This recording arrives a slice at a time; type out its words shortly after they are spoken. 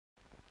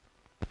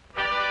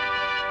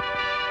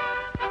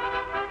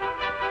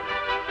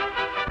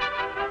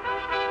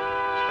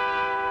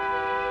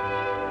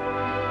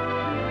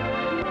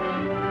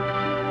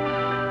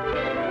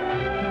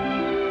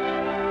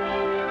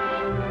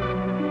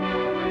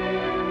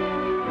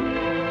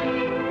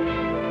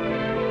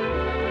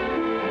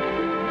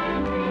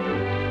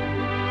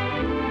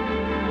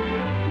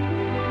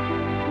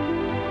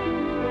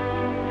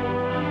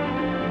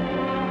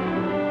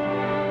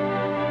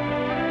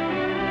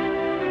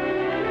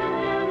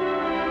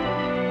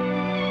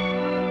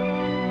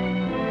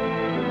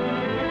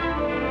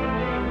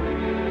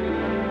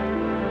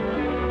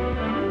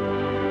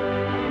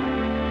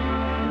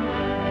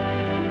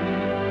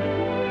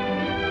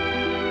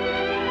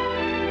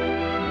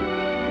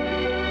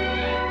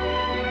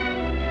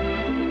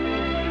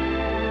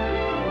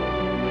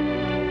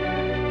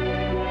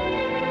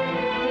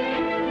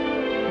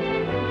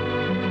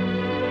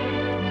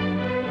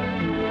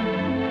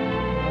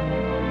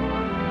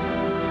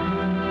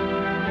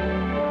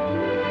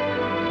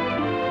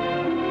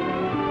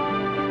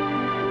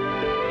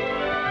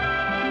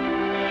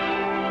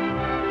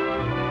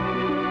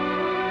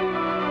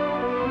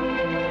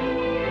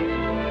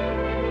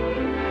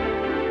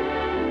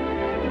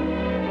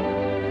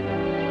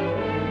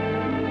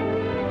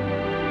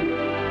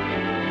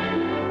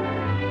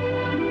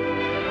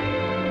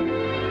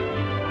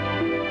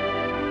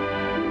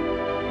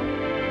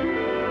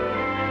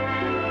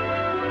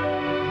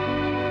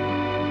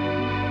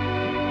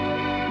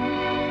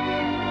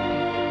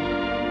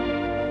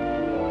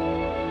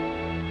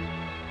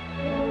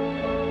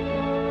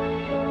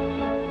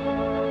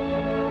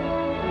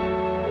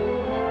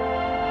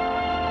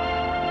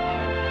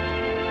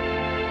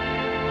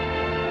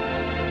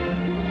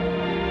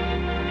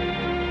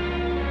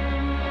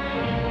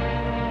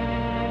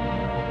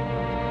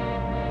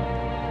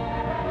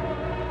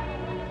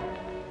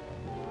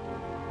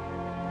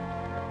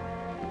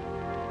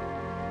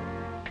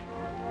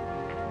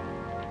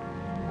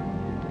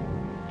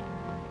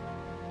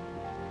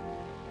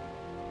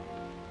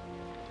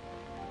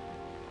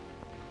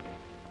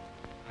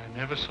I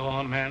never saw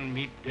a man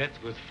meet death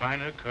with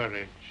finer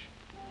courage.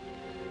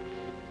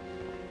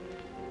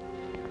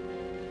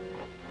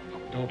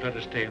 Don't let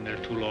her stay in there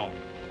too long.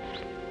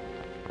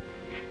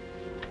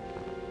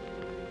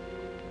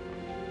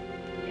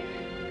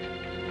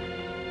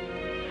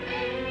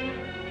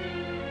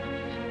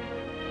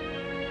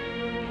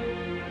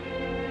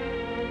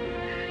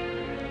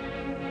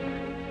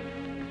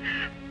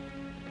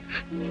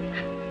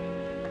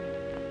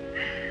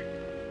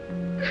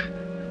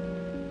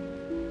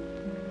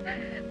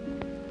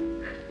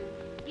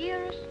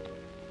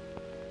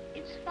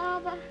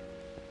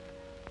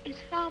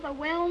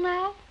 Well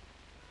now?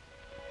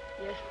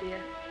 Yes, dear.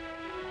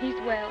 He's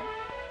well.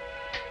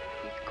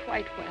 He's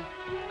quite well.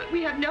 But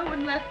we have no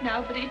one left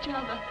now but each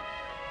other.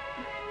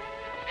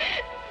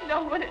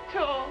 No one at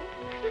all.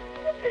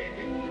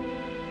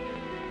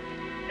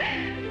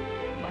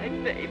 My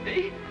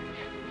baby.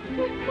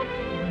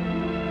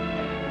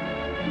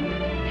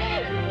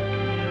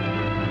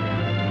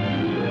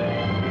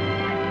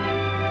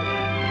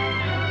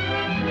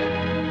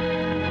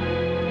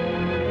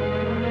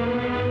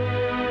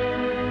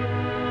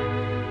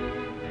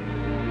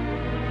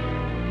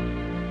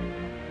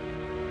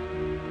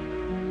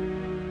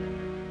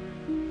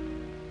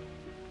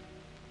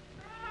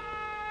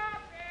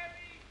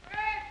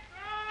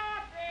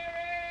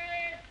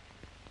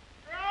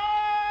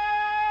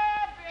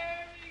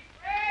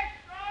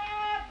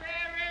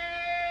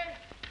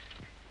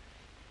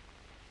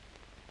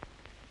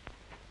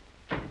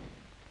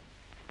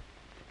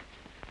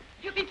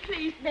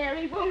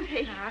 Mary, won't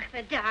he? Ach,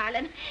 the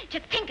darling. To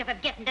think of him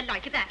getting the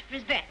like of that for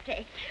his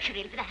birthday. Sure,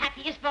 he'll be the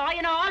happiest boy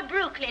in all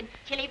Brooklyn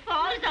till he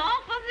falls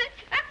off of it.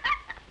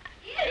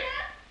 Yeah.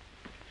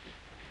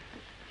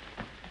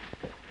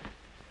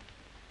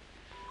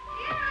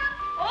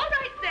 All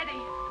right,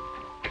 Betty.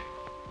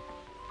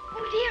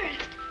 Oh,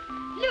 dearest.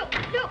 Look.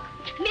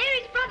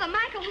 Mary's brother,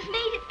 Michael, has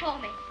made it for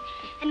me.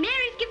 And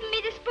Mary's given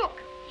me this book.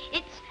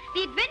 It's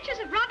The Adventures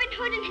of Robin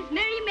Hood and His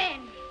Merry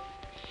Men.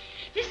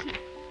 Listen.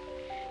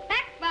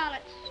 Back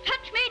varlets,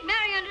 touch maid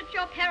Marian at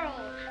your peril.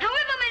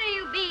 However many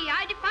you be,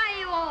 I defy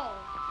you all.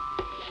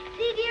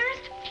 See,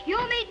 dearest,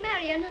 you're maid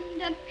Marian,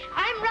 and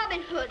I'm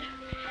Robin Hood.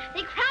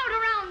 They crowd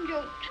around you.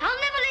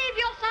 I'll never leave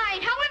your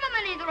side, however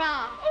many there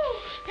are. Oh.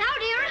 Now,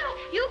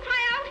 dearest, you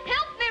cry out,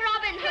 help me,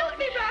 Robin Hood. Help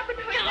me,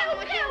 Robin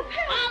Hood. Help.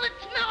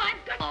 Varlets, no,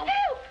 I've got... Oh.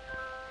 Help.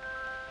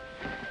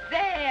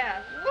 There.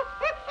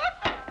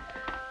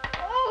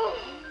 Oh.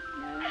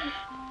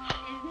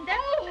 Isn't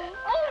that...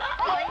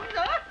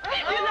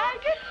 You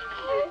like it?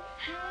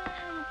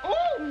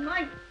 Oh,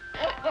 my...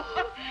 Of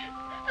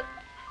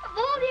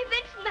all the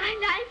events in my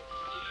life,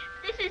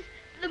 this is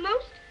the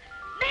most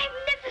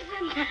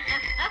magnificent.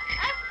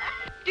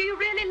 Do you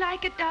really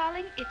like it,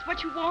 darling? It's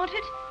what you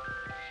wanted?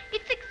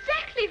 It's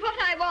exactly what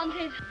I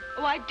wanted.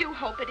 Oh, I do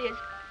hope it is.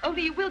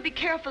 Only you will be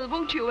careful,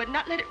 won't you, and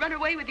not let it run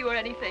away with you or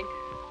anything.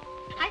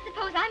 I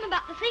suppose I'm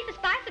about the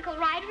safest bicycle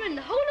rider in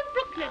the whole of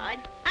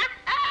Brooklyn.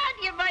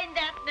 Do you mind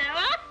that now,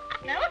 huh?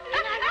 No?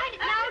 Can I ride it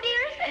now,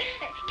 dearest?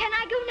 Can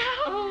I go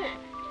now? Oh.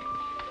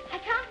 I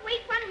can't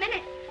wait 1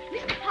 minute.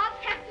 Mr.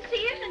 Hobbs has to see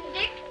it, and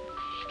Dick.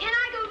 Can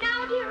I go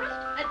now, dearest?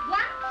 At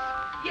once?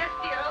 Yes,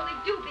 dear, only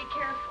do be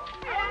careful.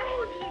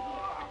 Oh, dear.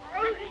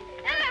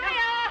 There we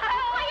are.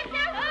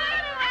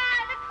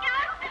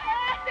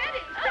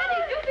 Steady,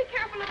 do be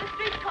careful of the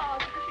street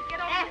cars because you get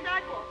off the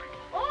sidewalk.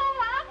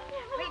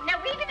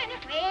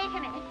 Wait a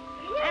minute.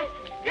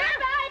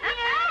 Goodbye,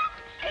 dear.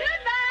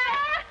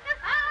 Goodbye.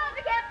 Oh,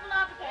 be careful.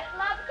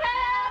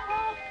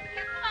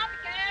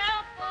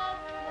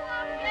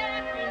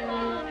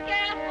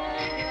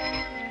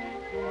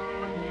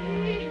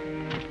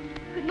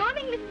 Good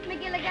morning, Mrs.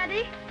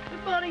 McGillicuddy.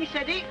 Good morning,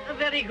 Seddy. A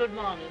very good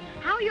morning.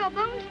 How are your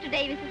bones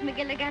today, Mrs.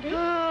 McGillicuddy?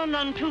 Oh,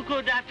 none too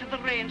good after the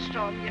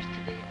rainstorm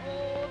yesterday.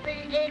 Oh,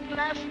 they ate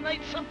last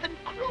night something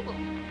cruel.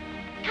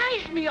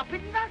 Ties me up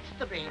in knots,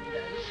 the rain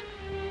does.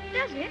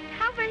 Does it?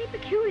 How very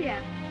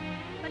peculiar.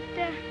 But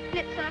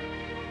it's a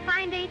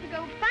fine day to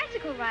go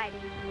bicycle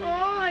riding. Oh,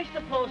 I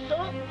suppose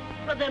so.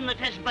 For them that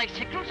has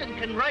bicycles and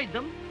can ride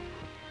them.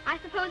 I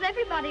suppose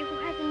everybody who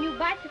has a new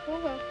bicycle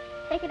will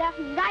take it out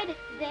and ride it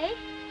today.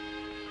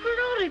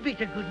 Glory be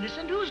to goodness,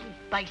 and whose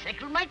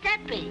bicycle might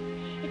that be?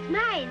 It's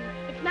mine.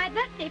 It's my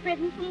birthday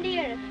present from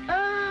dearest.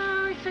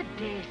 Oh, it's a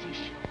daisy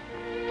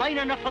show. Fine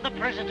enough for the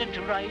president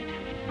to ride.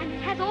 And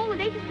it has all the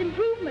latest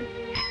improvements.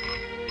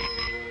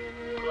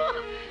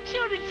 Oh,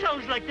 sure, it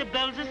sounds like the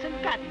bells of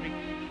St. Patrick.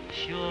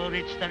 Sure,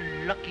 it's the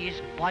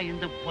luckiest boy in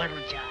the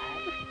world, child.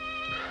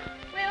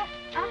 Well,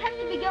 I'll have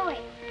to be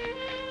going.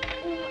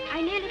 Oh,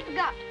 I nearly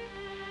forgot.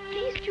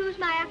 Please choose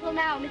my apple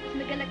now, Mrs.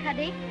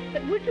 McGillicuddy.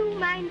 But would you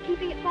mind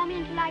keeping it for me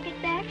until I get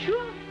back?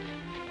 Sure.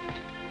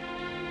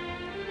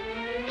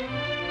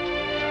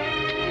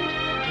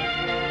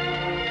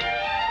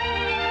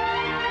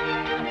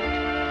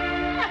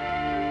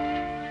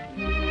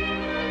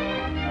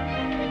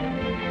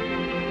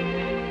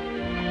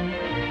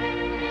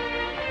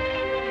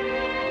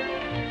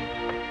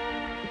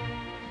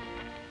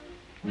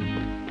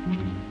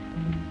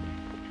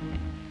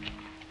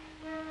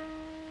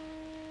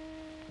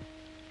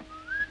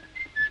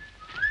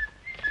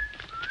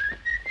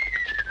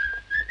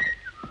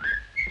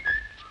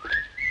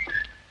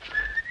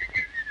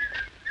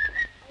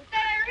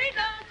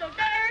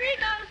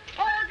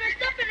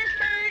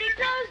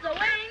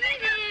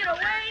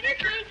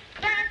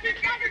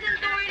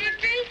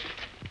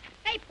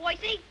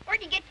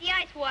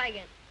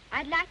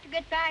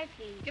 get by,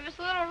 please? Give us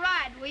a little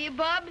ride, will you,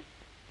 Bub?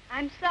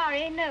 I'm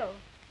sorry, no.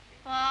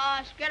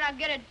 Scared I'll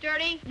get it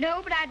dirty?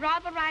 No, but I'd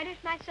rather ride it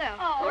myself.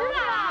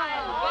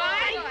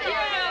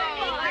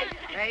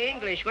 Hey,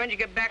 English, when'd you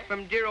get back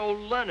from dear old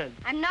London?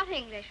 I'm not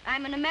English.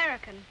 I'm an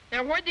American.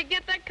 Now, where'd you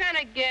get that kind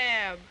of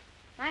gab?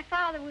 My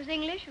father was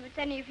English, if it's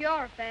any of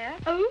your affair.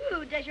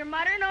 Ooh, does your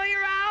mother know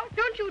you're out?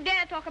 Don't you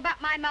dare talk about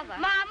my mother.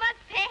 Mama's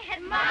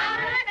pet,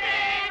 Mama's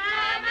pet,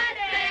 Mama's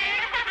pet.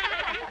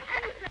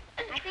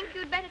 I think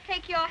you'd better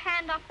take your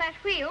hand off that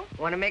wheel.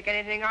 Want to make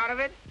anything out of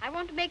it? I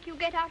want to make you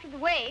get out of the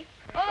way.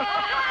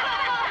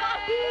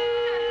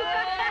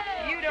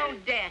 You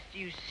don't dast,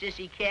 you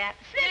sissy cat.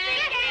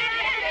 Sissy cat!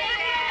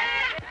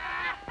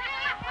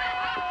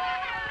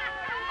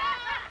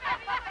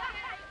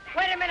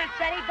 Wait a minute,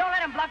 Sadie. Don't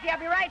let him bluff you. I'll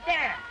be right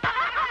there.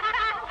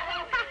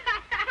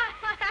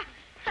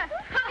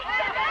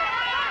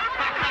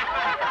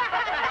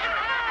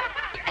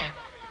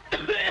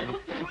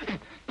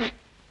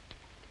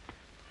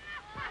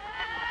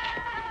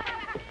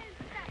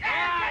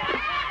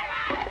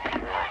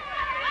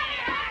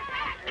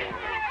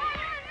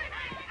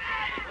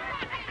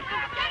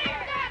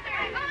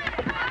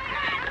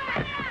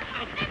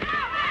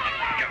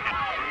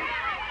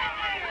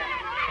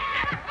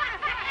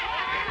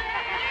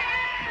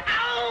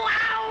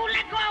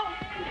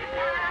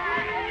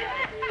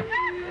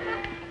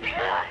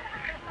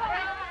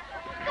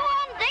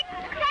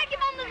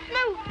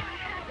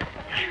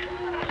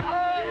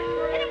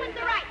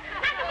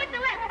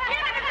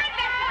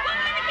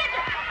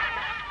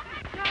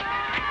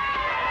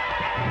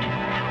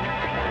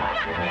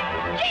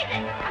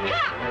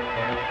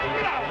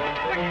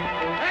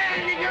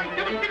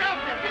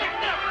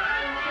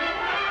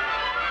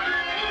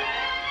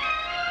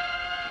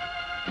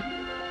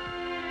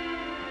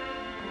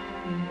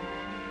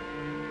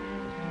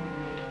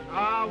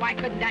 Why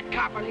couldn't that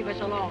copper leave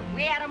us alone?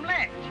 We had him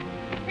licked.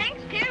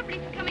 Thanks terribly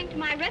for coming to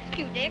my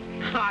rescue, Dick.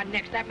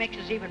 Next, that makes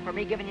us even for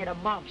me giving you the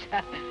mumps.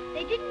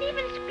 They didn't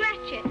even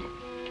scratch it.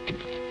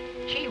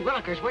 Gee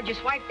willikers, where'd you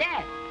swipe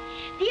that?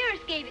 The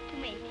Earth gave it to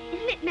me.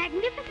 Isn't it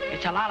magnificent?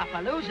 It's a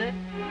lollapalooza.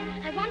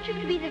 I want you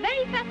to be the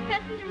very first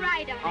person to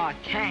ride on it. Oh,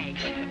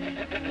 thanks.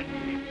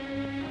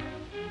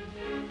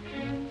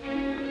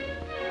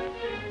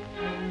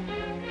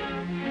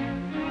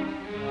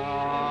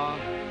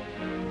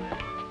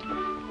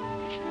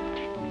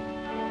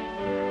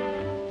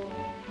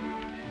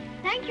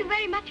 Thank you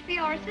very much for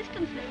your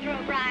assistance, Mr.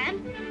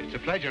 O'Brien. It's a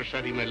pleasure,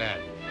 Freddie, my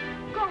lad.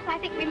 Of course, I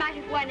think we might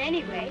have won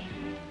anyway.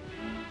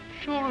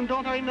 Sure, and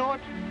don't I know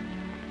it?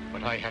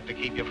 But I had to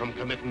keep you from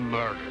committing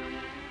murder.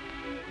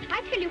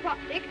 I tell you what,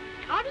 Dick.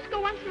 I'll just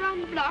go once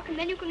around the block, and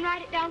then you can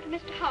ride it down to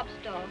Mr. Hobbs'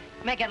 store.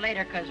 Make it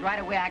later, 'cause right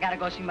away I gotta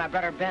go see my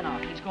brother Ben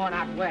off. He's going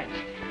out west.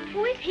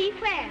 Who is he?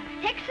 Where?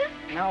 Texas?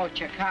 No,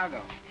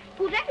 Chicago.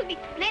 Oh, that would be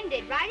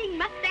splendid. Riding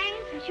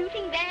Mustangs and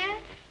shooting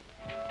bears.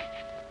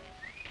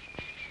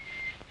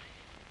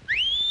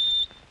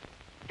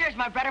 Here's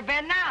my brother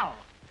Ben now.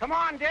 Come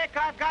on, Dick.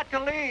 I've got to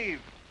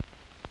leave.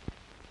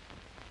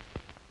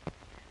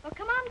 Well,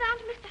 come on down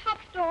to Mr.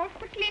 Hobbs' store as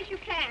quickly as you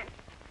can.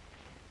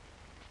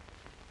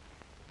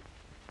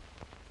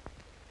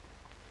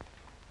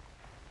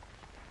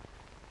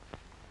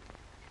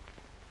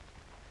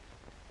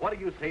 What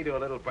do you say to a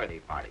little birthday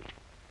party?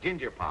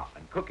 Ginger pop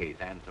and cookies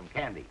and some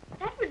candy.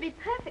 That would be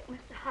perfect,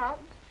 Mr.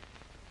 Hobbs.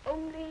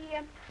 Only,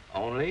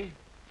 Only?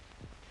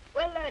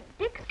 well,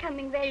 Dick's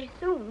coming very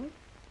soon.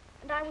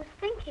 And I was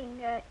thinking,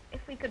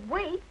 if we could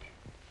wait.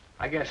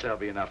 I guess there'll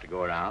be enough to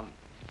go around.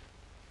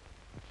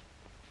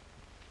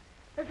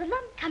 There's a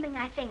lump coming,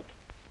 I think.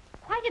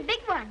 Quite a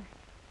big one.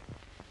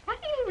 What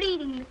are you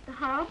reading, Mr.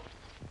 Hobbs?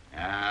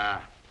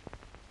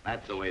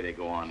 That's the way they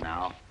go on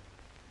now.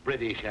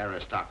 British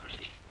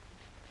aristocracy.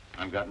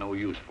 I've got no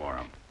use for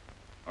 'em.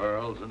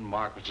 Earls and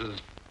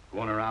marquises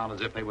going around as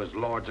if they was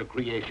lords of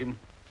creation,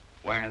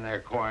 wearing their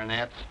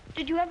coronets.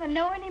 Did you ever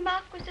know any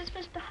marquises,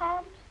 Mr.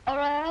 Hobbs? Or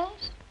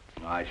earls?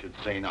 I should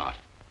say not.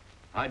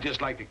 I'd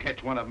just like to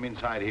catch one of them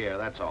inside here,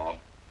 that's all.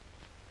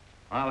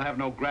 I'll have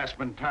no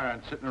grasping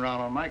tyrants sitting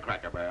around on my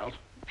cracker barrels.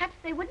 Perhaps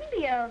they wouldn't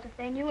be earls if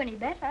they knew any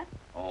better.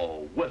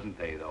 Oh, wouldn't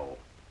they, though?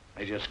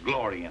 They just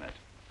glory in it.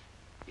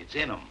 It's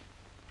in 'em.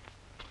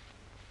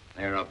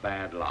 They're a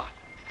bad lot.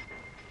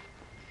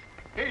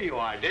 Here you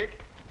are, Dick.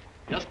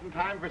 Just in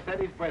time for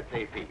Teddy's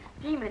birthday feast.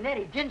 Gee,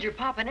 Manetti, ginger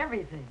pop and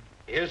everything.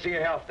 Here's to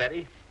your health,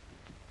 Teddy.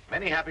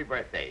 Many happy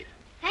birthdays.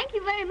 Thank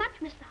you very much,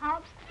 Mr.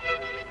 Hobbs.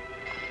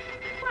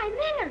 Why,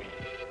 Mary.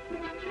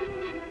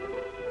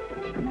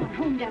 Come on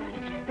home,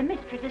 darling. The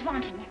mistress is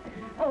wanting you.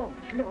 Oh,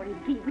 glory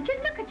be. Would you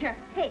look at your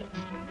face?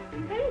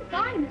 I'm very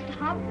sorry, Mr.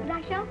 Hobbs, but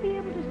I shan't be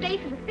able to stay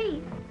for the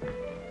feast.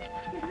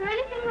 Is there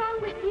anything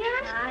wrong with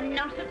Dearest?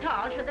 Not at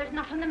all, sure there's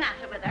nothing the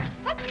matter with her.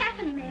 What's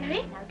happened,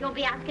 Mary? Now, don't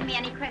be asking me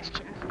any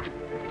questions.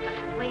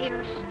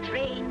 Queer,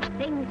 strange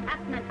things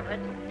happening to us.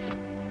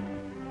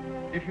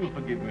 If you'll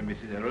forgive me,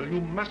 Mrs. Errol,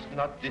 you must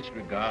not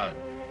disregard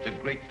the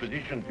great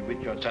position to which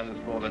your son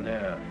has fallen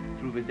heir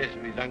through the death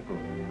of his uncle,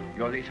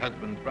 your late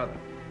husband's brother.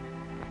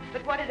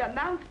 But what it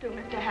amounts to,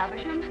 Mr.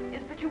 Havisham,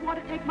 is that you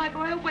want to take my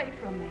boy away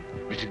from me.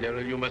 Mrs.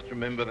 Errol, you must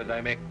remember that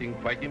I'm acting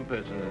quite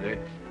impersonally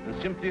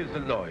and simply as the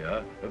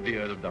lawyer of the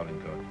Earl of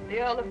Dorincourt. The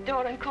Earl of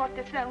Dorincourt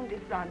disowned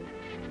his son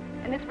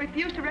and has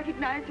refused to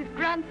recognize his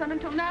grandson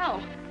until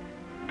now.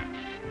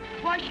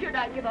 Why should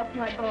I give up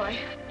my boy?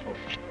 Oh,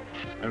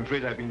 I'm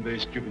afraid I've been very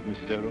stupid,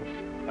 Mrs.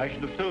 Errol. I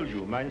should have told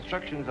you. My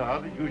instructions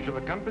are that you shall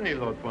accompany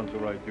Lord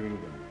Fauntleroy to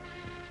England.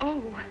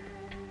 Oh.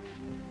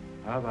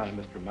 However, I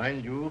must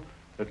remind you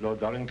that Lord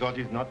Dorincourt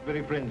is not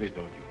very friendly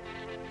toward you.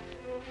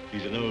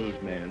 He's an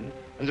old man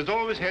and has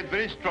always had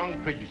very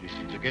strong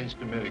prejudices against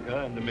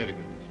America and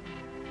Americans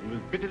and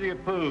was bitterly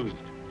opposed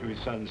to his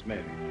son's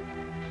marriage.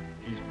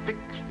 He's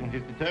fixed in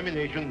his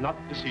determination not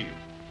to see you.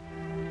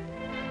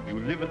 You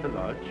will live at the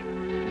lodge,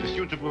 and a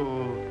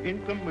suitable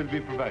income will be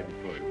provided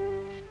for you.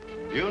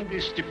 The only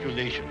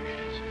stipulation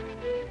is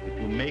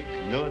that you make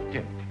no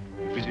attempt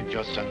to visit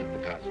your son at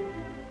the castle,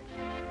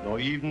 nor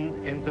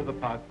even enter the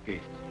park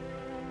gates.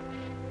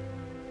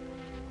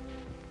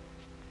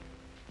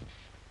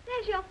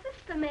 There's your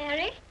sister,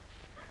 Mary.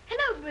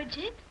 Hello,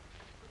 Bridget.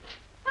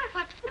 Why,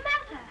 what's the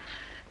matter?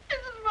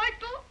 Mrs.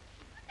 Michael,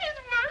 it's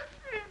worse.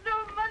 There's no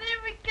money.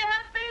 We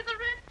can't pay the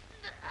rent.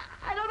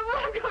 I don't know what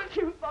I'm going to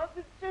do about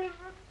the children.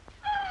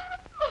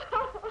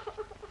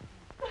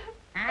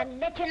 I'll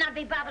let you not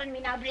be bothering me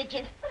now,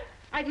 Bridget.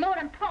 I've more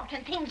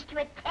important things to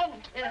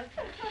attend to.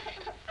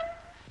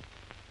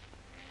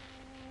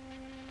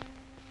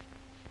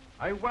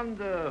 I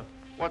wonder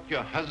what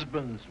your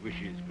husband's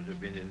wishes would have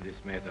been in this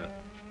matter.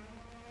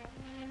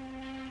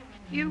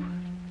 You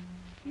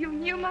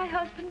knew my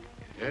husband?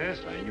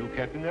 Yes, I knew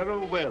Captain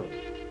Errol well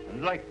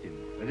and liked him,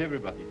 as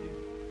everybody did.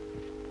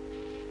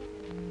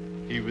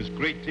 He was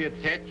greatly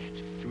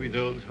attached to his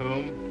old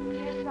home.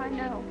 Yes, I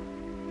know.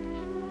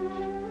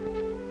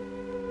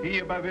 He,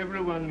 above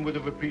everyone, would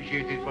have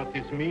appreciated what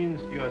this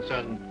means to your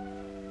son.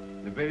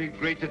 The very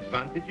great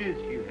advantages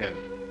he'll have.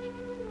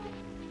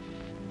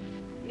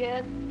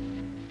 Yes,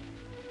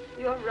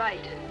 you're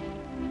right.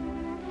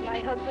 My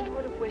husband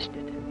would have wished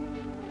it.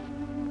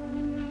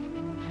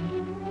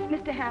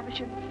 Mr.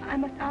 Havisham, I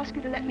must ask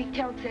you to let me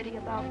tell Teddy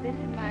about this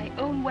in my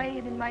own way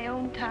and in my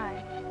own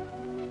time.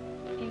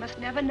 He must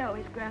never know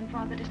his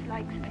grandfather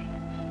dislikes me.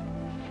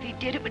 If he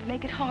did, it would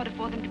make it harder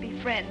for them to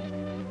be friends.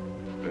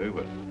 Very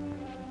well.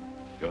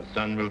 Your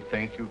son will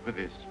thank you for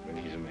this when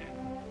he's a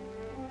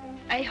man.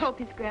 I hope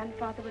his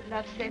grandfather would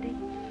love Teddy.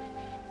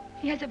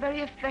 He has a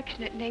very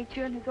affectionate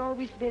nature and has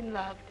always been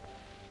loved.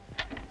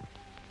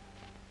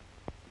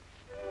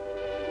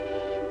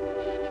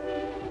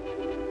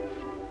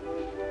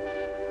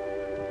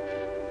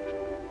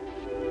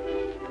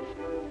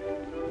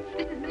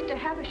 This is Mr.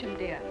 Havisham,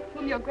 dear,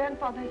 whom your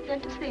grandfather has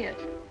sent to see us,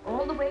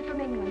 all the way from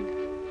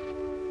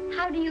England.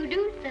 How do you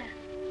do, sir?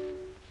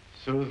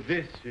 So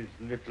this is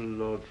little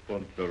Lord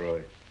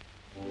Fauntleroy.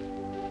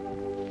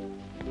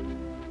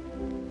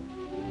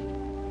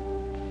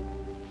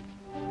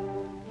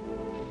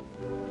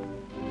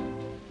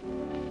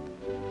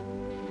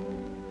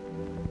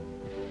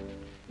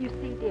 You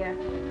see, dear,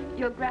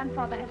 your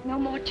grandfather has no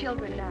more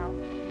children now,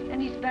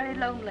 and he's very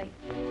lonely.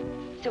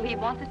 So he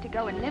wants us to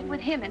go and live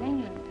with him in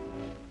England.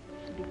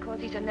 And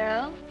because he's an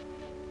earl,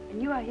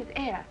 and you are his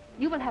heir,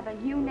 you will have a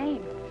new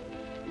name,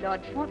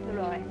 Lord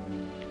Fauntleroy.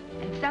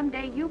 And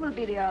someday you will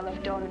be the Earl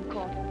of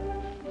Dorincourt.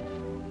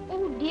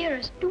 Oh,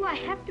 dearest, do I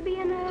have to be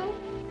an earl?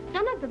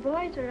 None of the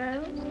boys are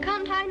earls.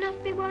 Can't I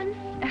not be one?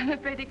 I'm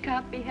afraid it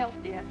can't be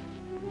helped, dear.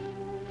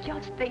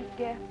 Just think,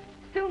 dear.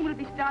 Soon we'll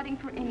be starting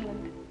for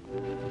England.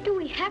 Do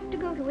we have to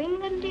go to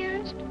England,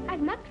 dearest?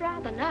 I'd much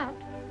rather not.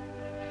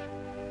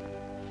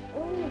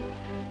 Oh,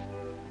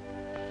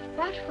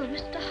 what will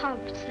Mr.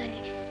 Hobbs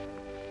say?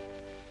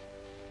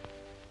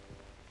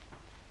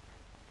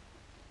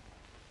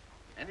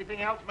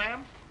 Anything else,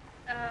 ma'am?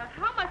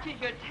 How much is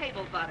your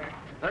table butter?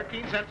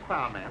 13 cents a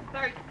pound, ma'am.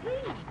 13?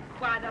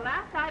 Why, the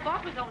last I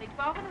bought was only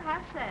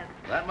 12.5 cents.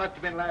 That must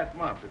have been last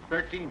month. It's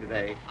 13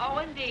 today. Oh,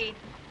 indeed.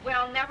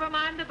 Well, never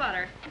mind the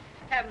butter.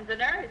 Heavens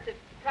and earth, if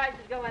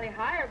prices go any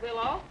higher, we'll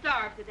all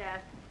starve to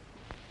death.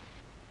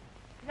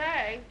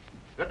 Nay.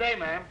 Good day,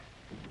 ma'am.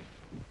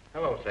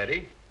 Hello,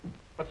 Sadie.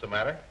 What's the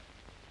matter?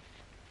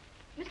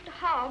 Mr.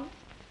 Hobbs,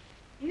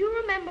 do you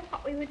remember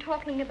what we were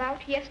talking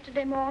about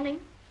yesterday morning?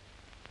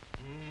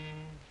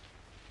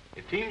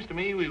 It seems to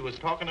me we was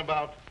talking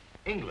about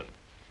England.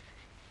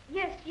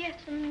 Yes,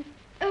 and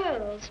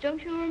earls,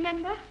 don't you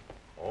remember?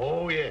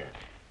 Oh, yes.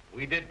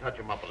 We did touch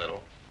them up a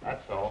little.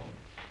 That's all.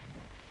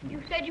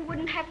 You said you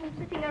wouldn't have them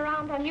sitting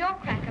around on your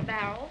cracker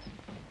barrels.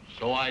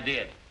 So I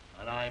did.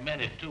 And I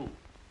meant it, too.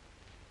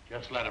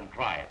 Just let them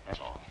try it, that's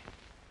all.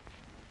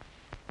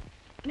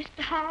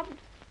 Mr. Hobbs,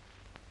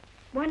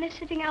 one is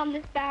sitting on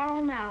this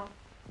barrel now.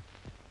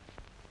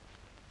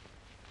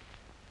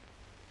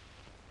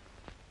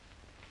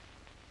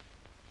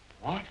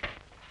 What?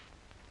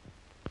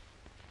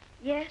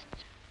 Yes,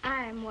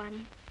 I am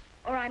one.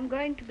 Or I'm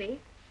going to be.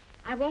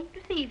 I won't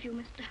deceive you,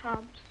 Mr.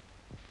 Hobbs.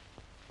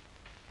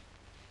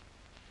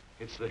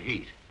 It's the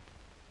heat.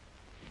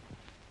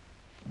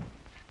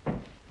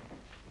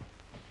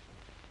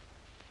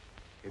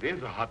 It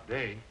is a hot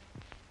day.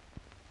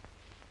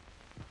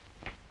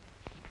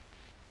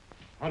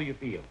 How do you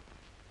feel?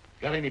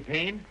 Got any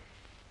pain?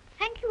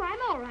 Thank you, I'm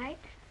all right.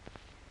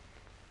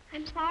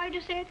 I'm sorry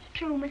to say it's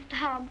true, Mr.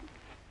 Hobbs.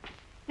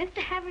 Mr.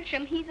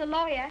 Havisham, he's a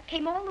lawyer,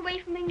 came all the way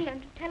from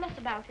England to tell us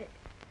about it.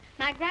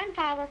 My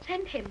grandfather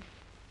sent him.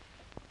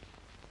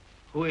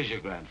 Who is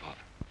your grandfather?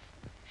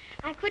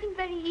 I couldn't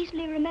very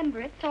easily remember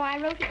it, so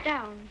I wrote it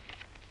down.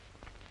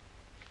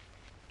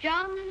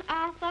 John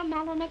Arthur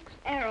Molyneux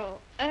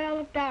Errol, Earl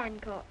of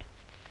Dorincourt.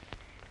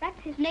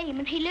 That's his name,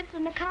 and he lives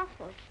in a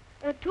castle.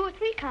 2 or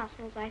 3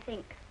 castles, I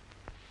think.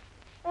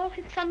 All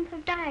his sons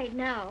have died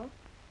now.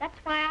 That's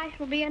why I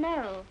shall be an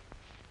earl.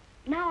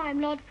 Now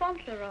I'm Lord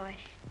Fauntleroy.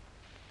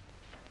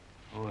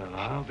 Well,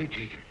 I'll be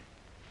jiggered.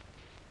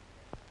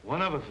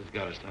 One of us has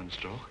got a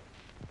sunstroke.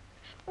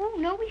 Oh,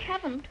 no, we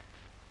haven't.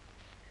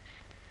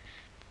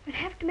 We'll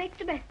have to make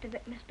the best of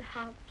it, Mr.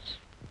 Hobbs.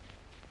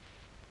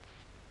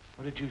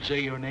 What did you say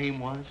your name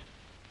was?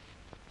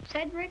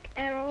 Cedric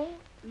Errol,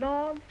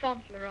 Lord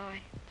Fauntleroy.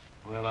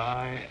 Well,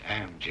 I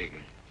am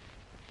jiggered.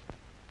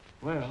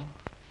 Well,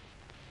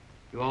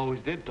 you always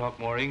did talk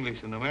more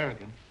English than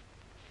American.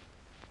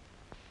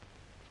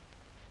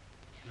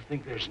 You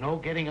think there's no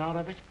getting out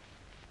of it?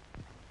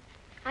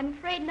 I'm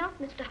afraid not,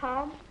 Mr.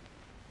 Hobbs.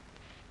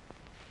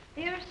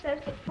 Dearest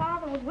says that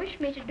Father would wish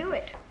me to do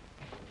it.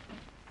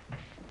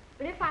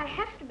 But if I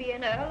have to be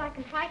an earl, I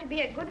can try to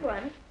be a good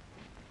one.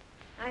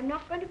 I'm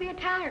not going to be a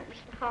tyrant,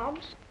 Mr.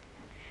 Hobbs.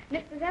 And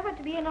if there's ever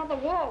to be another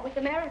war with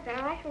America,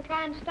 I shall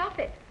try and stop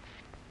it.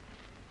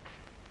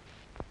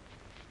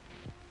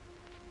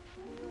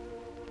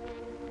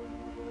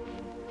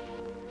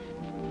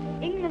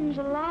 England's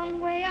a long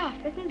way off,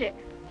 isn't it?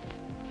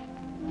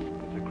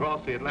 It's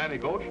across the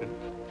Atlantic Ocean.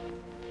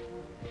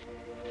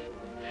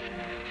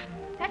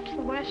 That's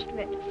the worst of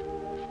it.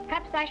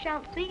 Perhaps I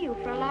shan't see you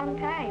for a long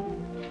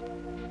time.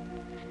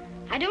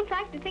 I don't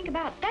like to think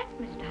about that,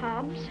 Mr.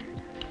 Hobbs.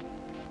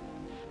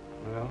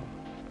 Well,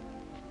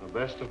 the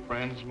best of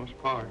friends must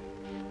part.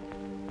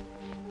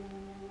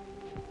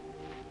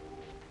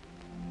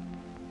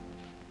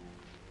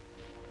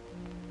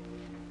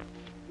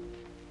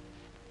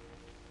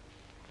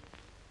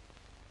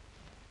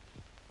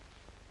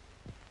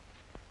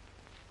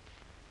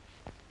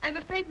 I'm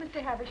afraid,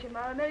 Mr. Havisham,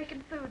 our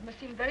American food must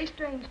seem very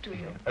strange to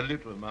you. A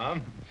little,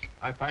 ma'am.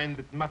 I find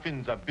that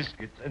muffins are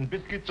biscuits and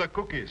biscuits are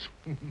cookies.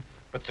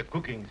 But the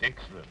cooking's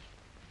excellent.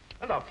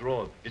 And after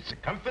all, it's the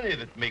company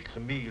that makes a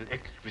meal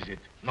exquisite,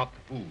 not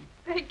the food.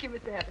 Thank you,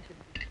 Mr. Havisham.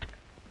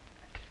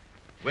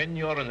 When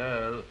you're an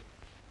earl,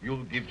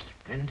 you'll give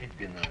splendid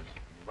dinners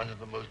in one of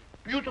the most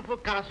beautiful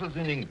castles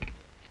in England.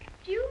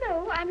 Do you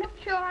know, I'm not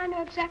sure I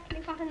know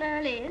exactly what an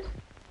earl is.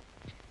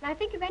 And I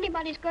think if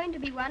anybody's going to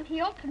be one, he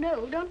ought to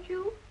know, don't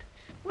you?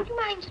 Would you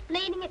mind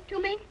explaining it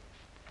to me?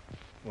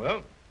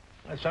 Well,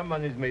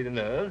 someone is made an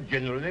earl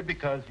generally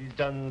because he's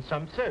done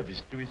some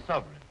service to his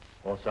sovereign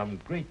or some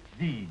great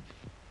deed.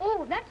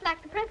 Oh, that's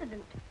like the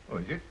president. Oh,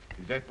 is it?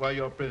 Is that why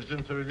your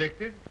presidents are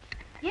elected?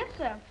 Yes,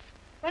 sir.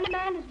 When a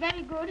man is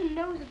very good and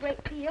knows a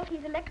great deal,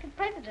 he's elected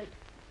president.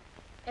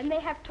 Then they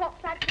have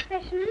talks like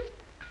processions,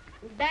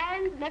 and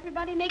bands, and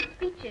everybody makes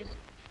speeches.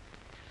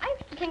 I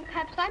used to think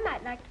perhaps I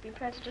might like to be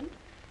president,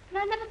 and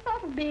I never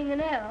thought of being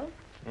an earl.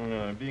 Oh,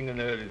 no, being an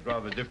earl is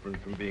rather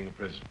different from being a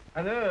president.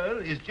 An earl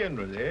is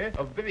generally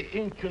of very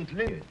ancient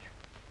lineage.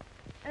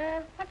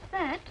 What's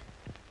that?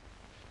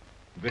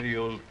 Very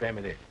old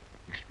family.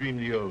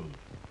 Extremely old.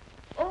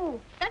 Oh,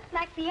 that's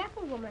like the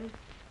apple woman.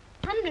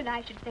 100,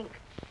 I should think.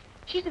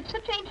 She's of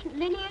such ancient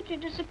lineage,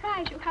 it'll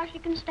surprise you how she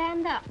can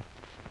stand up.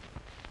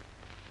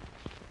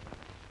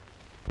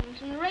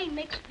 And the rain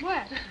makes it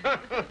worse.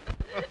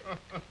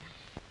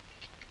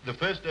 The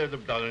first Earl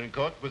of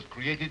Dorincourt was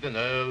created an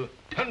earl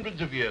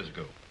hundreds of years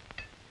ago.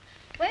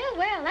 Well,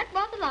 well, that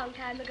was a long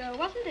time ago,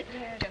 wasn't it,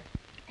 dear?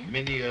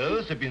 Many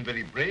earls have been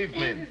very brave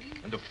men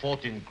and have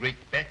fought in great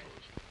battles.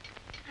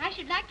 I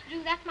should like to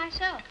do that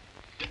myself.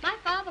 My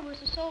father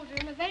was a soldier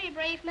and a very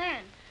brave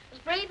man, as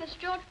brave as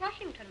George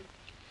Washington.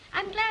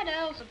 I'm glad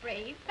earls are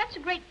brave. That's a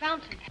great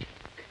fountain.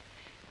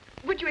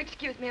 Would you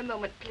excuse me a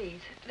moment, please?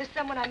 There's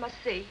someone I must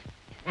see.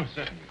 Oh,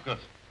 certainly, of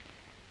course.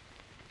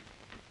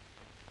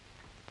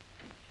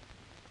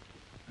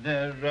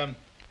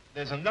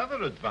 There's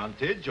another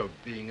advantage of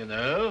being an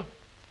earl.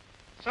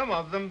 Some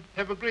of them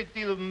have a great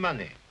deal of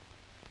money.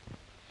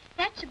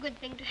 That's a good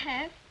thing to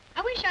have.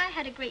 I wish I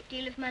had a great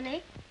deal of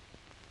money.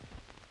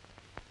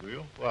 Do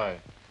you? Why?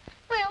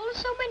 Well,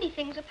 there's so many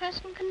things a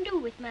person can do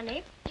with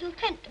money. A little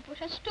tent to put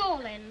her stall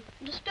in,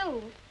 and a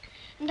stove.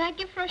 And I'd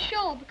give her a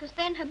shawl, because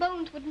then her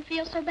bones wouldn't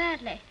feel so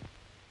badly.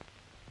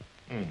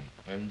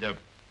 And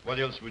what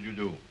else would you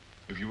do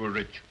if you were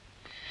rich?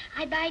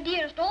 I'd buy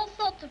Dearest all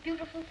sorts of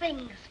beautiful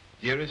things.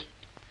 Dearest?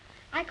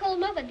 I call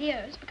Mother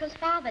Dearest because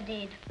Father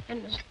did.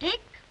 And there's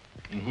Dick.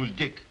 And who's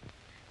Dick?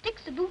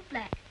 Dick's a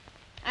bootblack.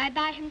 I'd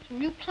buy him some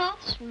new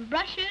cloths and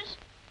brushes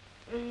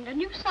and a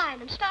new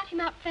sign and start him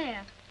out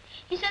fair.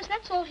 He says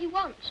that's all he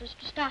wants, is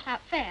to start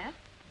out fair.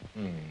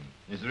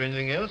 Is there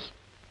anything else?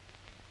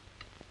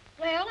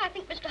 Well, I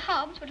think Mr.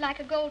 Hobbs would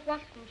like a gold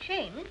watch and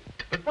chain.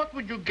 But what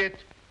would you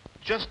get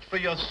just for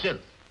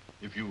yourself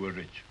if you were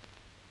rich?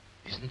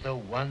 Isn't there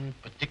one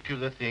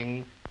particular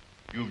thing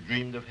you've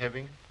dreamed of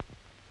having?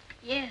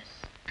 Yes.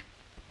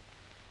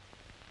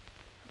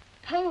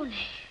 A pony.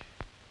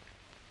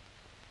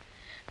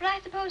 But I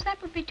suppose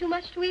that would be too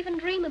much to even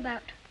dream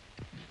about.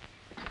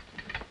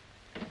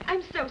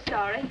 I'm so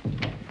sorry.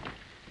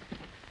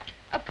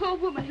 A poor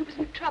woman who was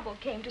in trouble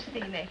came to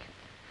see me.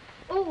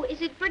 Oh,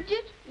 is it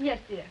Bridget? Yes,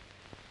 dear.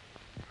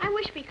 I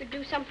wish we could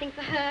do something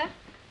for her.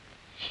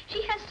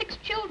 She has 6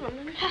 children,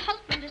 and her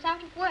husband is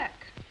out of work.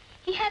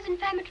 He has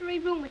inflammatory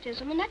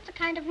rheumatism, and that's the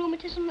kind of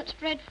rheumatism that's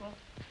dreadful.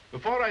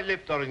 Before I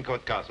left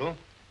Dorincourt Castle,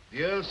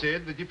 the Earl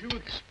said that if you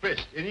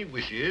expressed any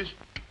wishes,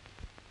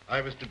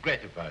 I was to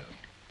gratify them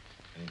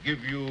and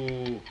give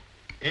you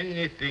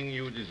anything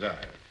you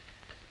desired.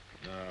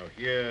 Now,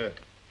 here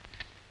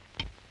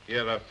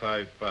are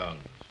 £5.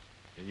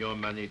 In your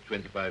money,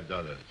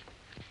 $25.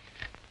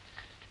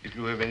 If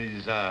you have any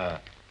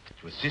desire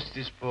to assist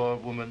this poor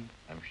woman,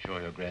 I'm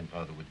sure your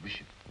grandfather would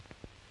wish it.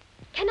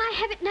 Can I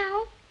have it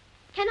now?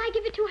 Can I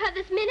give it to her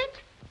this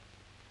minute?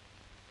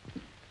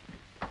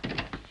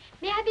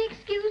 May I be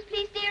excused,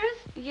 please,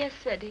 dearest? Yes,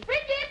 Freddie.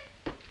 Bridget!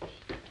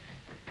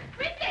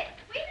 Bridget,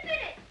 wait a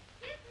minute.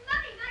 Here's some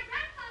money. My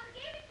grandfather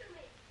gave it to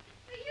me.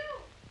 It's for you.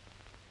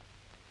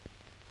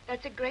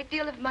 That's a great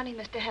deal of money,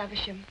 Mr.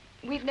 Havisham.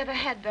 We've never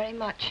had very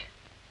much.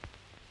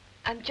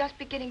 I'm just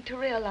beginning to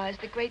realize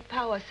the great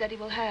power Seti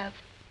will have.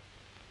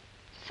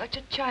 Such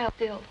a child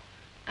still.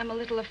 I'm a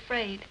little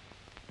afraid.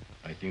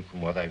 I think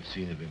from what I've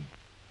seen of him,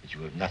 that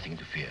you have nothing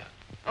to fear.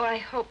 Oh, I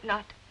hope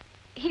not.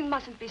 He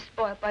mustn't be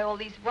spoiled by all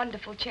these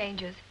wonderful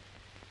changes.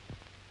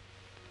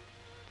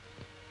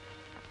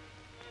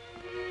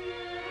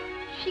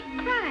 She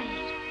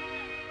cried.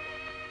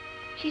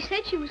 She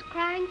said she was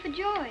crying for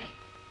joy.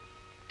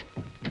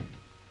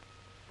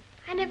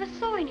 I never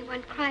saw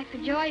anyone cry for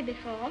joy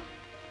before.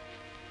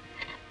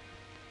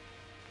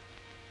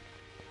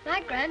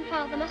 My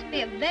grandfather must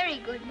be a very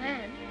good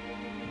man.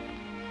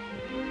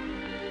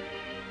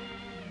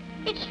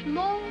 It's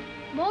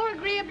more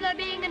agreeable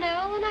being an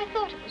earl than I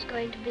thought it was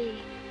going to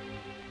be.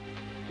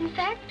 In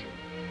fact,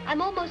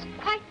 I'm almost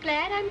quite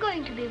glad I'm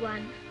going to be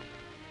one.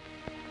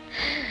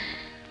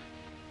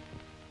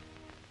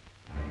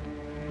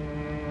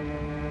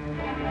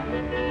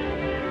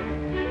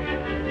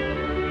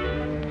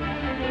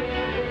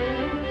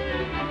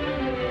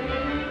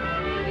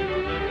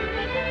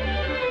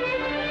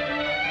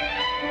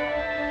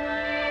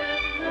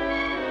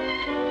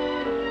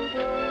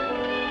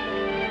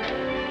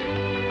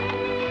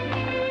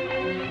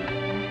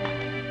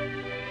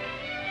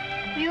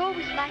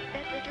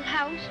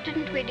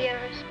 Didn't we,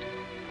 dearest?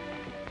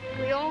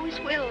 We always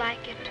will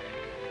like it.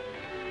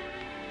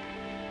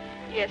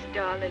 Yes,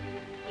 darling,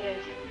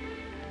 yes.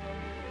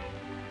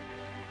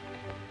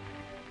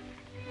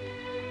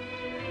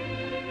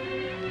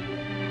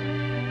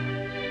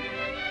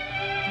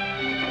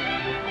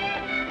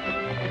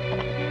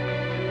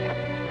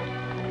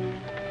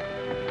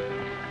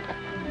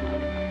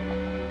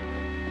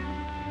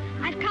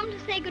 I've come to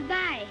say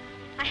goodbye.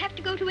 I have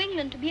to go to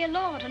England to be a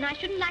lord, and I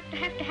shouldn't like to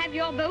have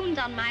your bones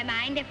on my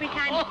mind every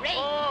time it rains.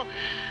 Oh,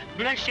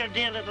 bless your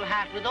dear little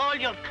heart. With all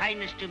your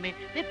kindness to me,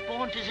 the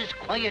bones is as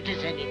quiet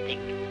as anything.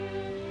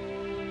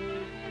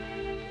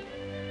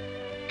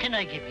 Can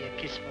I give you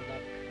a kiss for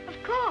luck?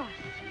 Of course.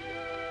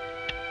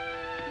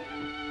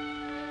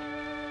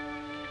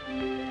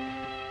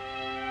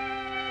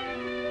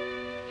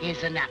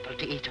 Here's an apple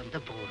to eat on the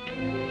boat.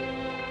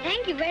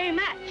 Thank you very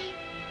much.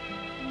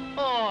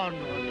 Oh,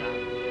 no,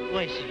 darling.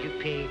 Why should you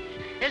pay?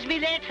 As my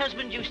late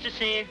husband used to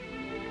say,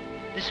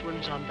 this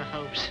one's on the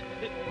house.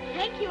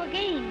 Thank you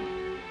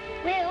again.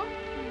 Well,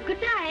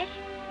 goodbye.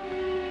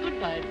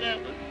 Goodbye,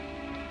 darling.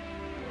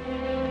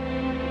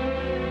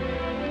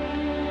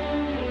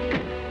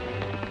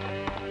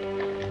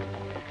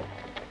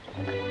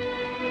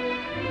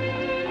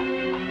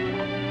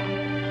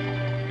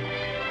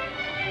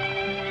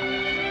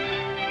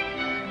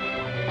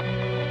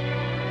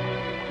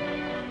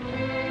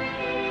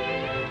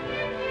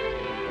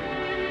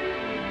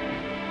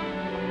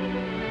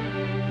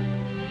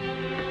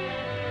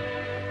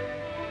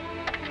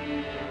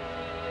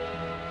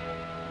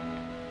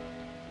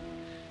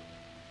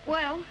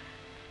 Well.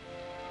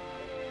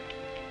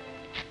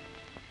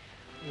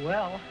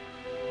 Well.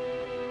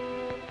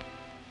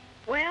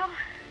 Well.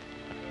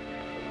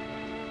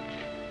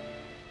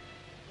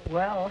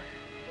 Well.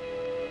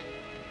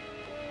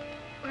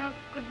 Well,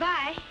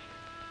 goodbye.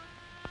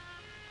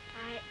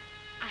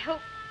 I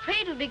hope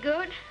trade'll be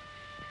good.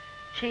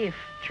 Gee, if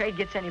trade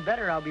gets any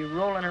better, I'll be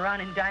rolling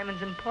around in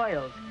diamonds and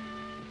pearls.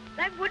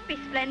 That would be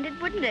splendid,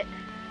 wouldn't it?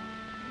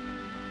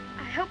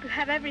 I hope you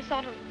have every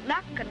sort of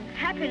luck and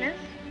happiness.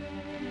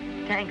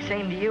 Thanks,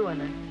 same to you,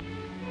 and I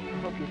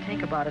hope you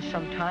think about us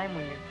sometime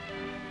when you're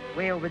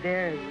way over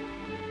there,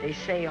 as they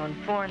say, on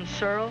foreign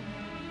Searl.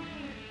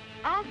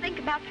 I'll think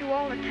about you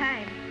all the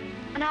time,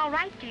 and I'll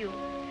write to you,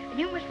 and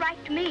you must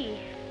write to me.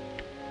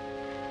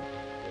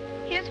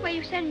 Here's where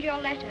you send your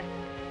letter.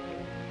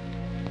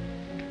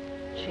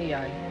 Gee,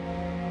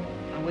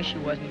 I wish he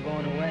wasn't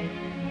going away.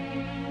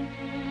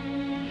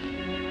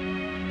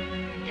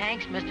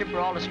 Thanks, mister, for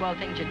all the swell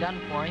things you've done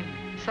for him.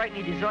 He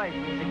certainly deserves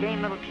it. He's a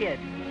game little kid.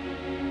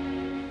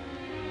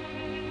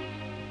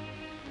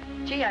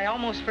 Gee, I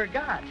almost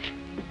forgot.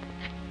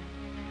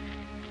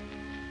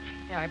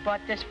 Yeah, I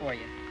bought this for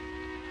you.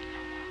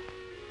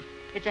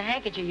 It's a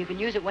handkerchief. You can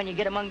use it when you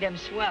get among them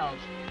swells.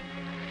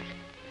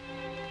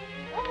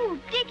 Oh,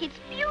 Dick, it's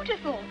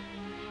beautiful.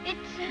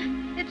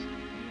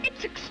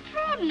 It's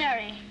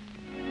extraordinary.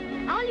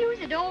 I'll use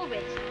it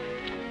always.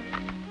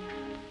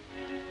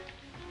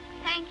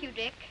 Thank you,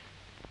 Dick.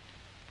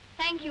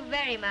 Thank you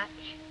very much.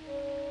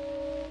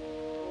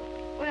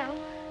 Well,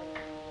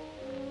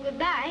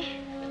 goodbye.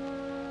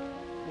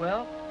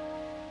 Well,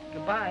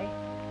 goodbye.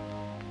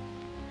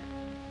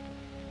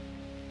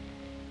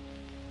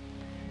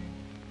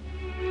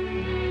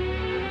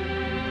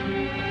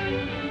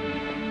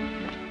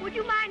 Would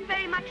you mind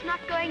very much not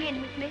going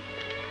in with me?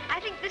 I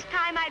think this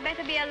time I'd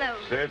better be alone.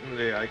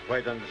 Certainly, I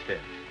quite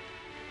understand.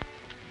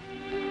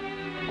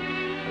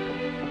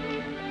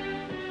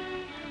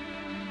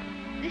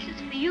 This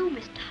is for you,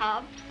 Mr.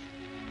 Hobbs.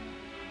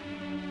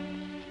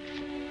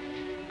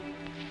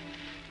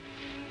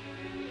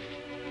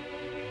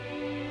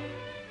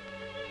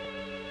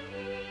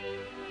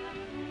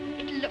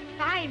 It'll look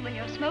fine when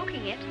you're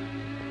smoking it.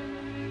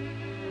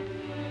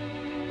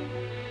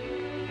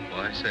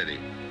 Why, Sadie,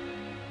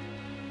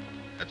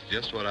 that's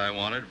just what I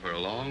wanted for a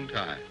long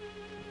time.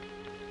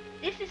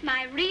 This is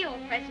my real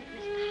present,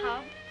 Mr.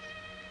 Hobbs.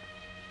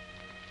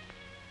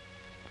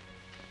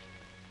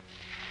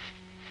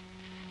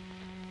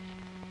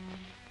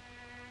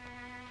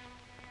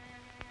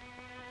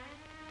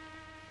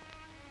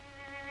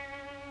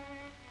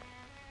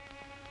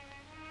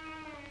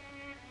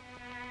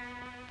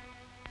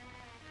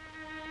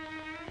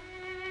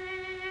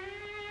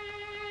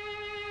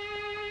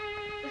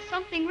 There's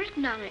something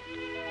written on it,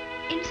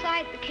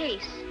 inside the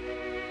case.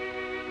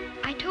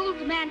 I told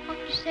the man what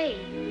to say.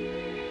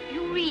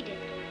 You read it.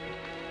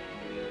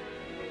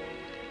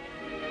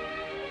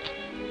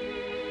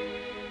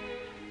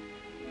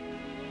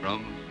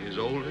 From his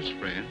oldest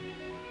friend,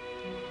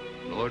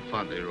 Lord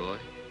Fauntleroy,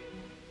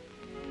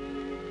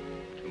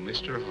 to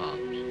Mr.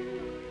 Hobbs.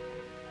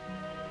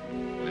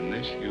 When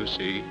this you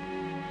see,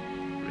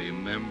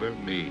 remember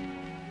me.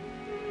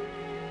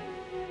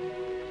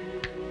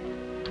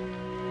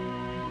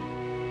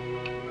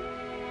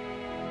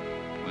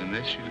 When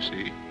this you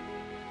see,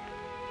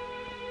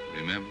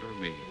 remember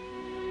me.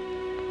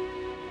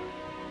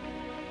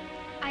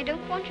 I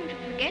don't want you to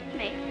forget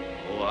me.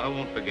 Oh, I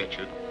won't forget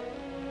you.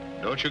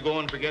 Don't you go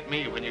and forget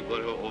me when you go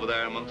over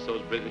there amongst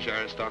those British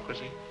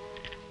aristocracy.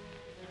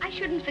 I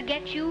shouldn't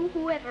forget you,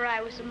 whoever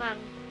I was among.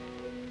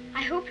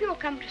 I hope you'll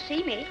come to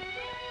see me.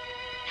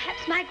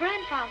 Perhaps my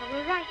grandfather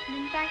will write and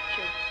invite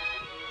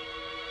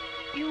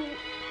you.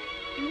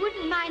 You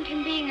wouldn't mind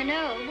him being an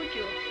earl, would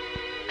you?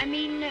 I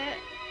mean,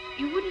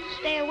 you wouldn't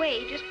stay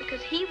away just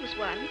because he was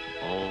one.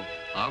 Oh,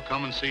 I'll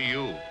come and see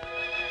you.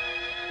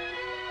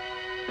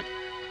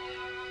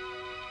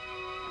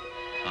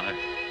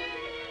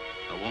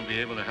 I won't be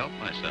able to help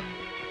myself.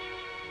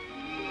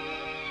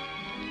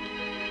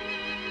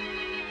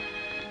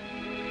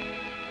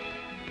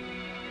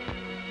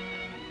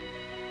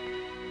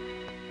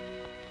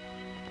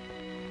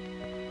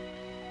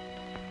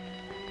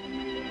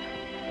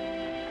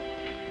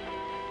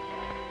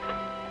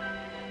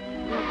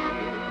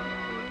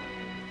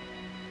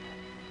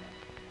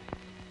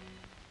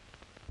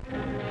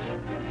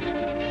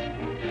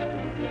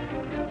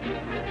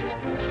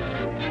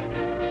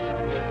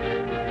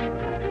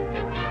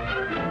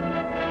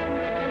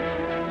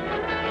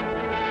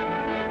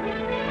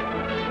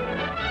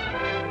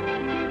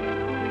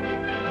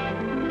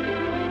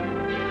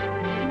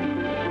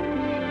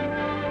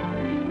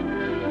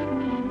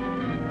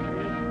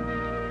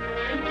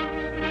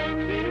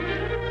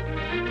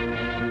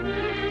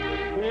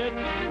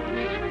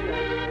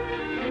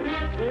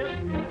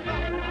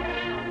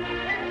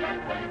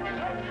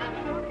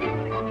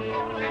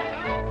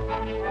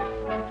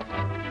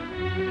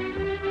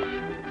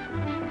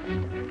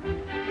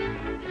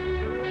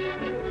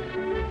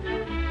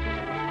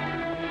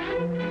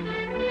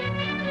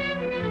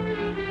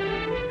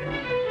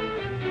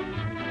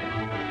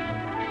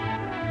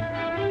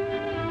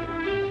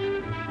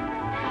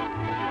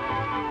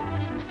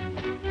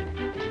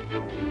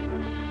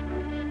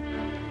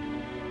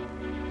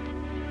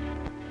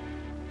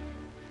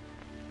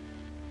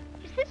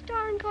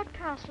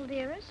 Castle,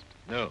 dearest?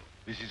 No,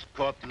 this is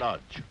Court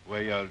Lodge,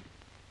 where you're...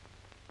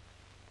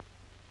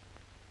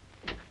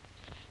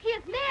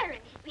 Here's Mary.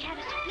 We had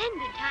a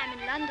splendid time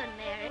in London,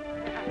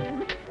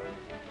 Mary.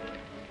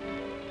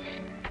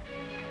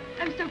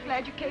 I'm so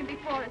glad you came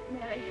before us,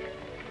 Mary.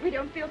 We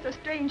don't feel so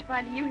strange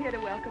finding you here to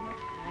welcome us.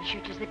 I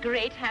sure 'tis the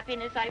great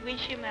happiness I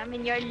wish you, ma'am,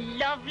 in your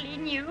lovely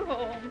new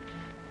home.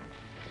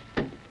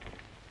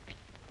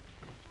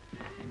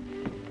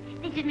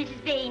 This is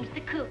Mrs. Baines,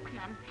 the cook,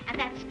 ma'am, and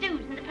that's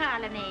Susan, the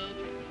parlour maid.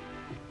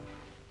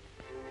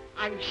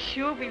 I'm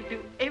sure we'll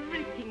do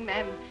everything,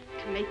 ma'am,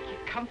 to make you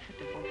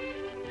comfortable.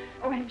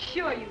 Oh, I'm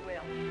sure you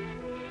will.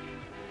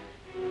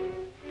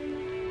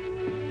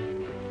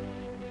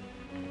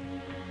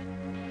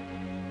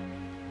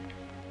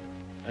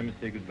 I must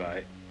say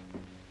goodbye.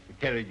 The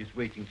carriage is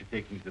waiting to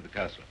take me to the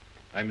castle.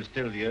 I must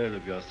tell the Earl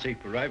of your safe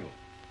arrival.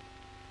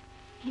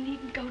 He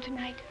needn't go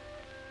tonight.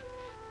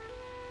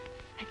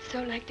 I'd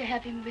so like to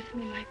have him with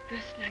me my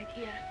first night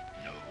here.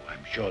 No,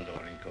 I'm sure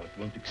Dorincourt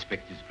won't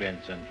expect his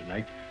grandson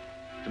tonight.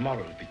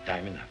 Tomorrow will be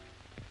time enough.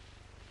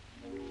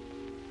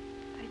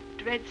 I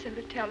dread so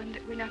to tell him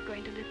that we're not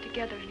going to live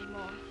together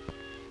anymore.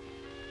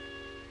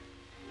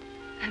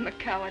 I'm a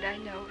coward, I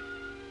know,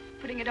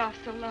 putting it off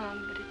so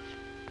long, but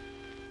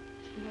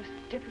it's the most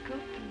difficult,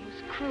 the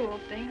most cruel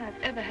thing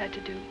I've ever had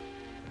to do.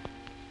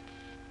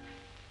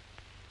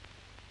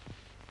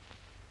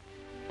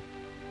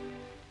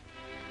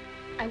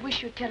 I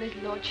wish you'd tell his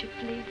lordship,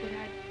 please, that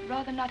I'd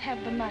rather not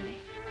have the money.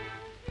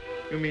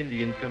 You mean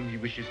the income he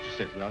wishes to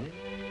settle on?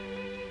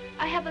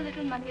 I have a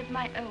little money of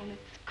my own.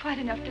 It's quite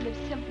enough to live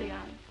simply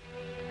on.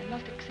 I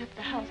must accept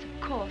the house,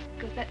 of course,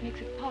 because that makes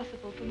it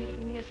possible for me to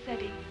be near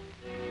Seti.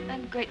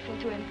 I'm grateful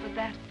to him for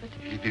that, but...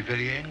 He'll be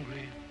very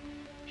angry.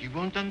 He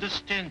won't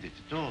understand it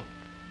at all.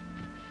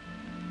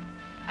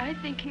 I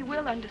think he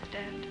will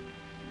understand.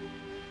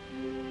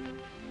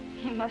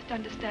 He must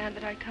understand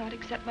that I can't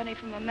accept money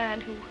from a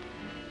man who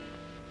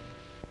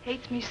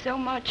hates me so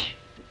much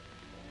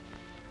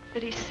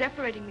that he's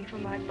separating me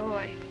from my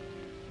boy.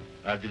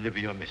 I'll deliver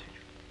your message.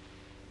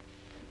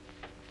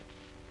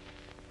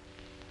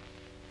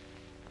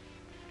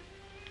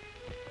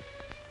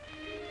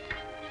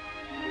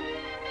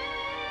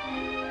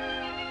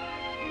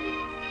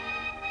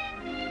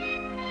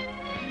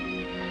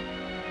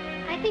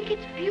 I think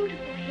it's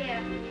beautiful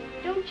here.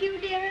 Don't you,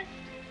 dearest?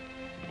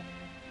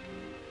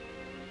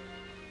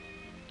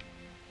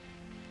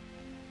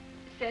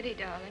 Seti,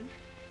 darling.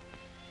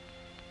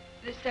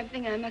 There's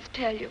something I must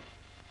tell you.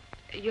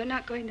 You're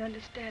not going to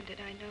understand it,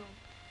 I know.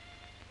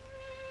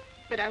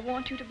 But I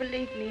want you to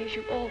believe me, as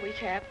you always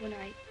have, when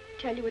I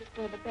tell you it's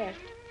for the best.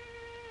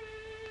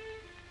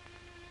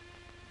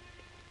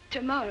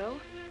 Tomorrow,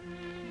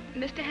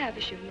 Mr.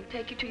 Havisham will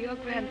take you to your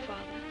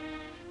grandfather,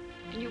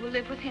 and you will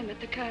live with him at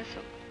the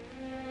castle.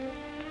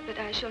 But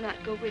I shall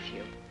not go with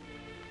you.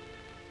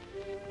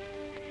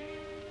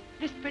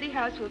 This pretty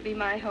house will be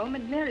my home,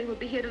 and Mary will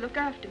be here to look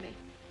after me.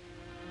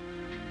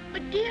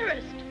 But,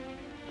 dearest,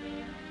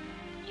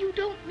 you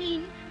don't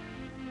mean...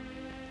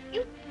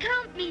 You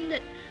can't mean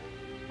that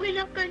we're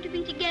not going to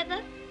be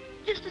together,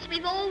 just as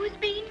we've always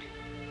been.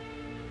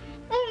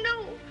 Oh,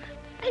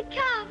 no, I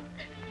can't.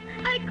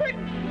 I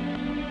couldn't.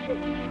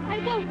 I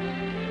won't.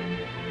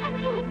 I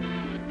won't.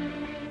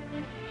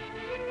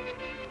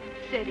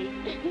 Seti,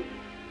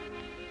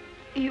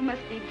 you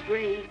must be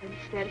brave and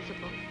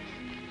sensible.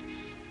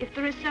 If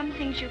there are some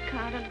things you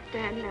can't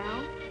understand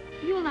now,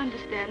 you'll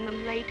understand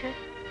them later.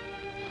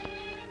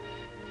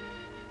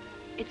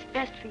 It's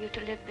best for you to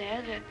live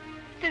there.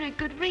 There are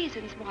good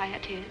reasons why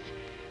it is.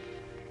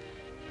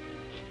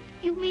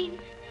 You mean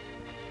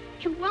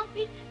you want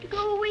me to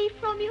go away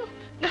from you?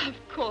 Of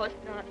course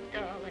not,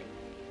 darling.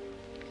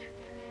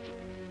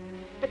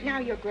 But now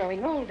you're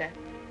growing older,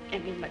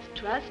 and we must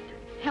trust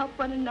and help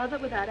one another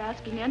without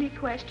asking any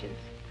questions.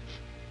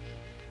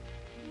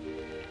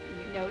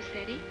 You know,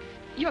 Seti,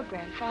 your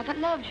grandfather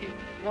loves you,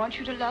 wants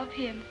you to love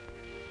him.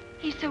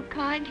 He's so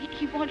kind,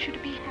 he wants you to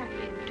be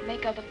happy and to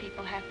make other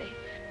people happy.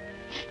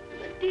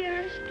 But,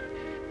 dearest,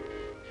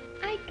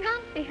 I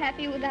can't be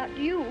happy without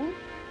you.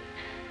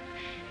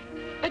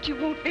 But you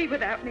won't be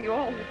without me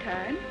all the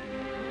time.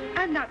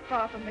 I'm not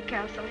far from the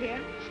castle here.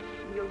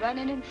 You'll run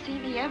in and see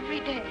me every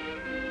day.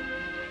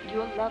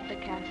 You'll love the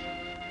castle.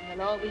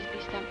 There'll always be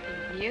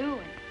something new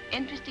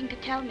and interesting to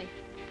tell me.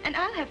 And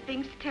I'll have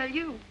things to tell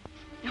you.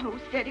 Oh,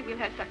 Seti, we'll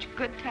have such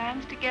good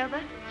times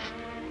together.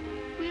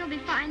 We'll be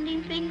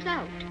finding things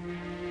out,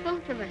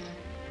 both of us.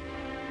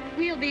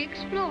 We'll be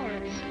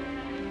explorers.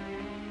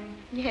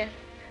 Yes.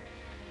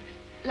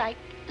 Like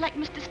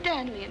Mr.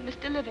 Stanley and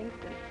Mr.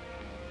 Livingston.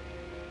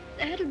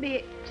 That'll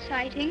be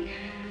exciting.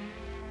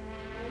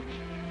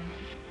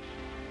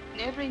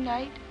 Every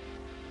night,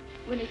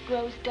 when it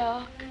grows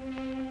dark,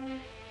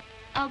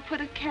 I'll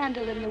put a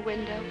candle in the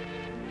window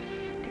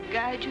to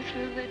guide you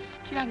through the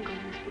jungle,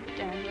 Mr.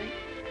 Stanley.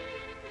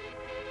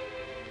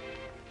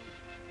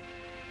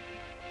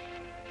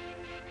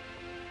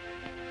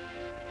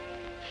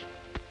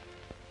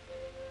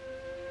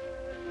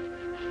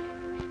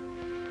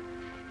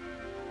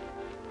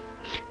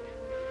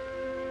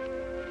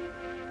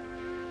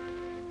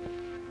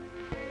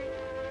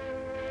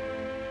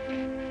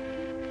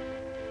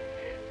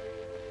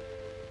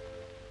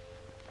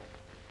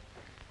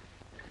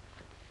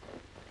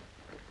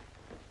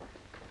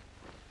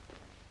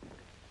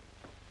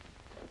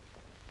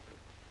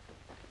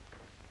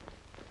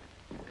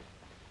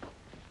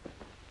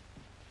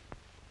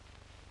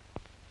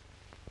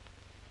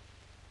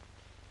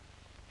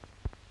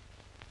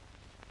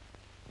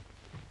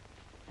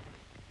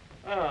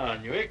 Ah,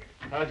 Newick,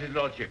 how's his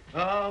lordship?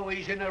 Oh,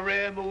 he's in a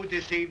rare mood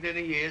this evening,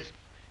 he is.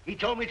 He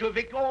told me to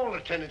evict all the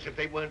tenants if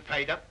they weren't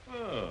paid up.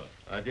 Oh,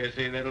 I dare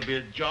say that'll be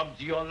a job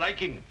to your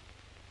liking.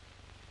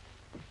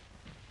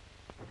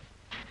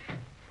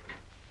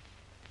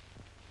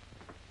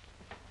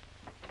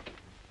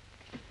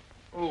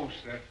 Oh,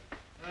 sir.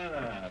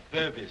 Ah,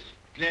 Purvis.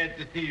 Glad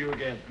to see you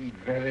again.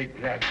 Very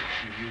glad to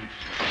see you,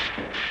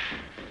 sir.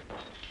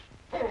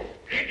 Oh,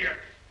 idiot!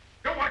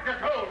 Do what you're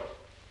told.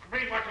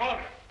 Read what's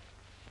ordered.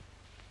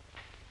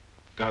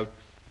 Gout.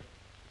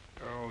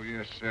 Oh,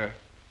 yes, sir.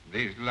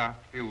 These last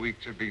few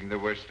weeks have been the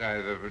worst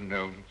I've ever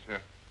known,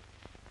 sir.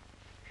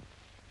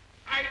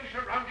 I'm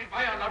surrounded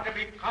by a lot of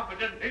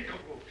incompetent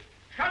nincompoos.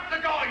 Shut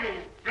the door,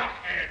 you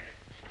blockhead!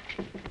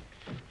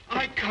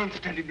 I can't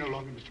stand him no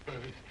longer, Mr.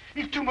 Purvis.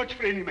 He's too much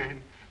for any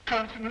man.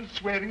 Cursing and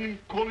swearing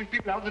and calling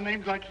people out the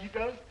names like he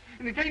does.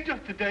 And it ain't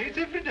just today, it's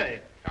every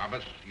day.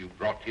 Thomas, you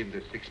brought in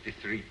the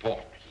 63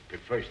 port. He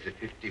prefers the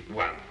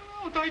 51.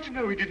 Oh, I'd like to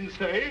know he didn't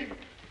say.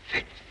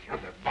 Fetch the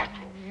other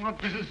bottle.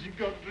 What business you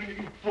got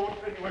drinking port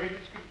anyway in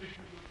this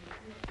condition?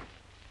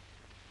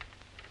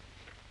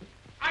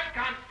 I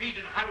can't feed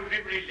and house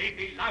every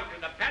lady lout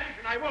in the parish,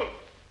 and I won't.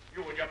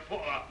 You and your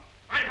poor.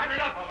 I've had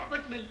enough of them.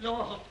 But, my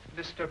lord.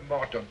 Mr.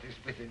 Mordaunt is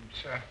with him,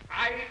 sir.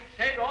 I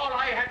said all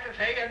I had to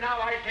say, and now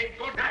I say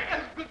good night.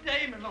 Good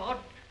day, my lord.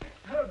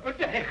 Good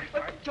day.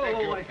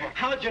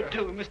 How'd you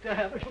do, Mr.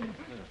 Havisham?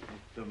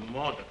 Mr.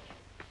 Mordaunt.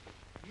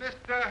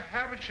 Mr.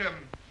 Havisham,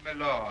 my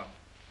lord.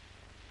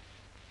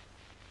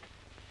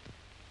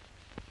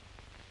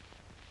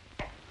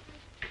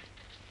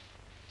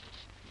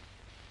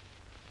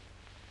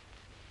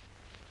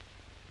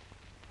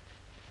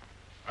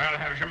 Well,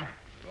 Havisham.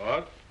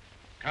 Lord?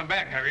 Come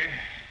back, have you?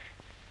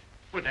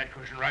 Put that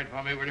cushion right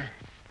for me, will you?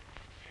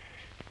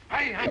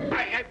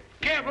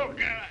 Careful.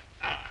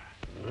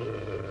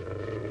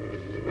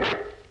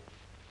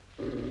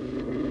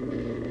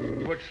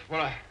 What's full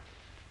of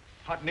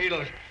hot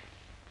needles?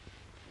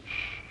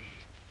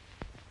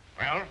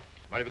 Well,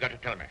 what have you got to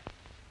tell me?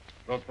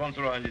 Lord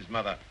Fauntleroy and his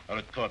mother are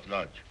at Court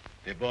Lodge.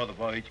 They bore the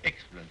voyage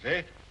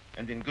excellently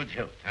and in good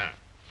health. Ah.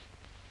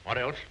 What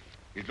else?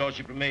 His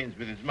lordship remains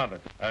with his mother.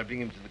 I'll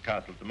bring him to the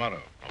castle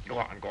tomorrow. Oh, go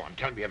on.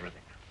 Tell me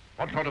everything.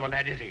 What sort of a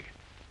lad is he?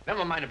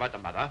 Never mind about the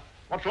mother.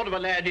 What sort of a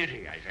lad is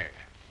he, I say?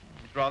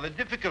 It's rather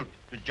difficult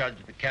to judge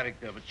the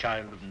character of a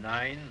child of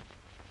 9.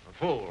 A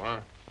fool,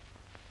 huh?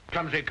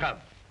 Clumsy cub.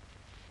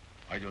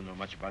 I don't know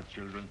much about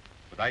children,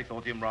 but I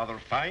thought him rather a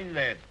fine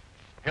lad.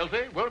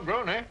 Healthy, well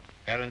grown, eh?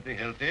 Apparently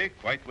healthy,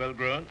 quite well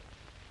grown.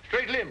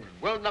 Straight limbs,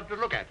 well enough to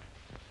look at.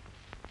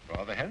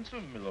 Rather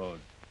handsome, my lord,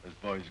 as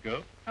boys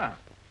go. Ah.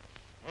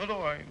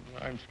 Although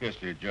I'm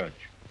scarcely a judge.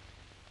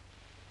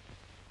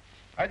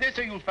 I dare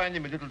say you'll find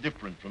him a little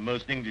different from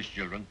most English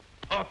children.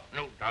 Oh,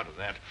 no doubt of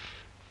that.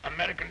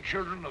 American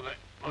children are the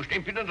most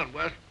impudent and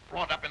worst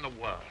brought up in the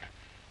world.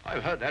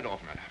 I've heard that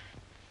often enough.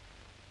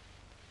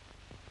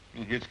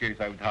 In his case,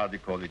 I would hardly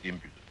call it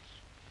impudence.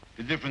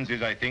 The difference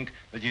is, I think,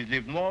 that he's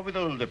lived more with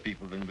older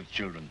people than with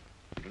children.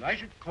 But I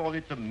should call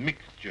it a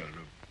mixture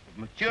of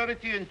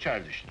maturity and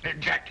childishness.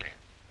 Exactly.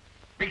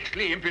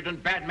 Beastly,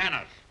 impudent, bad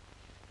manners.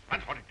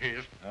 That's what it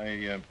is.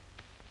 I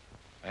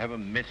have a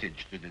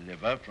message to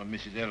deliver from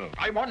Mrs. Errol.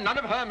 I want none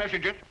of her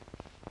messages.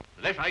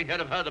 The less I hear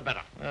of her, the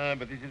better.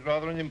 But this is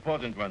rather an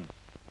important one.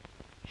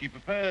 She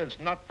prefers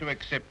not to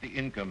accept the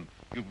income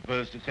you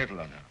propose to settle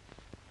on her.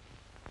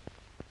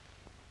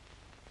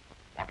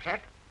 What's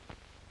that?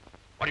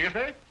 What do you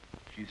say?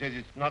 She says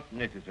it's not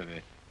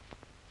necessary.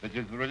 That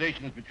is, the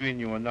relations between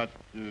you are not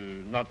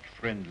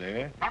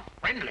friendly. Not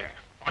friendly?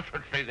 I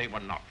should say they were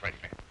not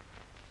friendly.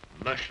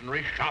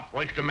 Mercenary,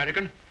 sharp-voiced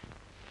American.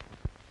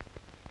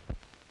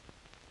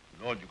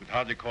 Lord, you could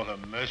hardly call her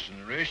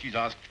mercenary. She's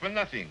asked for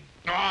nothing.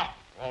 Ah,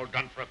 all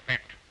done for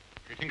effect.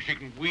 She thinks she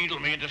can wheedle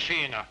me into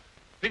seeing her.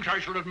 Thinks I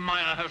shall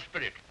admire her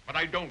spirit, but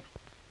I don't.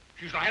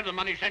 She shall have the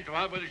money sent to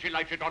her whether she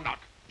likes it or not.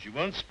 She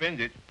won't spend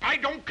it. I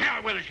don't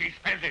care whether she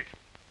spends it.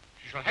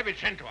 She shall have it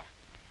sent to her.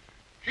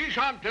 She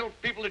shan't tell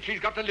people that she's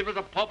got to live as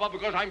a pauper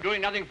because I'm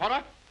doing nothing for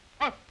her.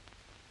 Huh?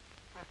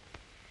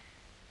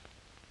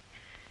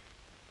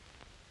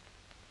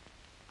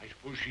 I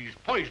suppose she's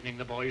poisoning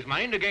the boy's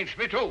mind against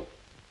me, too.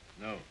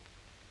 No.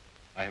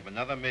 I have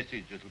another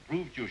message that'll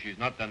prove to you she's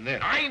not done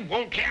that. I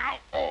won't care.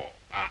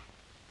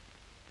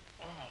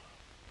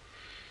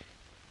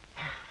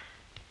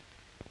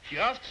 She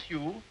asks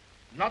you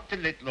not to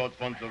let Lord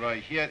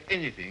Fauntleroy hear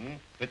anything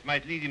that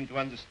might lead him to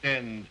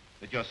understand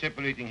that you're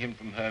separating him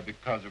from her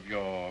because of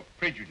your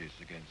prejudice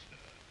against her.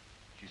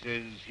 She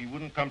says he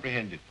wouldn't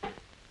comprehend it.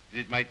 That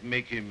it might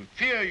make him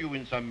fear you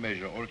in some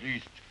measure, or at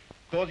least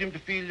cause him to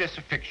feel less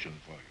affection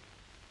for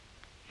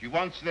you. She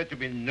wants there to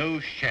be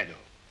no shadow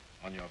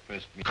on your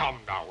first meeting. Come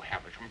now,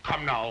 Havisham,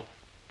 come now.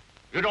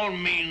 You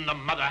don't mean the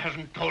mother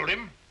hasn't told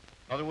him?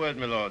 Not a word,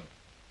 my lord.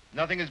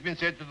 Nothing has been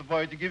said to the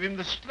boy to give him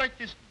the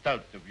slightest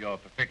doubt of your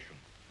perfection.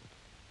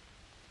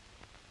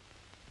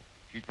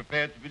 She's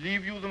prepared to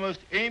believe you the most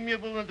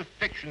amiable and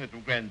affectionate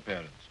of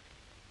grandparents.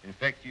 In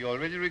fact, he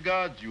already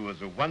regards you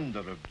as a wonder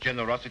of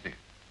generosity.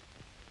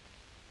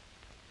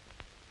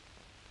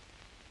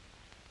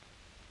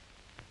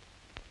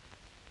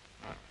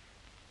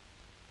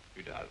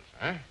 does,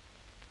 eh?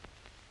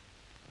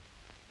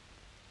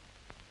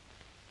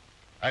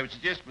 I would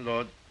suggest, my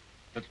lord,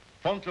 that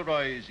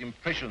Fauntleroy's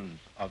impressions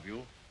of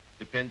you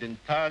depend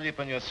entirely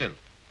upon yourself.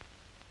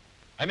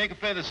 I make a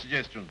further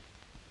suggestion,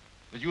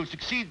 that you'll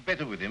succeed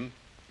better with him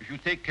if you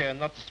take care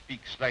not to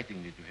speak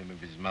slightingly to him of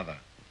his mother.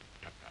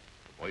 The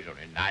boy's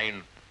only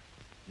 9.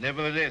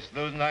 Nevertheless,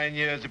 those 9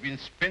 years have been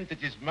spent at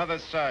his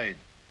mother's side.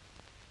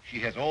 She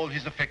has all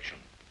his affection.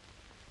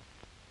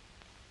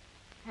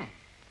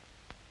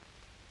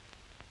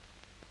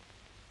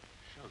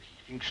 So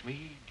he thinks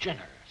me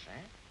generous,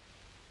 eh?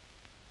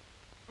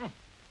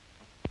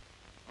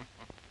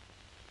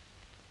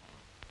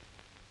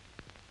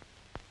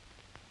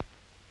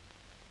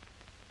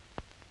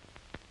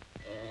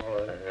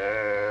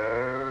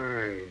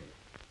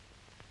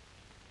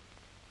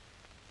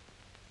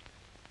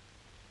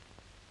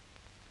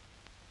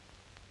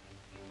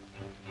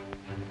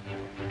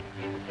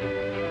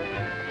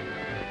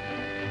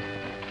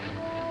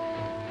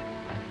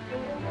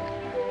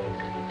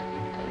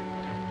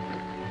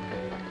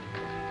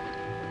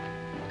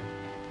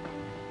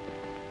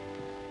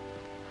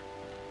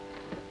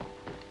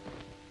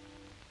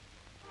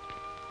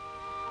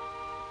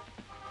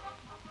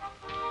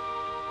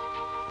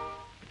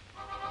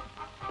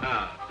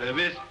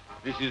 Service,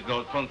 this is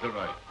Lord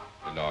Fauntleroy.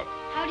 My lord.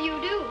 How do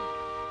you do?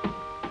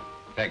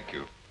 Thank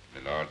you,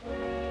 my lord.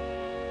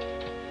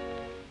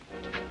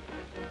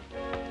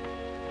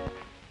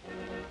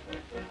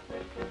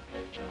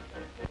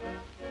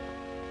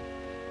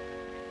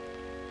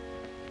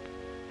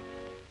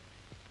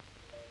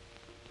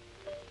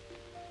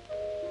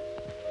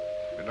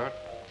 My lord.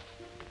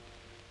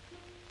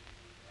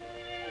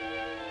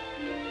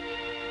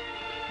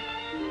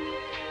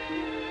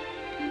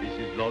 This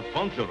is Lord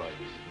Fauntleroy,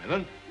 Mrs.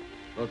 Mellon.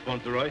 Lord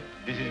Fauntleroy,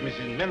 this is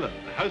Mrs. Mellon,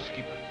 the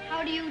housekeeper.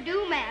 How do you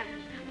do, ma'am?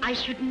 I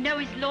should know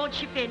his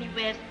lordship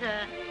anywhere,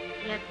 sir.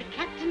 He has the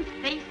captain's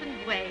face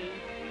and way.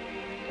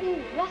 Oh,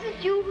 was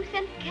it you who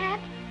sent the cab?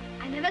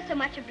 I'm ever so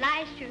much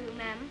obliged to you,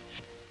 ma'am.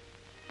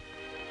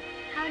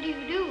 How do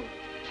you do?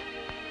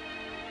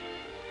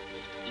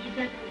 He's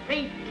a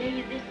great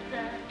day, this,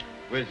 sir.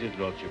 Where's his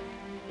lordship?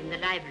 In the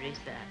library,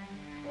 sir.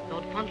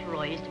 Lord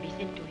Fauntleroy is to be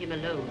sent to him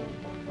alone.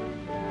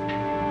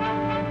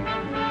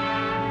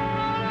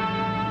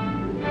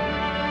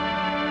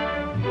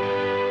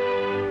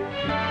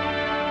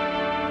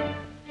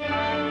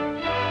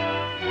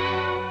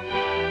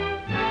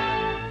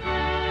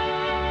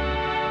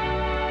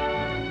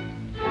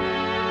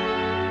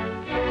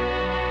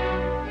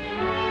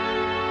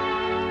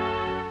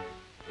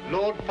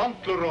 Lord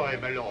Fauntleroy,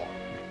 my lord.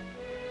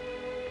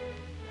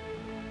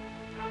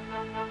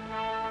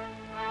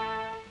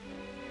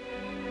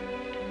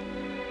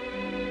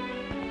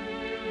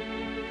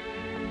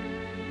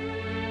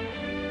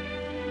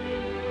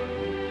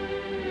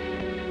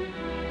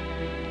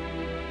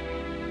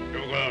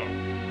 Dougal,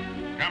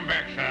 come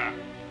back, sir.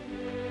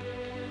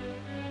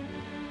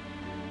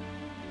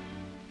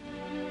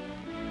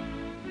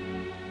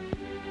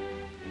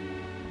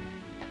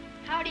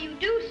 How do you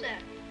do, sir?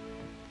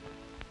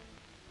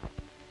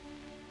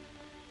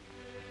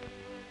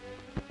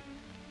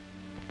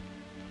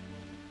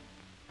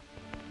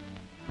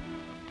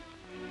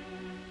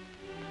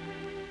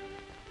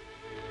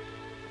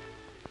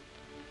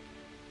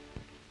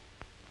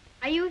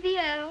 Are you the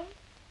Earl?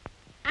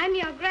 I'm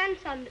your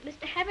grandson that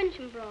Mr.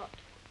 Heavensham brought.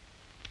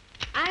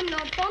 I'm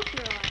Lord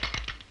Fauntleroy.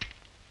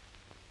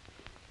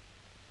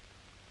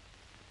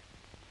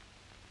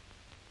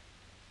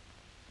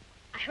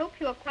 I hope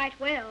you are quite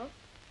well.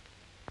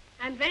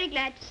 I'm very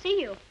glad to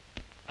see you.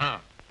 Ah,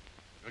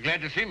 you're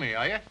glad to see me,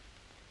 are you?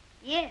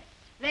 Yes,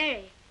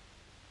 very.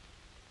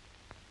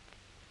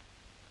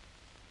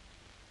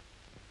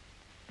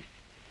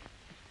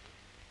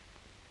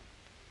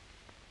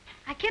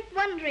 I kept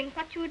wondering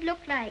what you would look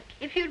like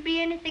if you'd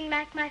be anything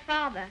like my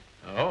father.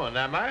 Oh, and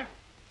am I?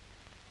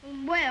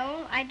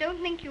 Well, I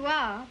don't think you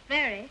are,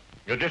 very.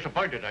 You're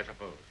disappointed, I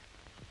suppose.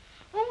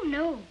 Oh,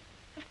 no.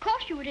 Of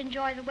course you would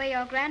enjoy the way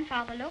your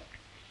grandfather looked,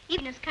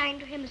 even as kind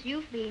to him as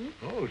you've been.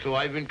 Oh, so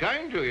I've been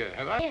kind to you,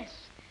 have I? Yes.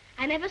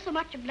 I'm ever so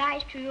much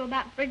obliged to you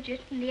about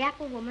Bridget and the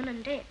apple woman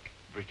and Dick.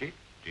 Bridget,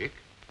 Dick,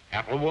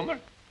 apple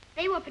woman?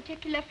 They were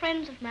particular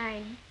friends of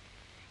mine.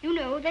 You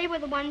know, they were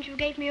the ones you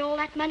gave me all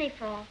that money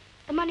for.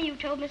 The money you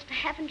told Mr.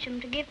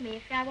 Heavensham to give me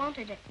if I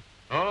wanted it.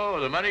 Oh,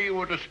 the money you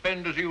were to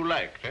spend as you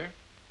liked, eh?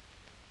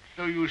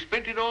 So you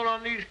spent it all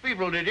on these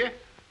people, did you?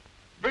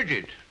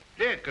 Bridget,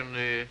 Dick, and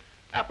the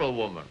apple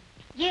woman.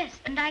 Yes,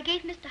 and I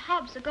gave Mr.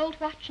 Hobbs a gold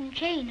watch and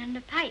chain and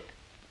a pipe.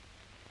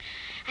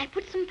 I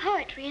put some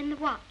poetry in the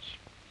watch.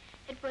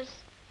 It was,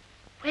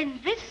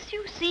 "When this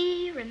you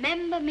see,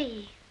 remember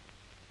me."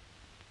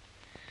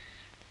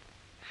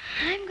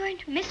 I'm going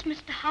to miss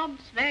Mr.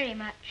 Hobbs very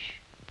much.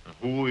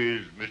 Who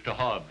is Mr.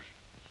 Hobbs?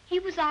 He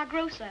was our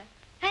grocer.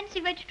 Fancy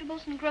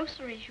vegetables and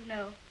groceries, you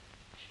know.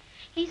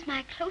 He's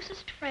my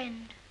closest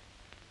friend.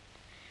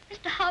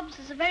 Mr. Hobbs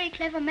is a very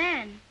clever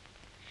man.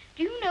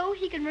 Do you know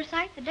he can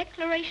recite the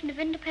Declaration of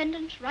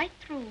Independence right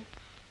through?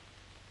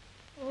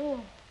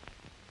 Oh.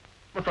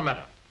 What's the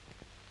matter?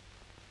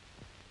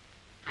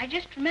 I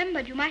just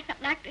remembered you might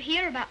not like to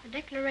hear about the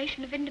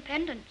Declaration of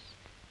Independence.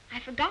 I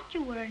forgot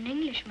you were an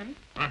Englishman.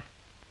 Huh?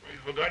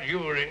 I forgot you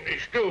were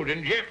English too,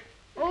 didn't you?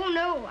 Oh,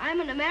 no, I'm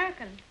an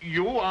American.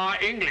 You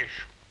are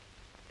English.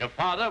 Your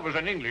father was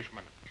an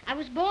Englishman. I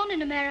was born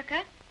in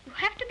America. You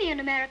have to be an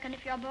American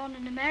if you're born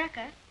in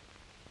America.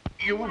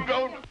 You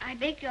don't... I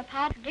beg your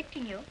pardon for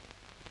predicting you.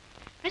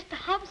 Mr.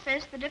 Hobbs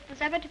says that if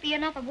there's ever to be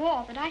another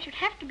war, that I should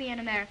have to be an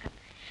American.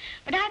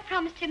 But I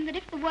promised him that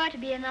if there were to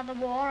be another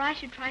war, I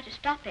should try to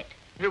stop it.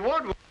 You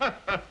would?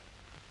 Dinner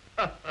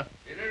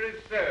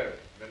is served,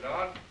 my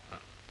lord.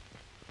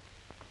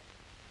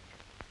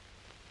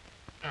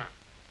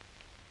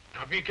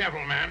 Now, be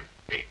careful, man.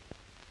 Be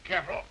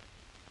careful.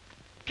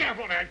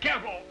 Careful, man,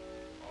 careful.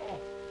 Oh.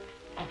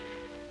 Oh.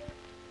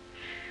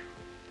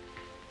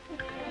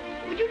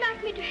 Would you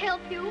like me to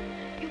help you?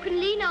 You can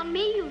lean on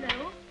me, you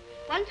know.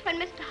 Once when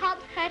Mr.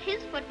 Hobbs hurt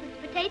his foot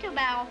with the potato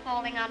barrel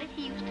falling on it,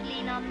 he used to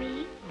lean on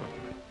me. Oh.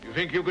 You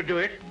think you could do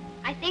it?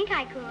 I think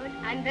I could.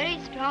 I'm very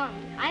strong.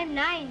 I'm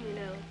 9, you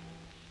know.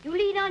 You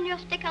lean on your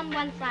stick on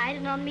one side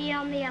and on me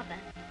on the other.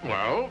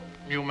 Well,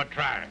 you may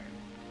try.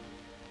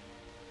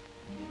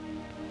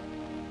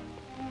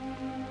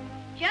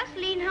 Just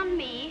lean on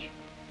me.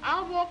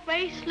 I'll walk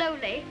very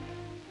slowly.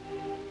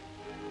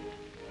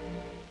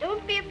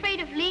 Don't be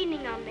afraid of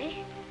leaning on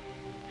me.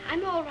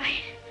 I'm all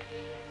right,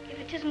 if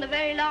it isn't a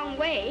very long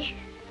way.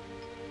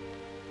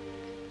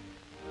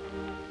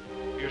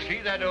 You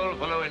see that old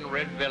fellow in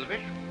red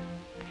velvet?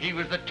 He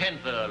was the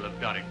 10th Earl of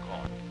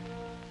Dorincourt.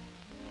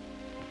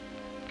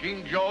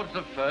 King George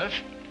I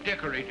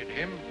decorated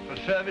him for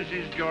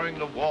services during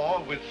the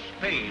war with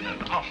Spain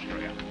and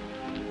Austria.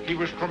 He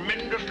was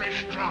tremendously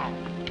strong,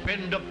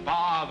 bend a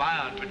bar of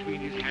iron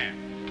between his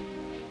hands.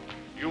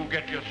 You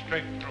get your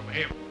strength from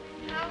him.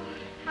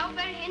 How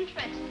very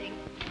interesting.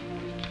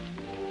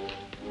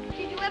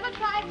 Did you ever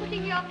try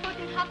putting your foot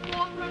in hot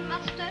water and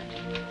mustard?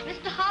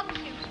 Mr. Hobbs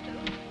used to.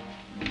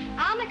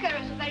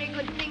 Arnica is a very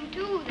good thing,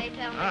 too, they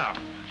tell me. Ah,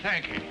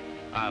 thank you.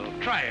 I'll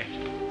try it.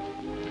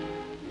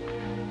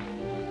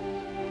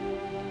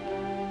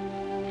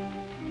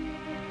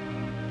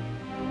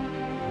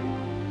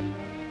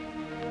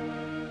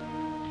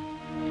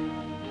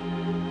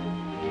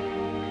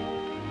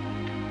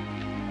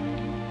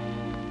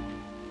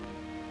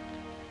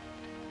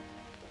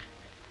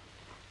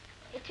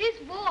 It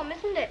is warm,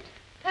 isn't it?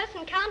 A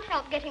person can't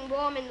help getting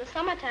warm in the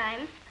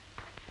summertime.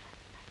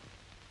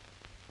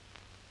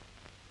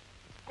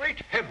 Great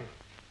heaven!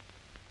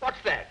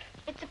 What's that?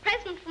 It's a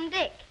present from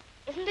Dick.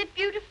 Isn't it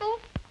beautiful?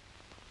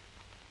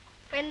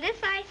 When this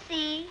I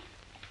see,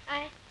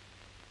 I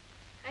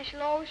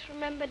shall always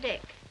remember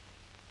Dick.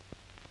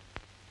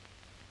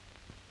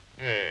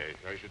 Yes,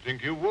 I should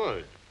think you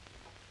would.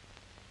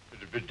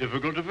 It'd be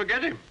difficult to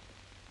forget him.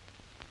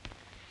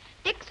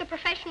 Dick's a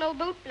professional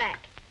bootblack.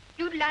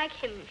 You'd like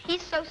him.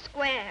 He's so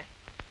square.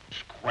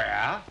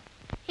 Square?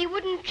 He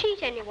wouldn't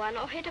cheat anyone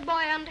or hit a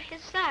boy under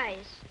his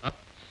size. Huh?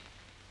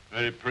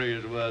 Very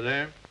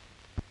praiseworthy.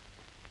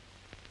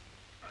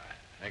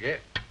 Thank you.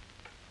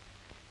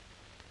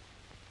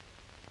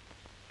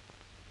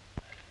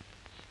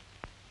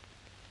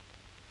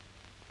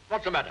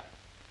 What's the matter?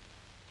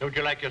 Don't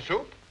you like your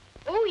soup?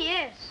 Oh,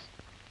 yes.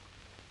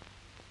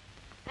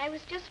 I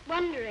was just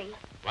wondering.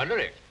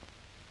 Wondering?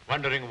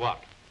 Wondering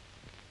what?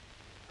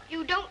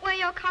 You don't wear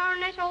your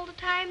coronet all the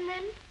time,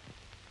 then?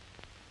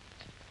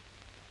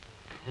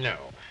 No.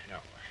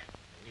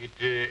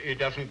 It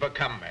doesn't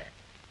become me.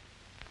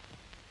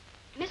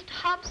 Mr.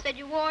 Hobbs said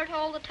you wore it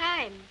all the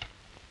time.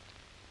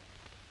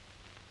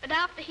 But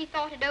after he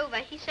thought it over,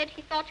 he said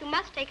he thought you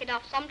must take it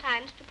off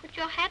sometimes to put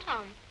your hat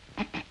on.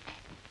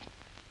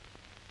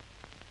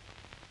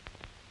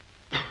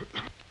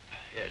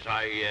 Yes,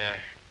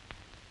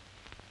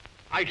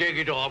 I take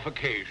it off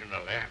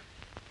occasionally.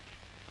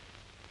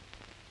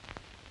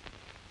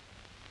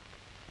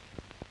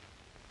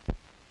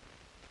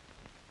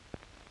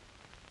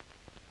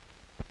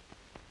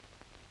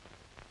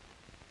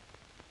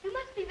 You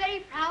must be very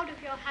proud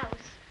of your house.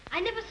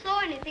 I never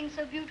saw anything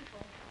so beautiful.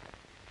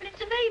 But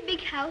it's a very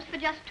big house for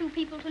just 2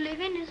 people to live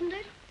in, isn't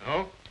it?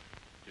 Oh?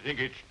 You think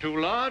it's too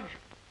large?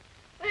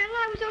 Well,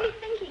 I was only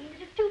thinking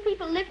that if 2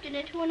 people lived in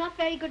it who are not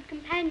very good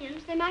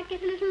companions, they might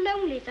get a little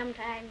lonely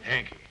sometimes.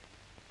 Thank you.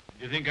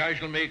 Do you think I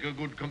shall make a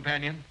good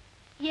companion?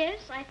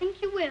 Yes, I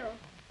think you will.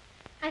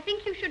 I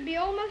think you should be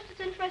almost as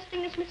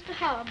interesting as Mr.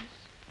 Hobbs.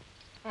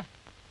 Huh.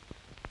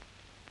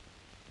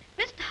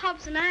 Mr.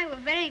 Hobbs and I were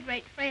very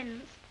great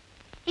friends.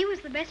 He was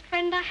the best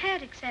friend I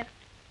had, except...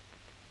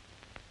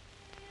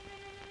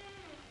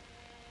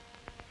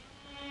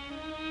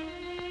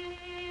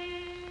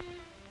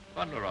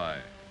 Fauntleroy,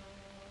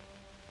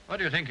 what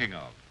are you thinking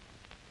of?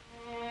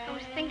 I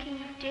was thinking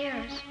of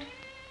Dearest.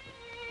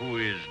 Who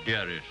is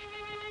Dearest?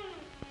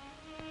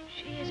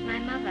 She is my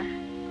mother.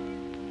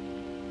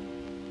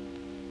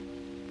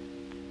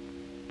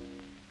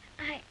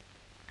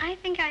 I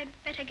think I'd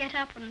better get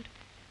up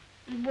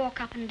and walk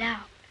up and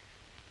down.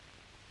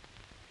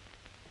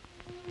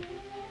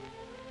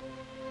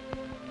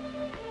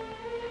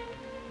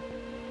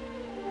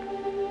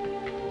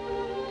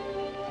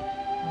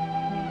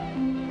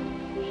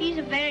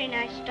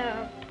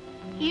 starve.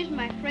 He's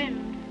my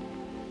friend.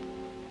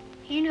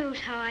 He knows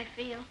how I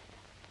feel.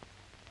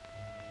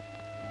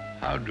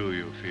 How do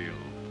you feel?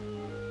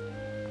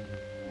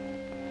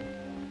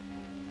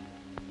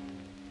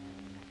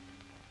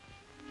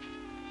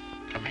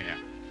 Come here.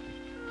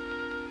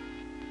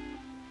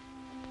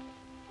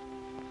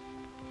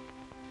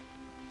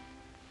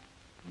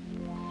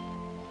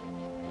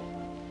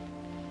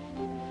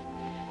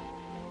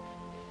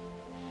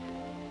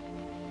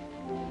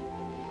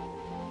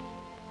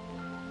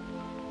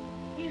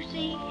 You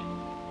see,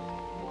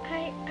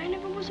 I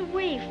never was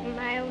away from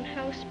my own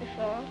house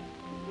before.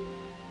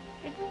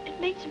 It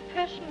makes a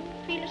person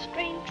feel a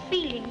strange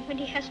feeling when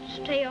he has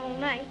to stay all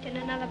night in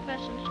another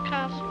person's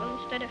castle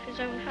instead of his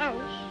own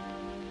house.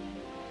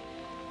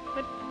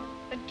 But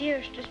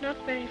Dearest is not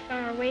very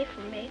far away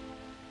from me.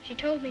 She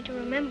told me to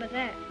remember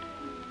that.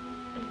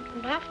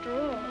 And after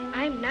all,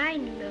 I'm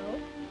 9, you know.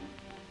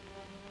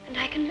 And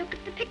I can look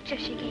at the picture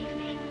she gave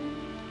me.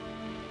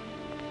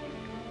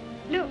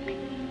 Look,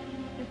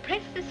 you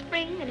press the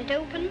spring and it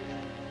opens,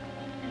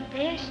 and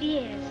there she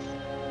is.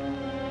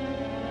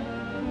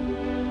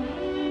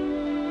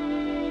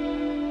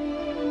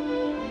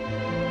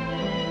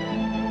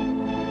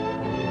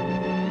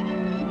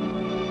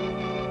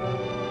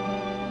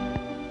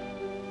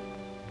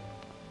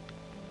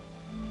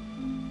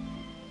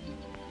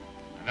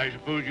 And I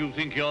suppose you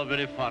think you're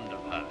very fond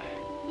of her.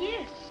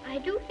 Yes, I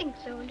do think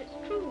so, and it's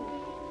true.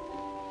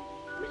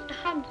 Mr.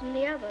 Hobbs and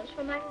the others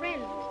were my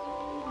friends.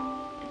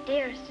 But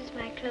Dearest is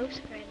my close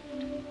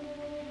friend.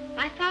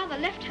 My father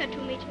left her to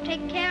me to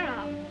take care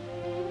of.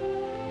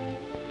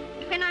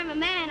 When I'm a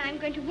man, I'm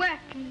going to work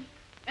and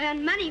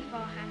earn money for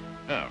her.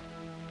 Oh,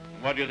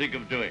 what do you think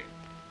of doing?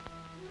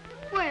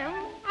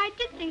 Well, I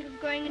did think of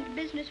going into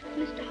business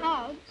with Mr.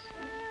 Hobbs.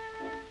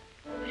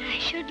 But I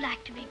should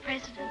like to be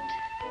president.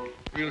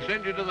 We'll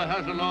send you to the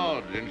House of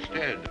Lords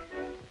instead.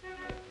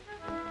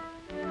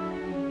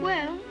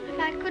 Well, if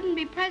I couldn't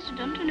be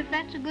president, and if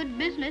that's a good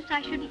business,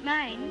 I shouldn't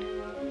mind.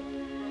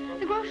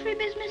 The grocery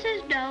business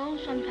is dull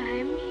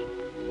sometimes.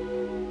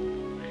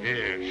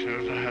 Yes,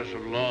 so's the House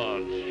of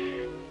Lords.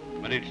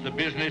 But it's the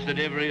business that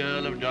every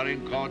Earl of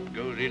Dorincourt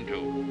goes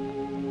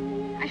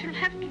into. I shall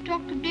have to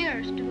talk to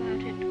Dearest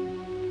about it.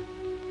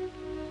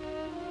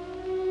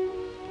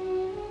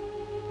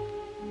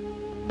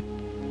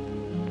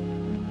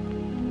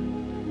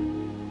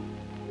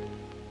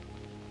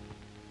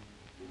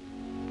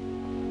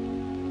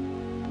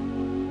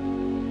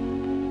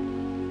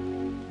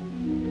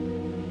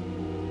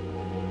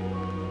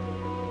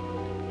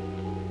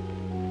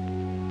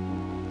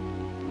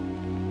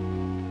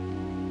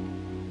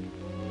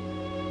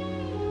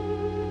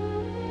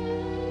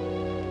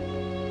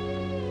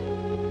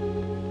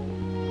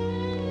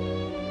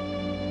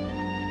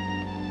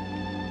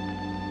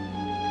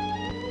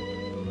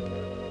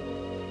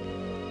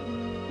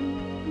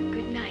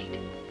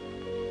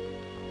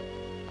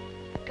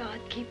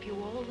 Keep you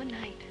all the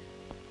night.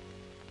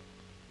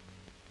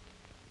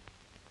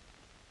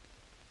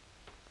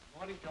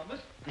 Morning, Thomas.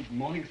 Good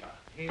morning, sir.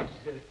 His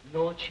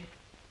lordship?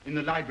 In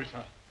the library,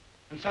 sir.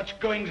 And such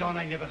goings on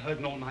I never heard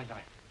in all my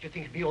life. Do you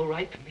think it'd be all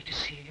right for me to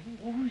see him?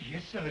 Oh,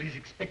 yes, sir. He's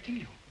expecting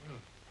you.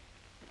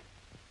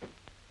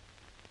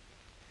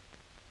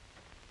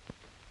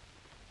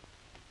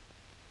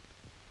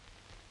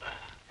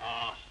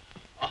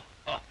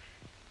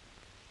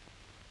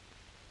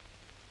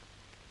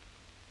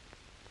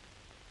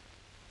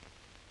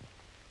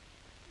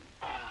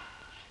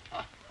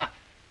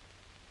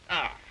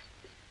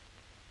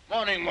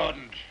 Morning,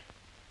 Mordaunt.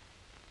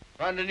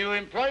 Found a new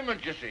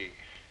employment, you see.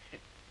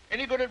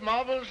 Any good at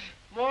marbles,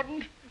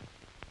 Mordaunt?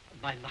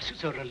 My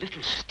muscles are a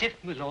little stiff,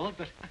 my lord,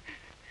 but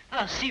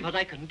I'll see what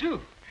I can do.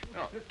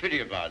 Oh, pity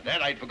about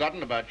that. I'd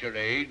forgotten about your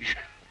age.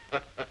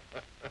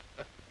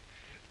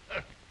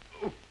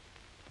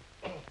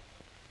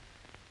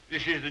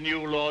 This is the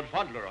new Lord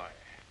Fauntleroy.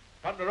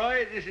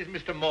 Fauntleroy, this is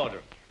Mr.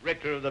 Mordaunt,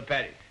 rector of the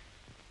parish.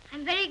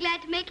 I'm very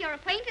glad to make your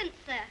acquaintance,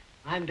 sir.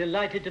 I'm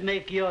delighted to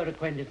make your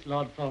acquaintance,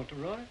 Lord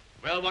Fauntleroy.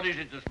 Well, what is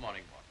it this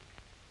morning,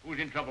 Mordaunt? Who's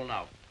in trouble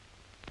now?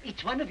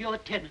 It's one of your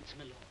tenants,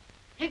 my lord.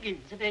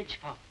 Higgins of Edge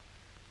Farm.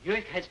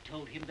 York has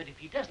told him that if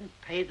he doesn't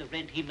pay the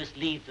rent, he must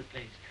leave the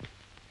place.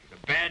 He's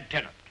a bad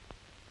tenant.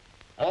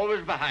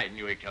 Always behind,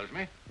 Newick tells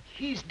me.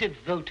 He's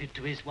devoted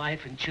to his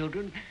wife and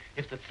children.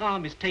 If the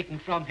farm is taken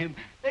from him,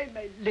 they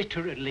may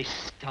literally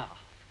starve.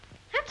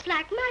 That's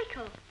like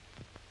Michael.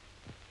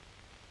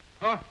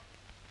 Huh?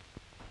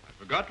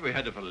 I forgot we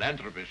had a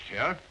philanthropist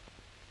here.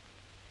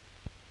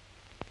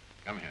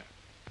 Come here.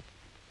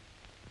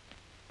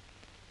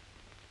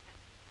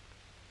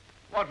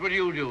 What would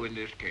you do in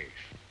this case?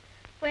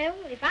 Well,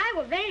 if I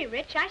were very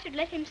rich, I should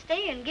let him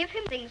stay and give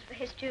him things for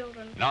his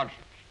children. Nonsense.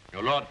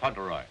 You're Lord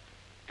Fauntleroy.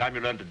 Time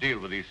you learn to deal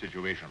with these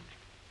situations.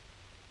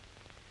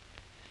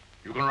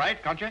 You can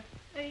write, can't you?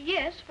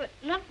 Yes, but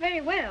not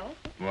very well.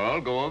 Well,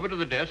 go over to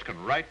the desk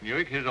and write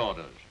Newick his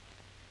orders.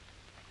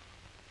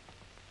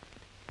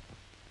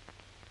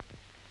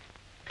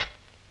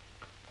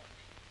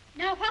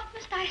 Now, what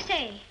must I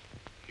say?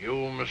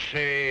 You must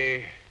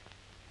say...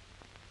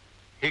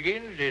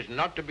 Higgins is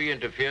not to be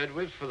interfered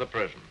with for the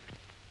present.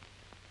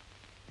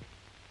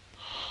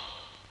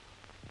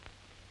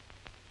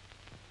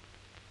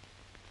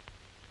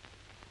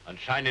 And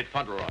sign it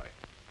Fauntleroy.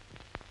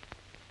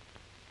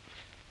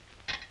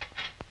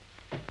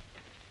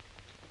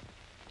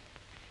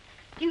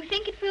 Do you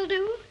think it will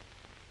do?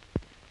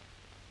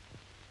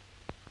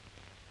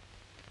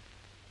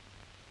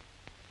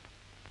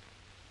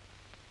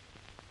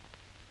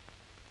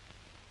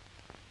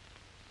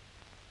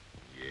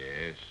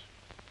 Yes.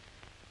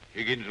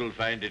 Higgins will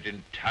find it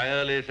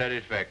entirely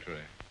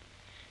satisfactory.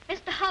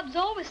 Mr. Hobbs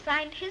always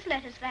signed his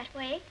letters that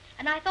way,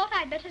 and I thought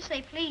I'd better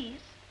say please.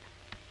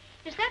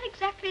 Is that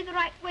exactly the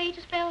right way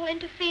to spell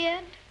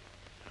interfered?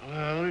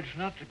 Well, it's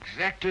not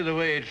exactly the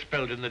way it's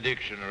spelled in the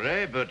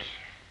dictionary, but...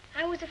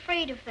 I was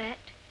afraid of that.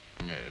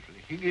 Yes,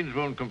 Higgins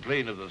won't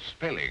complain of the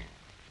spelling.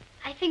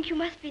 I think you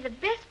must be the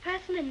best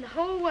person in the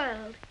whole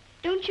world.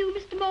 Don't you,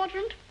 Mr.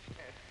 Mordaunt?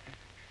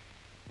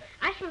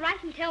 I shall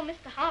write and tell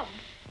Mr. Hobbs.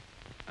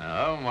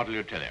 Oh, what'll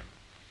you tell him?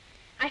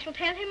 I shall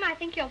tell him I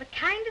think you're the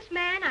kindest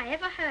man I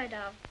ever heard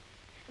of,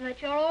 and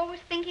that you're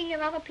always thinking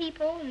of other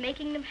people and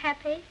making them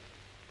happy,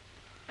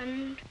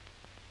 and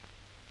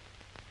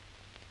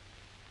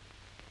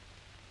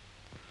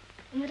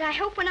that I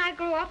hope when I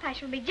grow up I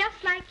shall be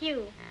just like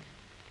you.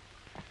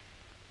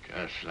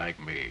 Just like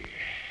me.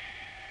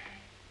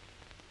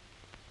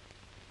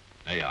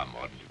 There you are,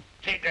 Morden.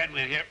 Take that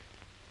with you.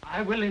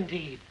 I will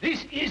indeed.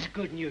 This is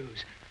good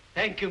news.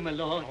 Thank you, my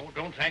lord. Oh,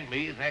 don't thank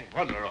me. Thank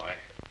Fauntleroy.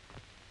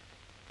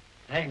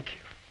 Thank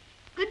you.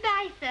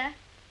 Goodbye, sir.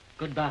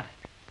 Goodbye.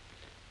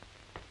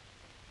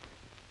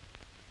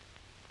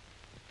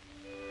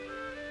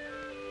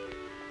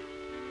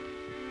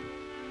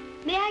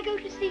 May I go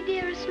to see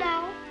Dearest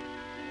now?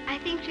 I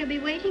think she'll be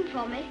waiting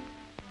for me.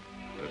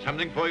 There's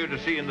something for you to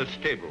see in the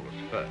stables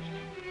first.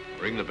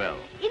 Ring the bell.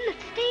 In the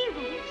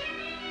stables?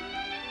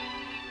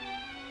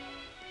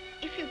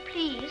 If you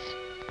please,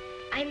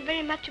 I'm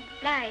very much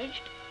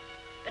obliged,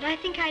 but I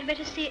think I'd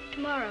better see it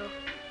tomorrow.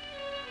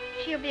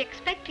 She'll be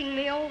expecting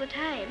me all the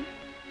time.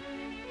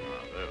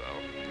 Oh, very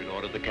well. We'll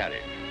order the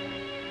carriage.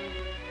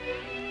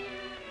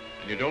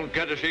 And you don't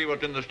care to see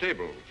what's in the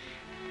stables?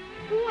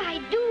 Oh, I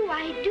do.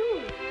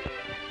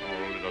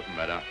 Oh, it doesn't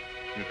matter.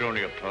 It's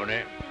only a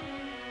pony.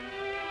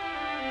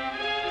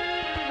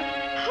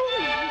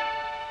 Pony?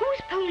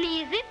 Whose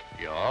pony is it?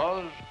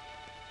 Yours?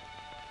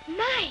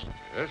 Mine?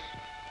 Yes.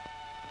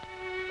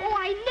 Oh,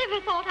 I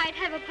never thought I'd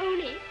have a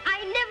pony.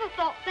 I never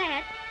thought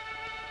that.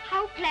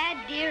 How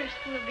glad Dearest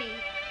will be.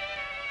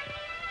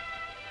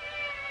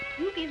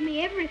 You give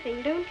me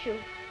everything, don't you?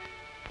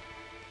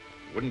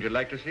 Wouldn't you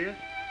like to see it?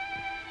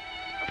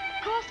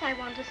 Of course I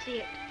want to see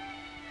it.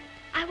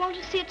 I want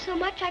to see it so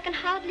much I can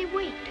hardly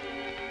wait.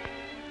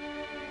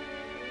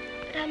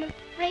 But I'm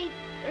afraid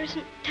there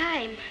isn't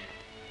time.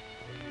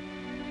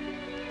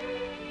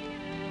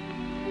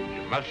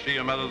 You must see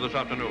your mother this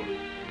afternoon.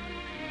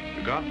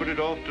 You can't put it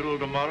off till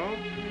tomorrow?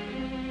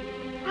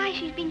 Why,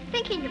 she's been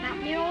thinking about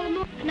me all the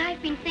morning, and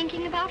I've been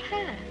thinking about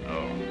her.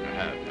 Oh, I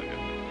have you?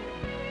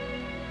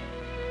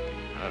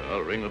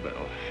 I'll ring the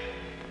bell.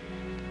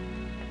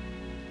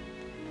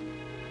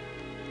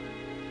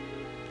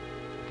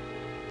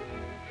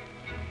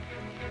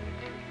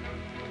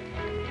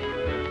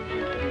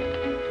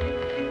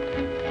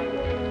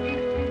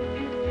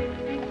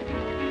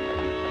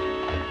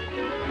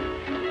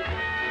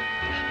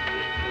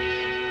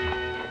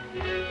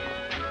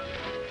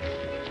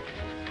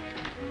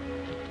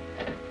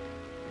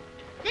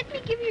 Let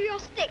me give you your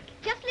stick.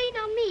 Just lean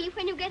on me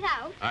when you get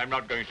out. I'm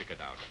not going to get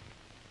out.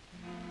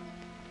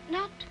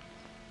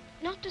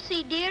 Not to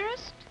see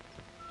Dearest?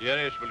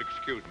 Dearest will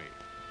excuse me.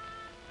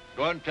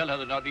 Go and tell her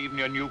that not even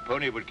your new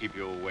pony will keep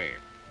you away.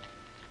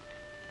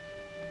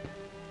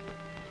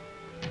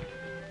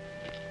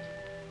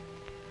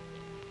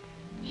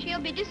 She'll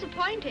be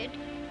disappointed.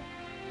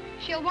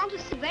 She'll want to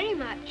see very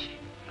much.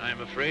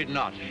 I'm afraid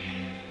not.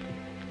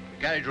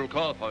 The carriage will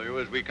call for you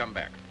as we come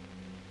back.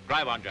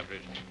 Drive on,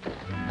 Jeffries.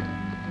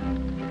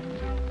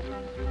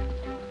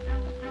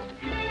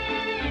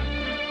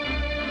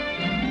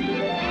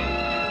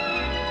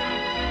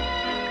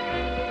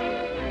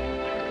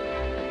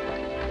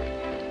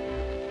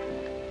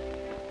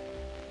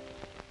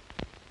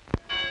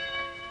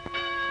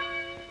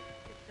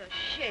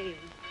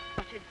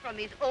 From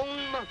his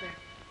own mother.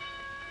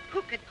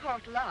 Cook at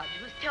Court Lodge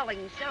was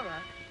telling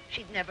Sarah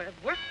she'd never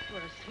have worked for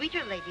a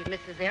sweeter lady,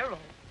 Mrs. Errol.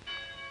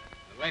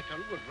 The letter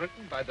was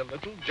written by the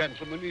little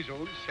gentleman his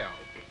own self,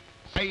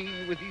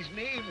 signed with his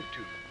name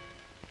too.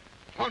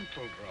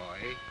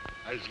 Fauntleroy,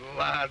 as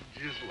large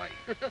as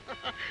life.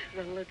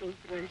 The little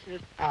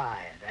precious.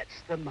 Aye,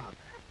 that's the mother.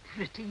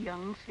 Pretty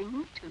young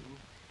thing, too.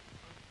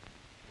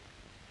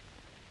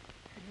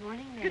 Good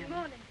morning, ma'am. Good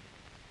morning.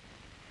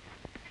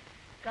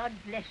 God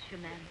bless you,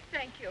 ma'am.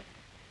 Thank you.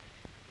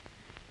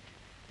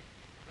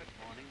 Good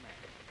morning, ma'am.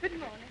 Good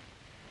morning.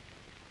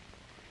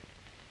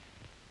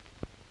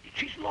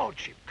 It's his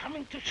lordship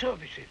coming to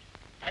services.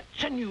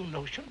 That's a new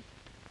notion.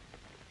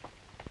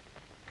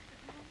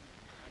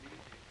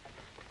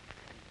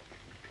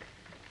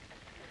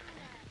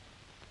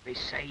 They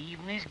say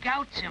even his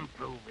gout's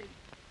improving.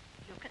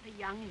 Look at the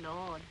young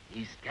lord.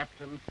 He's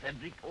Captain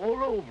Cedric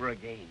all over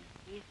again.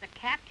 He's the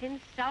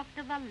captain salt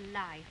of a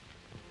life.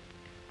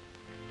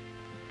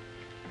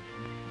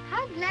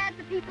 How glad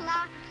the people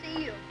are to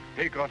see you.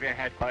 Take off your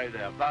hat while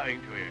they're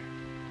bowing to you.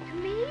 To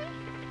me?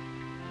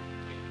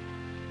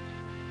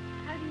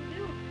 How do you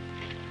do?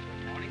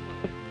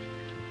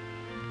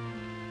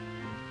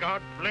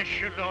 God bless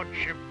your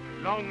lordship.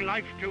 Long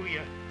life to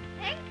you.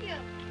 Thank you.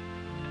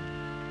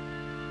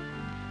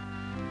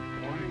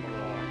 Morning, my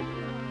lord.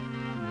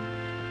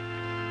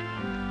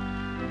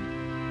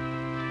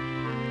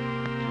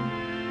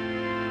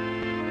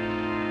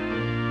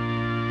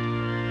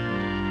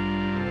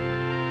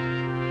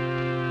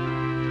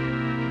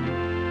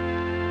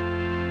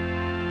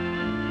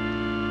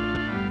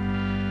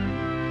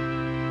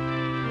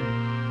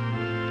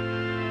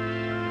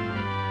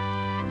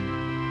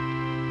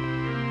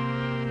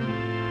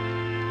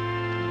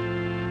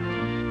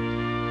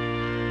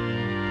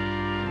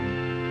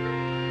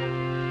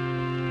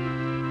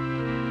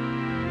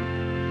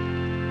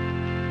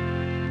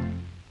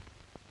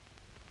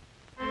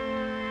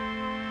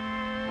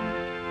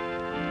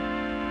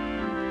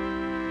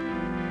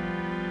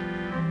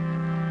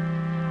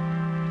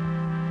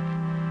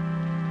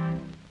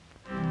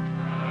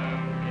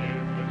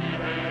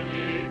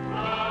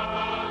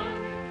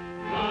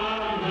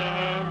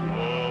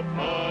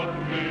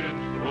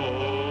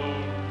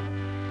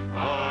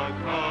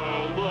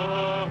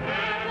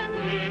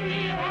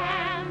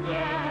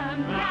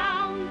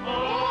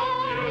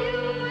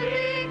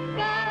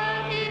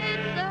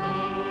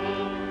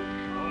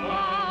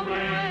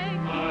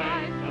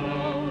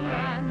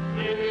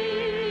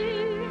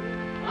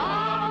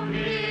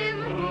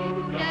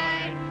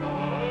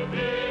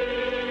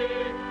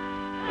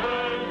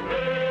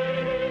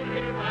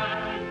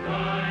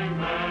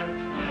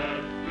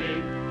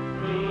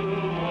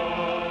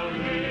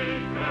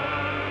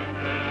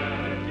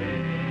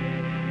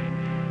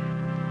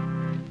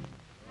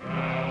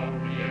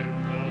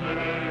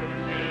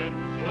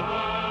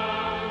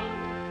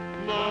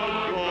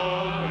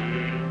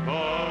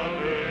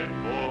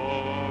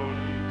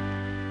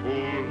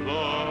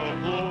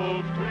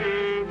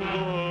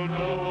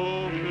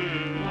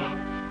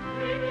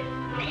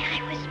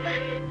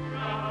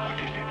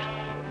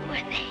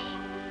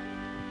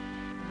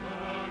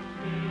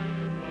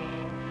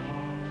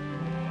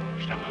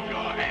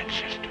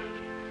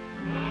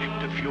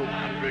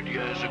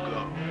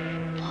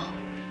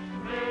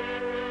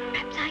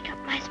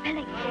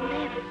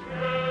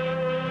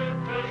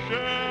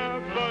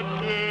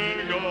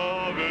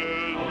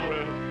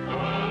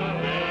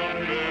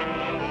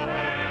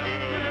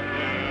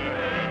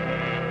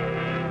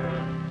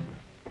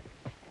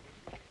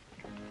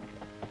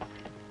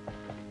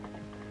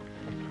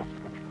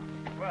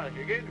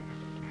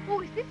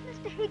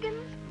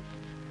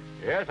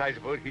 Yes, I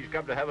suppose he's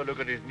come to have a look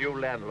at his new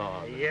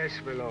landlord. Yes,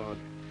 my lord.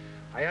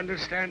 I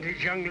understand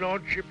his young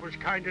lordship was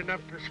kind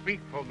enough to speak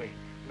for me,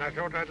 and I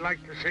thought I'd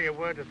like to say a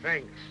word of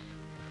thanks.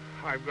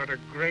 I've got a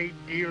great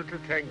deal to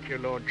thank your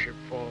lordship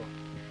for.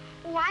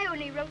 Oh, I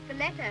only wrote the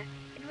letter.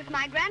 It was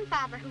my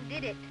grandfather who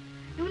did it.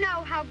 You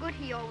know how good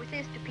he always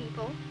is to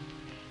people.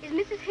 Is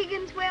Mrs.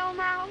 Higgins well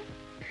now?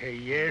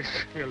 Yes,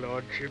 your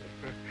lordship.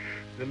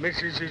 The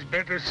missus is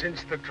better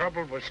since the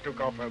trouble was took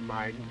off her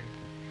mind.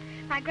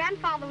 My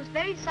grandfather was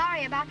very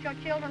sorry about your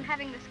children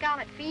having the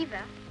scarlet fever.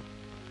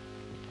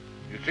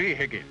 You see,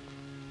 Higgins,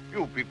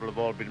 you people have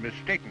all been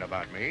mistaken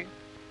about me.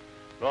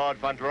 Lord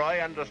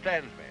Fauntleroy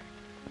understands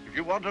me. If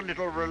you want a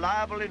little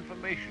reliable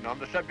information on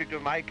the subject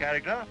of my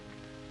character,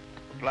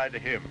 apply to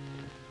him.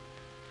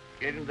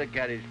 Get in the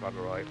carriage,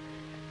 Fauntleroy.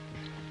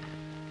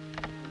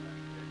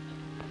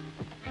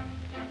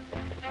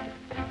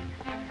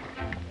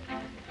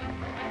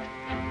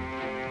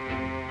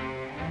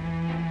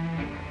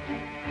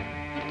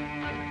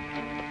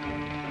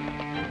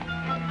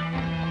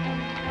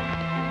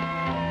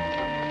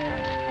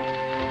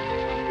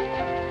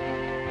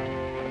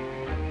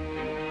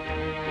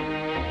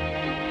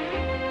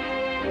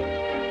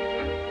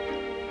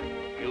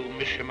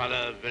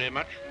 Mother very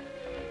much?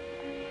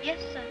 Yes,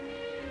 sir.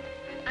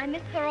 I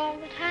miss her all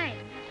the time.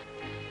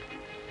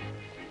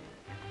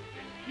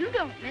 You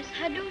don't miss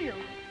her, do you?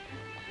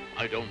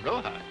 I don't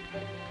know her.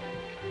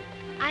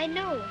 I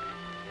know,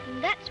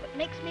 and that's what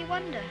makes me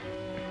wonder.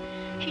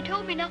 She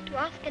told me not to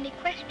ask any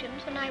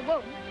questions, and I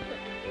won't,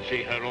 but...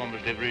 See her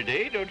almost every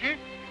day, don't you?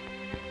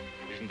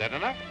 Isn't that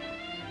enough?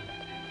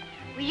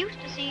 We used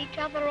to see each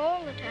other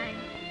all the time,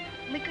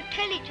 and we could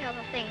tell each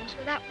other things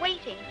without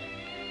waiting.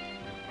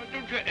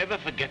 Don't you ever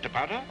forget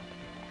about her?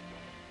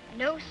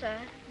 No, sir,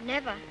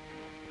 never.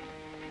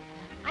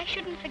 I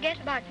shouldn't forget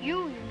about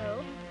you, you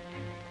know.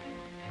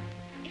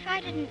 If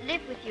I didn't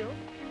live with you,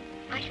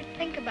 I should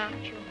think about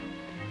you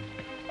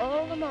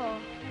all the more.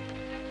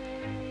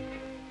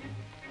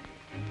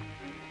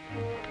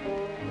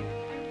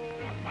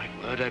 On my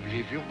word, I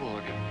believe you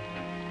would.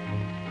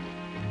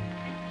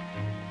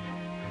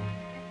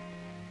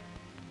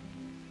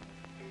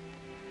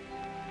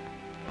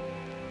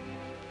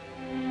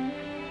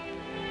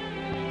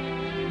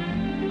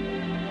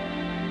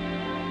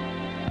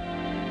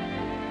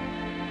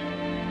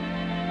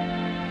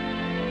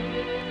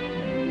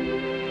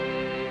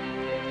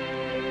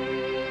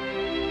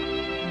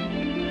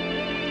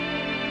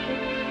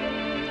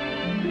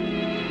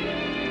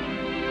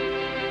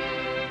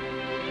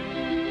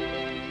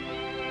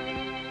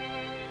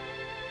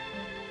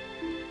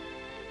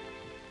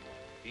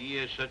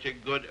 is such a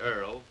good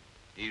Earl,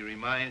 he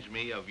reminds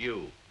me of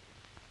you.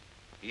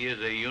 He is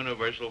a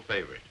universal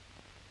favorite.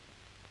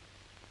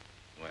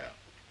 Well,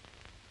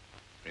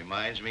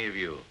 reminds me of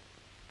you.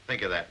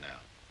 Think of that now.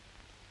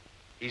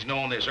 He's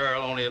known this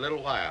Earl only a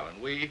little while,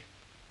 and we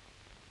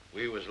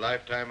was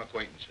lifetime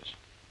acquaintances.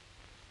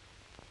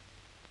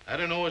 I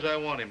don't know as I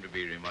want him to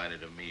be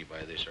reminded of me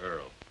by this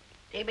Earl.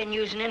 They've been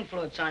using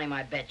influence on him,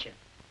 I bet you.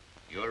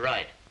 You're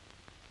right.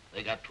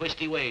 They got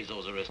twisty ways,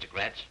 those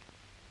aristocrats.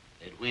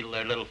 They'd wheedle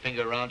their little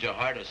finger around your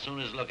heart as soon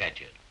as look at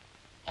you.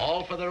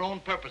 All for their own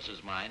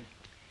purposes, mind.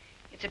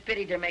 It's a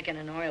pity they're making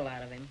an oil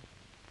out of him.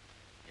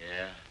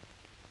 Yeah.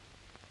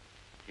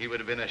 He would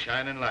have been a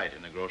shining light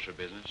in the grocer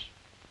business.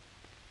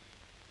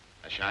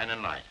 A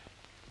shining light.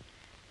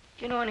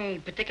 Do you know any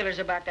particulars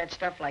about that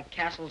stuff like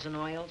castles and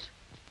oils?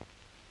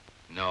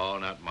 No,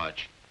 not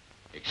much.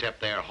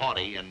 Except they're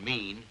haughty and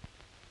mean.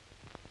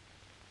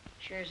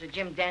 Sure, a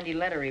Jim Dandy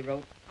letter he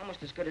wrote.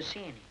 Almost as good as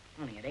seeing him.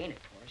 Only it ain't, of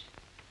course.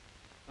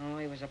 Oh,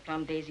 he was a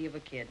plum daisy of a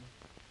kid.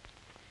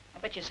 I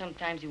bet you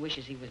sometimes he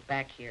wishes he was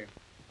back here.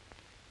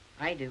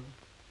 I do.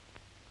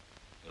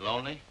 You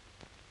lonely?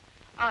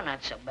 Oh,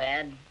 not so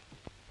bad.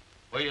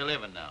 Where you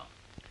living now?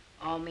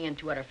 Oh, me and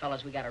 2 other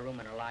fellas, we got a room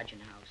in a lodging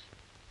house.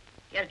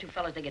 The other 2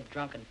 fellas, they get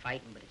drunk and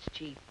fighting, but it's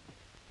cheap.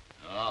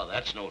 Oh,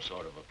 that's no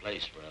sort of a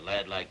place for a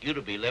lad like you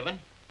to be living.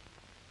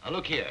 Now,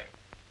 look here.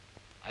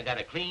 I got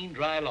a clean,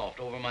 dry loft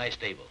over my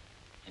stable,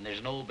 and there's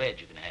an old bed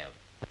you can have.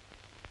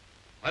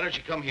 Why don't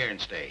you come here and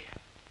stay?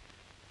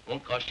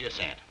 Won't cost you a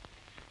cent.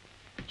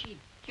 Gee,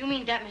 do you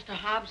mean that, Mr.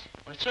 Hobbs?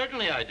 Well,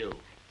 certainly I do.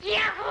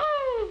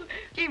 Yahoo!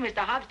 Gee, Mr.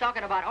 Hobbs,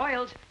 talking about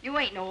oils, you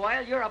ain't no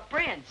oil, you're a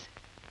prince.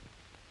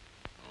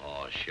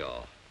 Oh,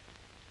 sure.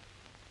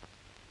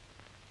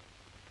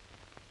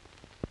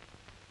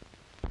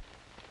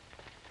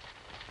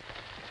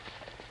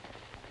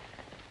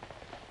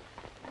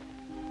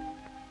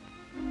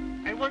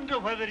 I wonder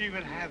whether he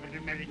will have an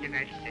American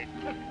accent.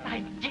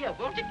 My dear,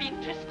 won't it be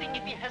interesting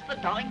if he has the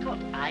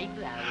Dorincourt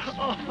eyebrows?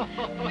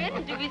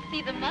 When do we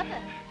see the mother?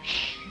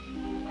 Shh.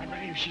 I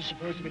believe she's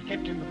supposed to be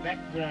kept in the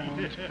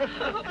background.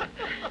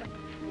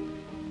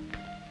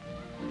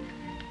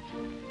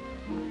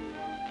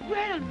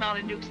 Well,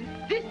 Molyneux, is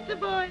this the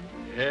boy?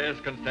 Yes,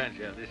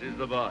 Constantia, this is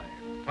the boy.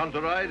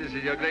 Fauntleroy, this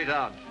is your great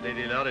aunt,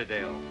 Lady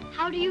Lorridale.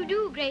 How do you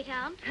do, great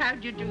aunt? How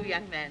do you do,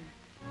 young man?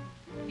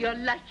 You're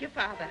like your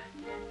father.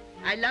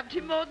 I loved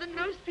him more than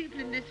most people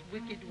in this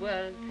wicked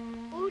world.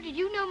 Oh, did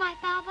you know my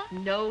father?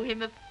 Know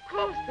him, of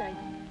course I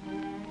do.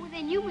 Oh,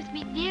 then you must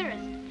meet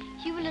Dearest.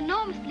 She will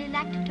enormously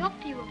like to talk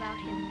to you about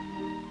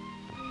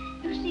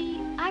him. You see,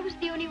 I was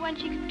the only one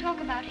she could talk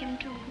about him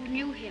to who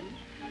knew him.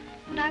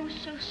 And I was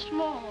so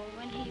small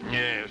when he...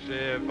 Yes,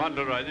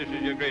 Fauntleroy, this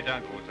is your great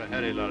uncle, Sir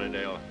Harry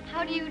Lorridale.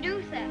 How do you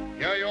do, sir?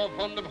 Here you're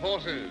fond of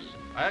horses.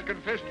 I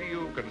confess to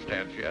you,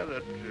 Constantia,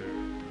 that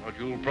what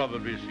you'll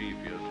probably see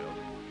for yourself.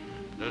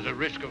 There's a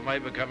risk of my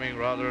becoming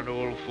rather an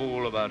old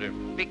fool about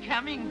him.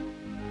 Becoming?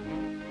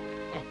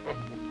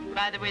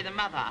 By the way, the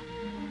mother,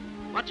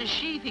 what does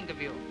she think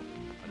of you?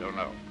 I don't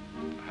know.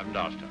 I haven't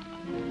asked her.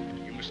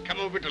 You must come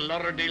over to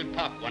Lorridale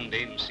Park one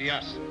day and see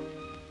us.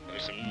 There are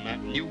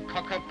some new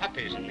cocker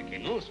puppies in the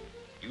kennels.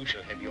 You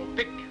shall have your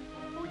pick.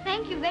 Oh,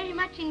 thank you very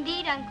much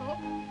indeed, Uncle.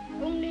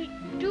 Only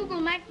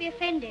Dougal might be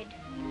offended.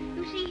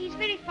 You see, he's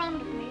very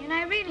fond of me, and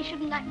I really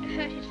shouldn't like to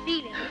hurt his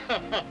feelings.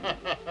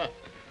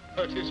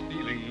 Hurt his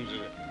feelings.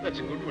 That's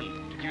a good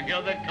one. Did you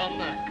hear that,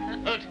 Connor?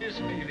 Hurt his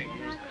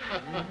feelings.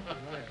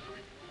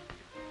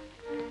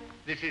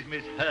 This is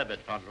Miss Herbert,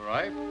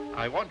 Fauntleroy.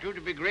 I want you to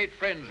be great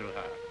friends with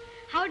her.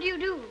 How do you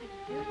do?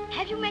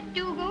 Have you met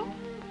Dougal?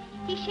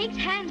 He shakes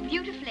hands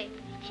beautifully.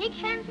 Shake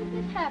hands with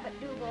Miss Herbert,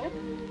 Dougal.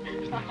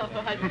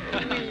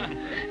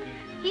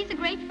 He's a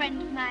great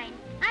friend of mine.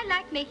 I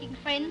like making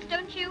friends,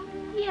 don't you?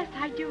 Yes,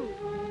 I do.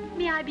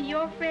 May I be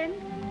your friend?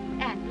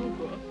 And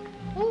Dougal?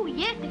 Oh,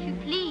 yes, if you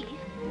please.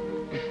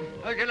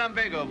 How's your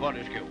lumbago,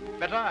 Fortescue?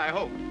 Better, I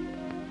hope.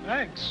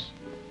 Thanks.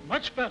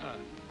 Much better.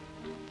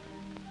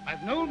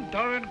 I've known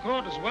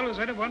Dorincourt as well as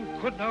anyone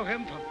could know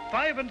him for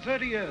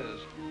 35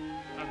 years.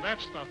 And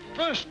that's the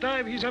first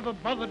time he's ever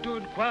bothered to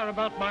inquire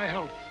about my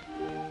health.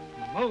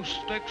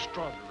 Most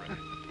extraordinary.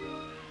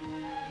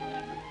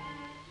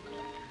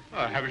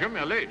 Havisham,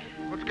 you're late.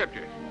 What's kept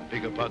you?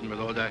 Beg your pardon, my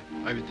lord. I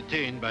was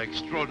detained by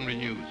extraordinary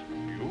news.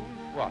 You?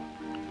 What?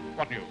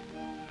 What news?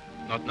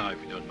 Not now,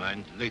 if you don't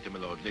mind. Later, my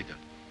lord, later.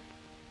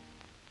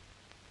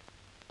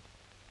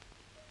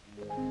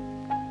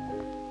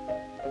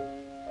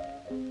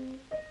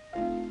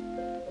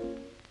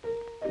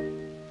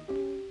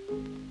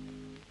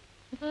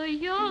 The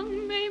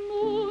young May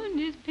moon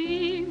is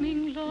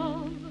beaming,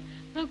 love.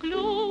 The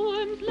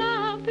glowworm's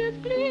lamp is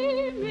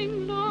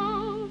gleaming,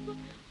 love.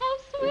 How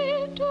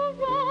sweet to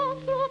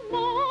roam through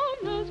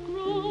Mona's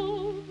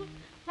grove,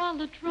 while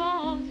the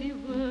drowsy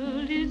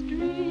world is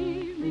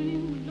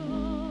dreaming,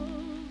 love.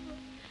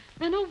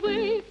 Then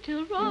awake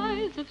till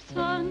rise of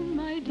sun,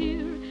 my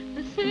dear.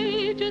 The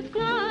sage's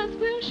glass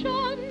will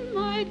shun,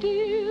 my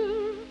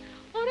dear.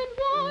 Or in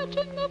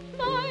watching the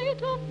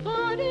flight of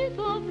bodies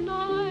of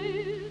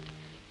light,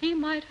 he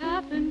might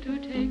happen to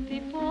take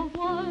thee for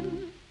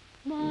one,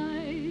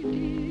 my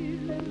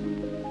dear.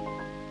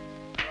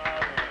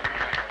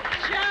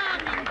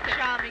 Charming,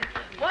 charming.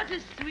 What a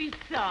sweet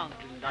song.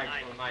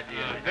 Delightful, my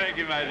dear. Thank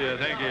you, my dear,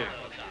 thank you.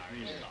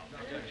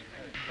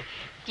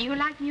 Do you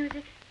like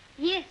music?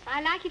 Yes,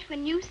 I like it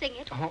when you sing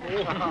it. Dear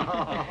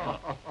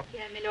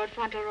my Lord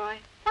Fauntleroy,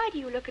 why do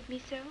you look at me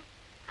so?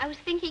 I was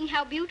thinking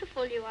how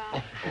beautiful you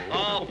are.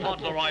 Oh,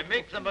 Fauntleroy,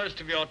 make the most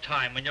of your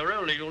time. When you're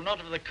older, you'll not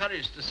have the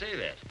courage to say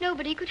that.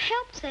 Nobody could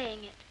help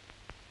saying it.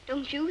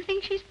 Don't you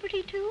think she's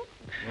pretty, too?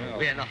 Well,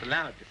 we're not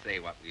allowed to say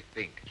what we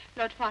think.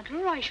 Lord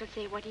Fauntleroy shall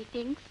say what he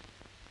thinks.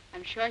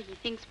 I'm sure he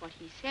thinks what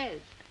he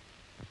says.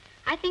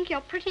 I think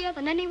you're prettier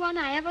than anyone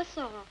I ever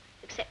saw,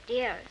 except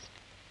Dearest.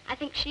 I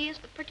think she is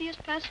the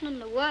prettiest person in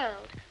the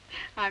world.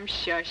 I'm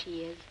sure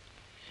she is.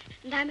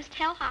 And I must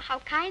tell her how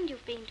kind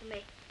you've been to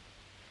me.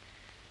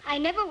 I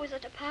never was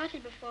at a party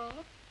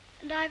before,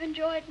 and I've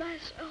enjoyed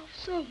myself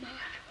so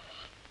much.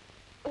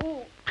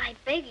 Oh, I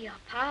beg your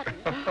pardon.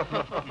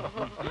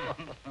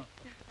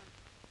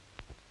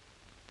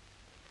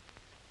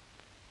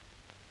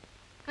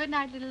 Good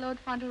night, little Lord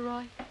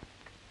Fauntleroy.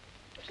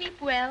 Keep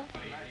well.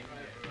 Thank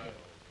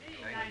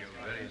you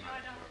very much.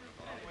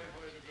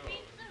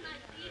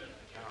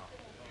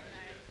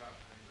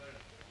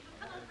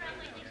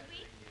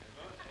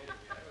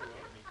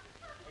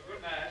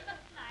 Good night.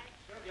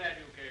 So glad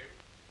you came.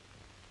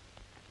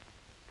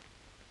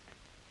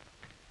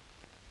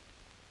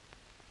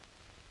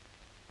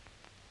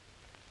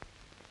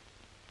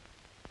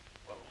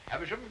 Well,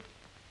 Havisham,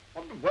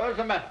 what the world's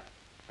the matter?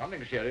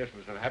 Something serious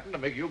must have happened to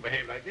make you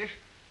behave like this.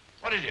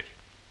 What is it?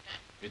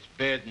 It's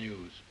bad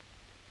news.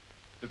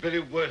 The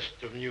very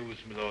worst of news,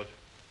 my lord.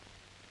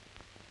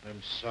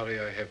 I'm sorry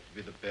I have to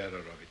be the bearer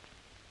of it.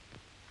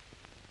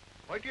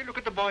 Why do you look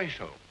at the boy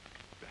so?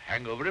 You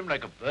hang over him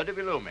like a bird of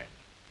ill omen.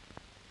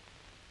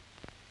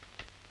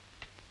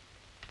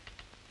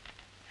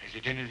 Has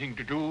it anything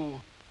to do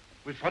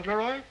with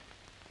Fauntleroy?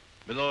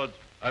 My lord,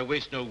 I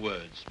waste no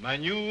words. My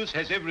news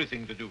has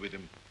everything to do with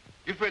him.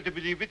 If we're to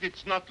believe it,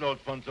 it's not Lord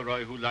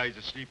Fauntleroy who lies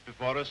asleep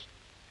before us,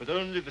 but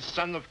only the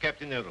son of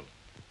Captain Errol.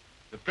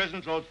 The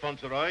present Lord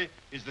Fauntleroy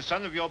is the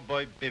son of your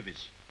boy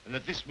Bevis, and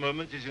at this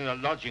moment is in a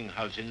lodging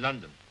house in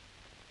London.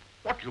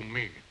 What do you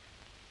mean?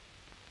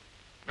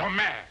 You're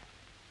mad.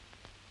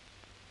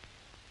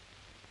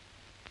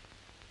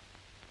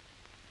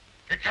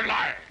 It's a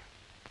lie.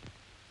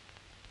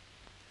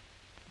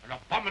 An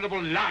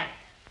abominable lie.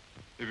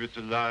 If it's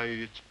a lie,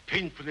 it's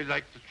painfully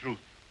like the truth.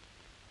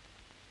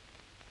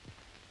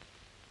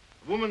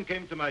 A woman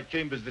came to my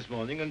chambers this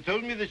morning and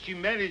told me that she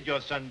married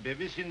your son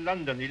Bevis in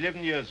London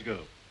 11 years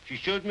ago. She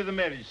showed me the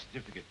marriage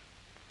certificate.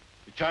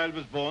 The child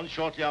was born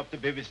shortly after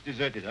Bevis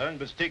deserted her and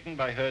was taken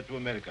by her to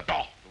America.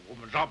 Oh, the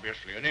woman's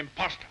obviously an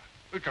imposter.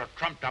 It's a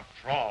trumped-up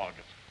fraud.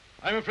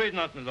 I'm afraid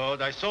not, my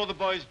lord. I saw the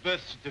boy's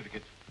birth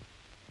certificate.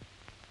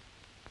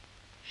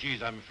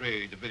 She's, I'm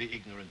afraid, a very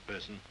ignorant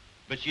person.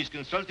 But she's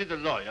consulted a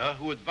lawyer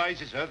who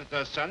advises her that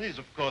her son is,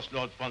 of course,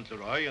 Lord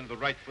Fauntleroy and the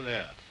rightful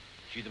heir.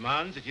 She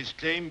demands that his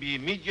claim be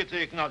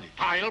immediately acknowledged.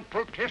 I'll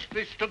protest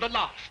this to the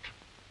last.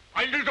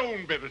 I'll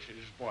disown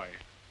Bevis's boy.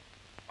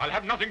 I'll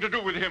have nothing to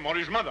do with him or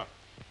his mother.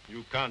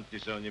 You can't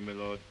disown him, my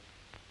lord.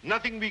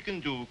 Nothing we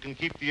can do can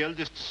keep the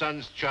eldest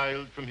son's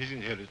child from his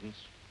inheritance.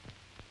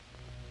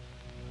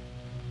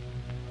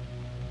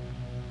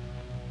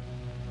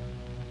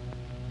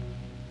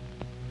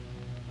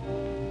 The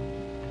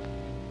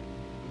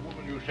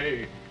woman you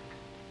say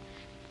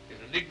is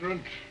an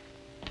ignorant,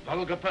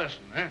 vulgar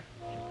person, eh?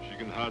 She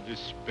can hardly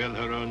spell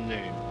her own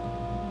name.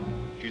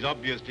 She's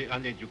obviously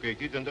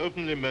uneducated and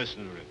openly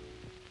mercenary.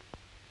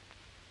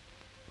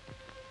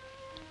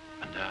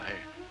 And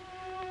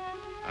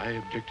I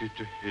objected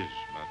to his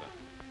mother.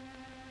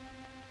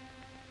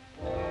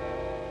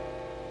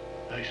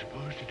 I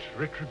suppose it's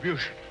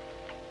retribution.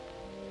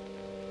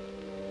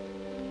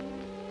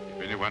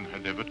 If anyone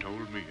had ever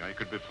told me I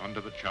could be fond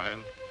of a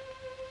child,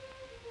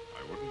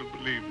 I wouldn't have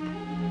believed them.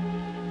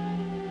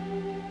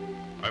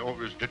 I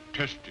always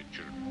detested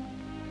children.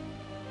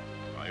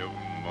 My own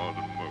more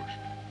than most.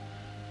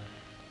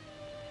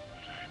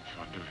 But I'm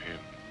fond of him.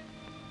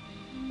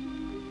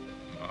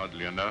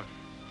 Oddly enough,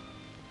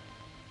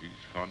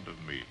 he's fond of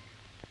me.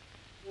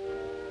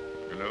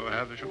 You know,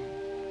 Havisham,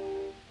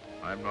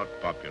 I'm not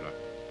popular.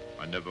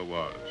 I never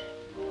was.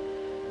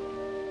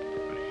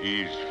 But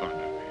he's fond of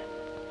me.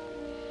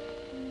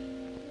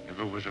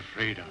 Never was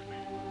afraid of me.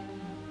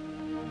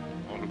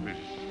 Always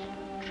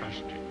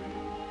trusted me.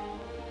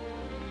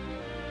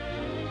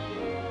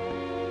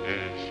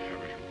 Yes,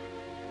 Havisham.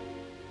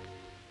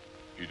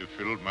 He'd have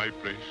filled my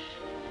place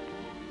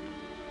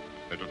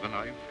better than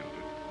I filled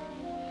it.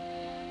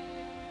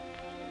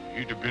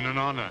 He'd have been an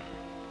honor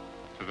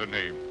to the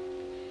name.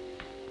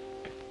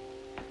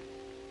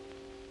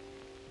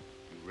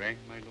 You rang,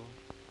 my lord?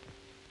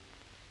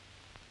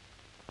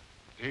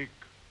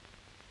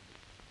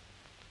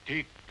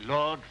 Take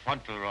Lord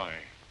Fauntleroy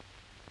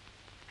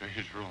to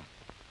his room.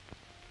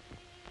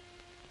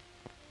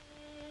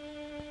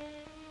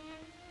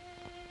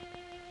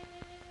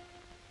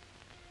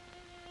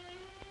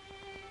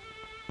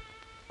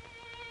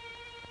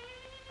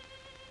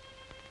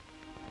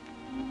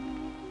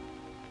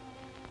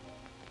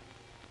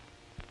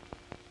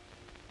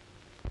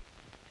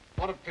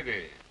 What a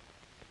pity.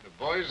 The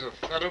boy's a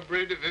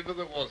thoroughbred if ever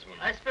there was one.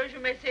 I suppose you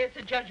may say it's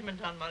a judgment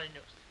on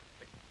Molyneux.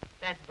 But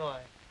that boy,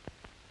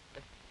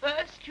 the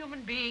first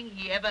human being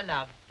he ever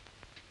loved.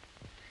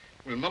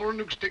 Will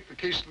Molyneux take the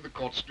case to the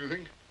courts, do you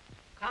think?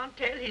 Can't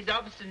tell. He's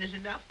obstinate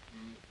enough.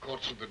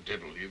 Courts are the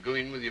devil. You go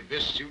in with your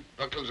best suit,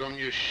 buckles on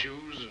your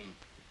shoes, and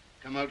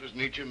come out as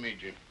nature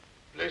made you.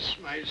 Bless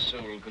my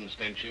soul,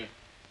 Constantia.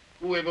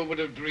 Whoever would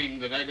have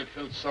dreamed that I'd have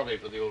felt sorry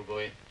for the old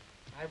boy?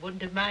 I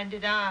wouldn't have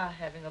minded our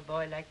having a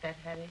boy like that,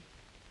 Harry.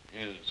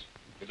 Yes.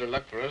 Bit of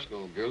luck for us,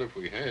 old girl, if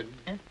we had.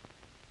 Huh?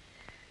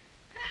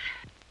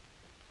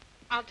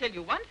 I'll tell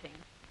you one thing.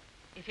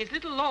 If his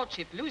little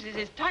lordship loses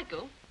his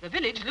title, the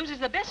village loses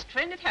the best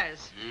friend it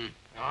has.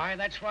 Aye,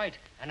 that's right.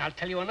 And I'll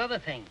tell you another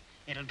thing.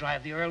 It'll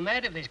drive the Earl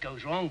mad if this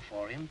goes wrong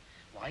for him.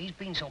 Why, he's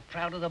been so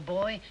proud of the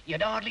boy,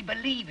 you'd hardly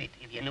believe it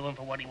if you knew him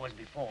for what he was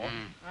before.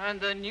 And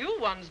the new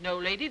one's no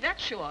lady,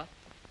 that's sure.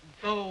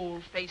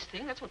 Bold-faced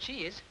thing, that's what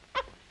she is.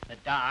 The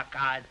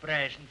dark-eyed,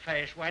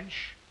 brazen-faced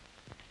wench.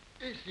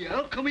 Yes,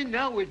 I'll come in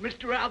now with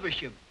Mr.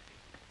 Havisham.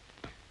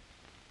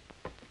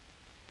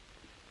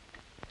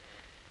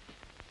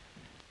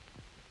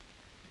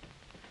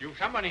 You've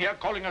someone here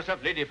calling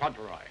herself Lady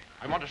Fauntleroy.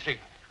 I want to see her.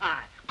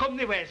 Aye, come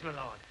the ways, my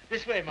lord.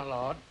 This way, my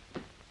lord.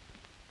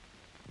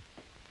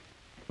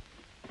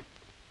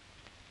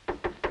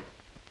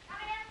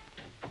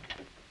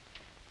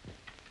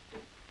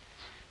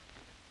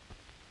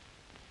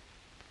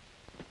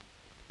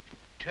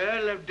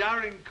 Earl of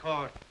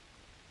Dorincourt.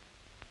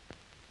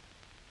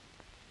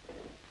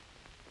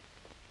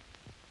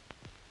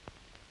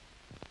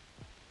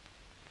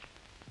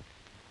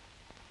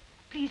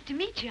 Pleased to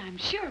meet you, I'm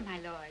sure, my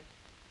lord.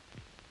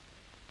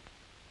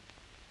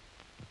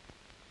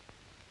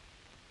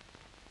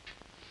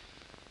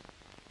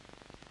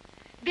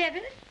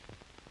 Bevis?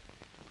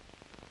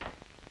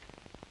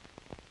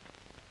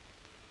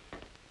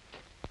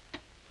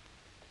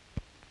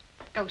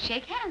 Go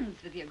shake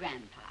hands with your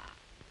grandpa.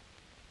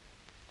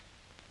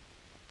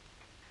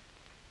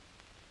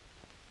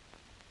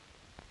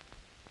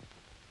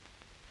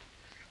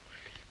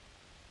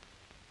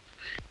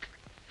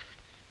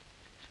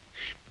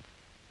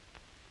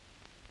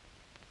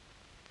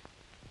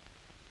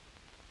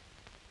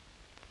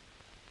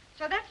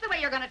 So that's the way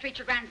you're going to treat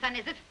your grandson,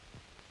 is it?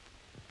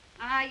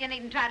 Ah, you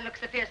needn't try to look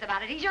so fierce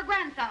about it. He's your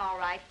grandson, all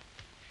right.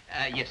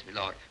 Yes, my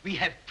lord. We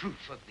have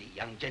proof of the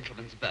young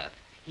gentleman's birth.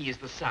 He is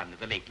the son of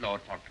the late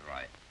Lord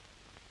Fauntleroy.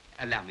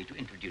 Allow me to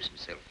introduce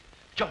myself.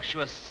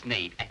 Joshua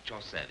Sneyd, at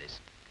your service.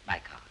 My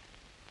card.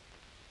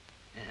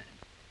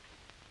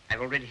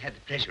 I've already had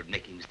the pleasure of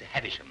making Mr.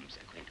 Havisham's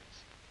acquaintance.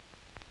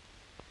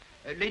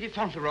 Lady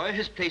Fauntleroy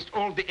has placed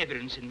all the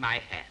evidence in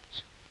my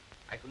hands.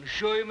 I can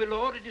assure you, my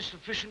lord, it is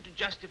sufficient to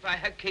justify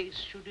her case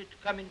should it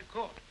come into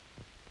court.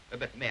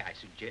 But may I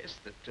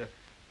suggest that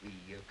we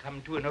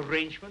come to an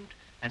arrangement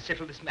and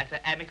settle this matter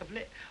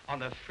amicably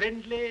on a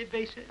friendly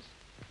basis?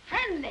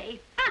 Friendly?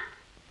 Ha!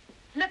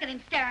 Look at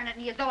him staring at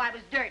me as though I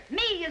was dirt.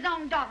 Me, his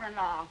own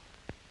daughter-in-law.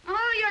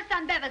 Oh, your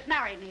son Bevis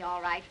married me,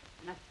 all right.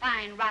 And a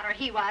fine rotter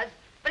he was.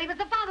 But he was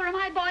the father of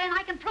my boy, and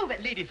I can prove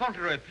it. Lady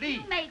Fauntleroy,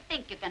 please. You may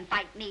think you can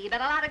fight me,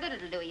 but a lot of good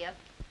it'll do you.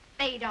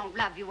 They don't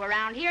love you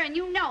around here, and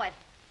you know it.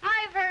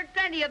 I've heard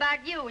plenty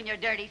about you and your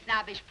dirty,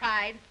 snobbish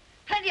pride.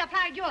 Plenty of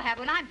pride you'll have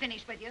when I'm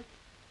finished with you.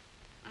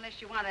 Unless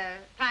you want to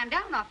climb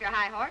down off your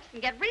high horse and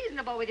get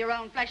reasonable with your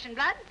own flesh and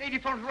blood. Lady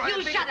Fauntleroy...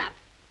 You shut up.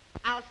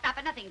 I'll stop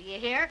at nothing, do you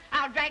hear?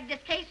 I'll drag this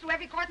case through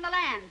every court in the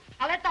land.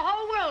 I'll let the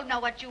whole world know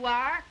what you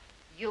are.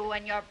 You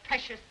and your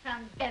precious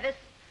son, Bevis,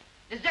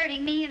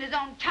 deserting me and his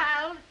own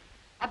child,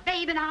 a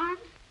babe in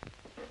arms.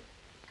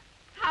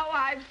 How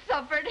I've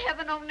suffered,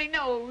 heaven only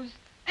knows.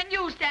 And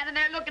you standing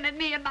there looking at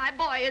me and my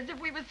boy as if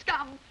we were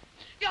scum.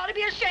 You ought to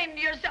be ashamed of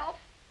yourself.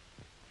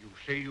 You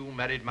say you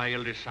married my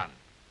eldest son.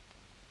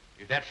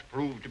 If that's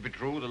proved to be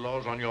true, the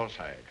law's on your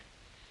side.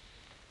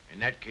 In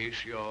that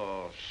case,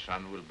 your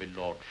son will be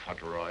Lord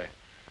Fauntleroy,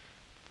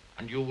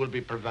 and you will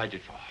be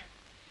provided for.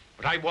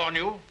 But I warn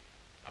you,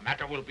 the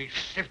matter will be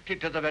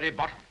sifted to the very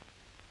bottom.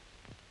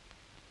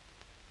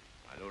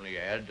 I'll only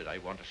add that I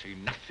want to see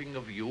nothing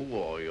of you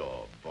or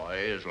your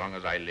boy as long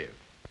as I live.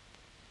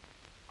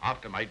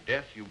 After my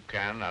death, you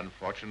can,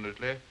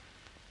 unfortunately,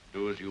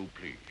 do as you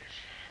please.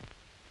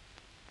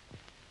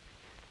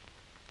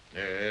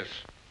 Yes,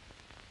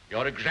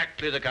 you're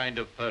exactly the kind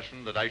of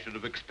person that I should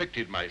have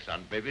expected my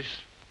son, Bevis,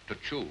 to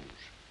choose.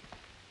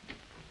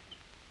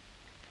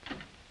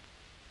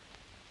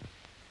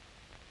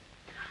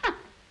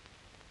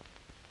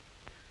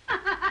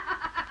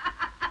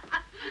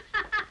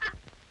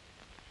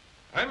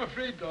 I'm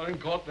afraid,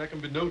 Dorincourt, there can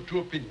be no two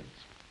opinions.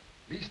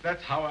 At least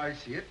that's how I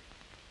see it.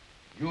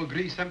 You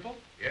agree, Semple?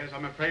 Yes,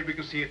 I'm afraid we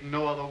can see it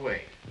no other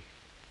way.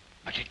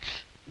 But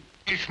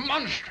it's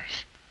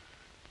monstrous.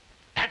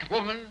 That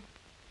woman,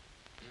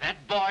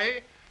 that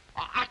boy,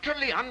 are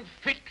utterly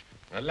unfit.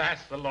 Alas,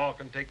 the law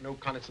can take no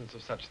cognizance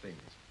of such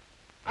things.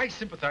 I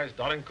sympathize,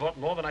 Dorincourt,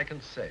 more than I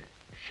can say.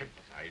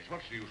 Sympathize?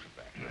 What's the use of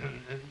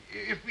that?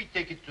 If we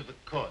take it to the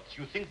courts,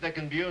 you think there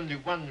can be only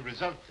one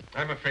result?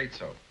 I'm afraid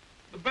so.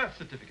 The birth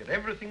certificate,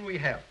 everything we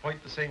have,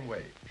 point the same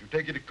way. If you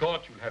take it to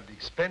court, you'll have the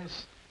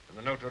expense and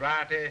the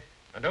notoriety,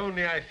 and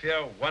only, I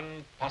fear,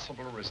 one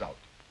possible result.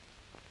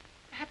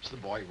 Perhaps the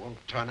boy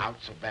won't turn out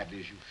so badly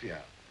as you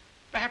fear.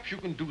 Perhaps you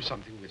can do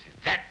something with him.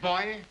 That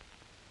boy?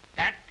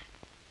 That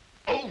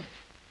oaf?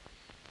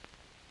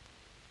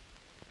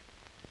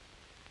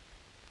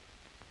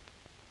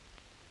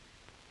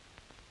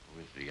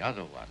 With the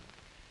other one.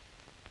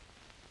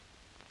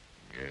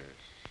 Yes.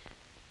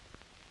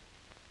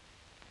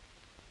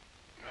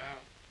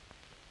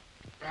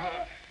 I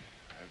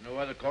have no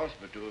other course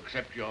but to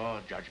accept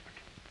your judgment.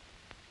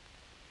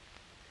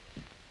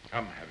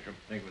 Come, Havisham.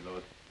 Thank you,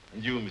 Lord.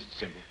 And you, Mr.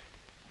 Semple.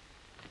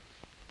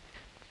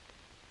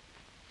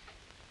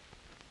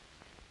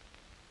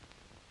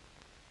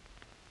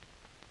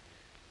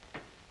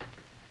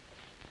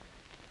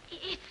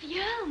 It's the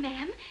Earl,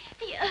 ma'am.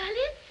 The Earl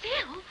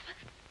himself.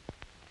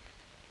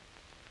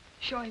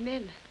 Show him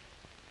in.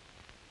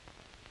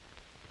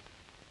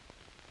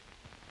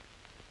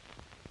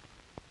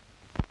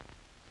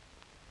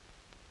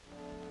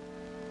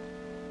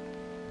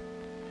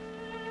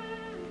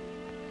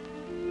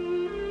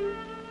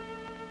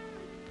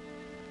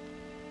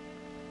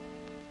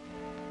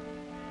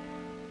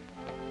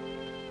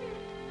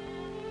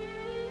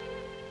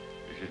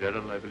 Mrs.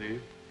 Errol, I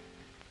believe.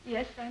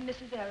 Yes, I'm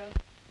Mrs. Errol.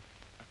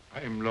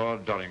 I'm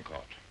Lord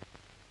Dorincourt.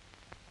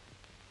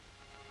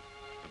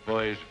 The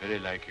boy is very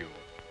like you.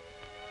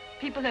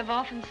 People have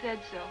often said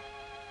so.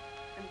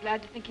 I'm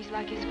glad to think he's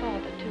like his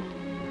father, too.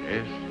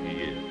 Yes,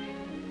 he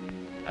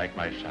is. Like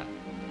my son.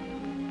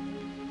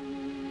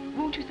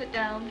 Won't you sit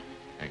down?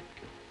 Thank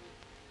you.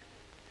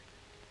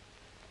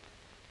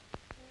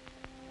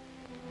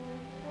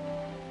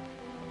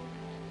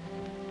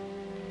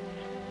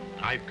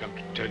 I've come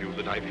to tell you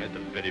that I've had the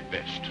very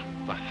best,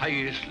 the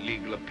highest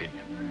legal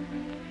opinion.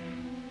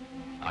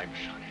 I'm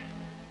sorry.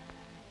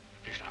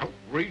 This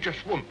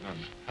outrageous woman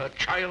and her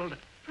child.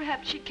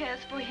 Perhaps she cares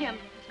for him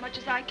as much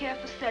as I care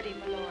for Seddy,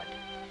 my lord.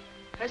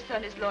 Her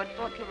son is Lord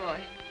Fauntleroy.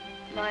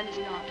 Mine is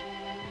not.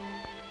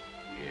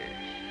 Yes,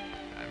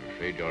 I'm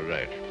afraid you're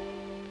right.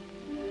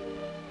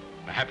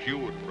 Perhaps you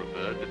would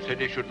prefer that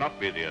Seddy should not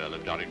be the Earl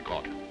of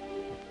Dorincourt.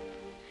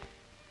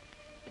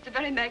 It's a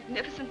very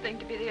magnificent thing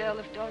to be the Earl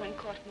of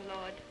Dorincourt, my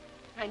lord.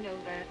 I know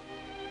that.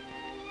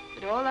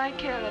 But all I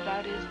care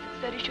about is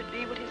that Seddy should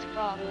be what his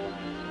father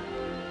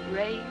was.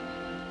 Brave,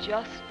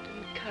 just,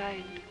 and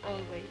kind,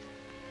 always.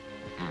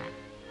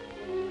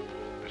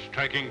 A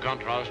striking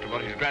contrast to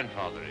what his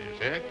grandfather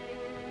is, eh?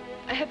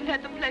 I haven't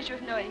had the pleasure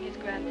of knowing his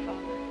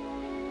grandfather.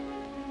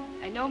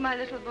 I know my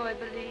little boy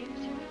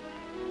believes you.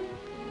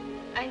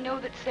 I know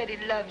that Seddy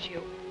loves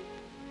you.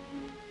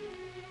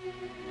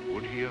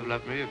 Would he have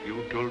loved me if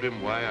you told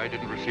him why I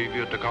didn't receive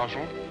you at the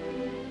castle?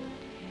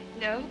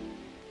 No.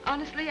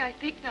 Honestly, I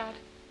think not.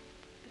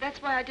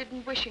 That's why I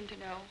didn't wish him to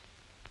know.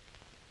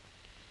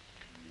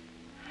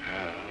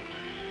 Well,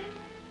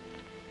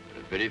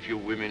 there are very few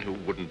women who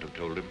wouldn't have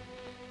told him.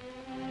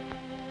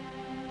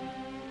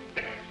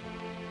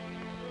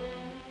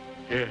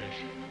 Yes,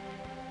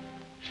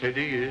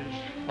 Seddy is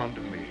fond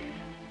of me.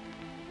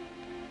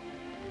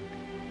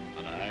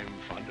 And I'm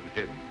fond of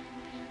him.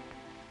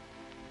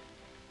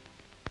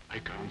 I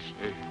can't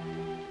say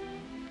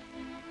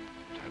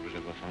that I was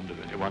ever fond of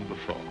anyone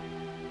before.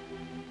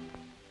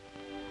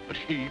 But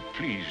he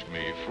pleased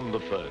me from the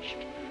first.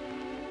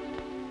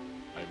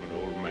 I'm an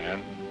old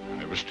man.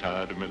 I was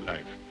tired of my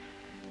life.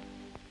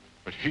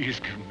 But he's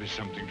given me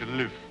something to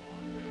live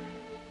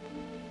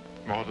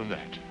for. More than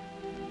that.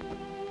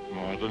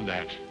 More than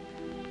that.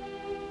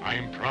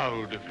 I'm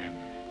proud of him.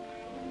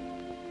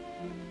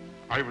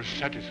 I was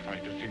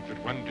satisfied to think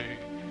that one day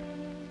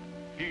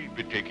he'd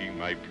be taking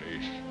my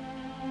place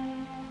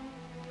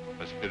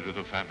as head of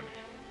the family.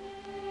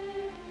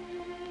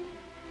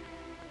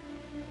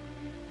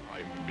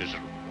 I'm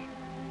miserable.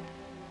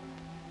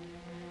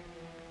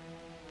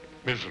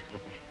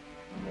 Miserable.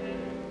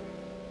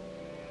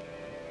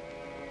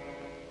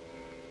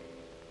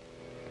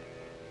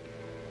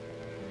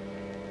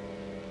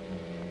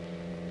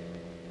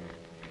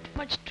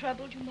 Much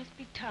troubled, you must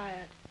be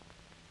tired.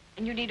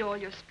 And you need all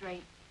your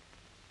strength.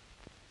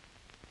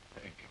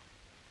 Thank you.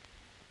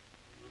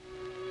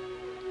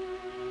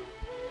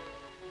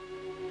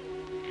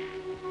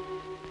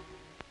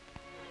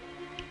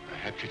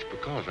 Perhaps it's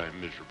because I'm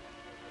miserable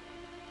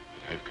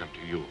that I've come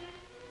to you.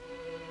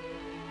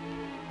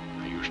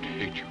 I used to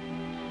hate you.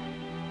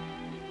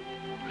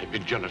 I've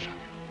been jealous of you.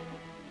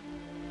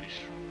 This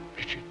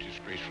wretched,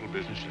 disgraceful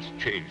business has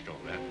changed all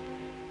that.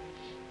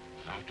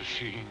 After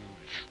seeing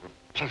this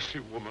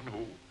repulsive woman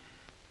who...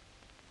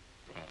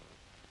 Well,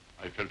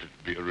 I felt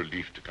it'd be a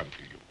relief to come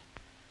to you.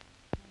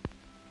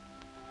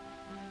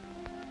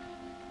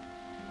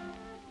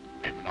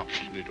 I'm an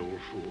obstinate old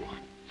fool,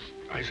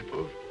 I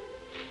suppose.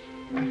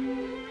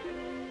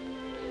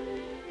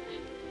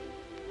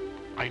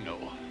 I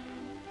know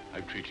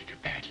I've treated you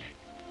badly.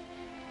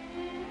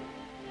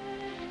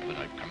 But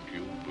I've come to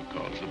you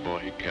because the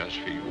boy cares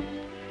for you.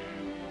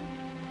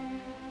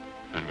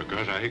 And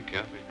because I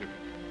care for him.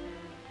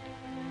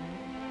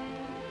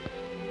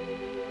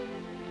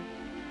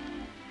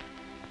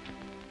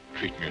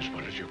 treat me as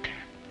well as you can.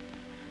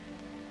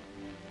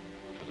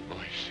 For the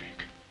boy's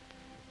sake.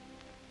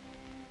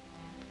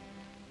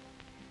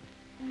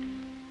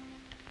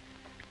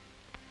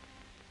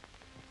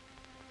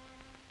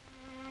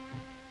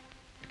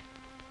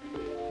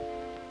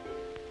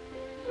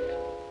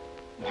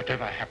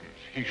 Whatever happens,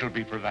 he shall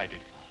be provided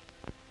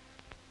for.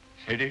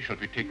 Sadie shall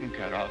be taken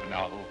care of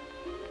now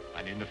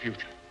and in the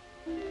future.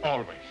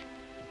 Always.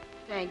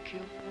 Thank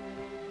you.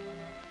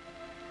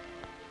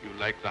 You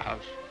like the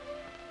house?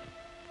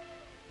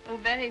 Oh,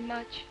 very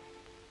much.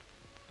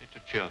 It's a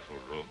cheerful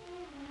room.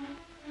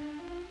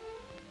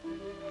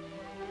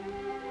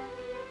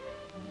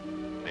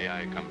 May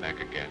I come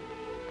back again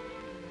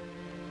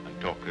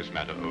and talk this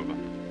matter over?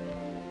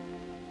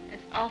 As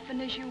often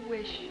as you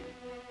wish.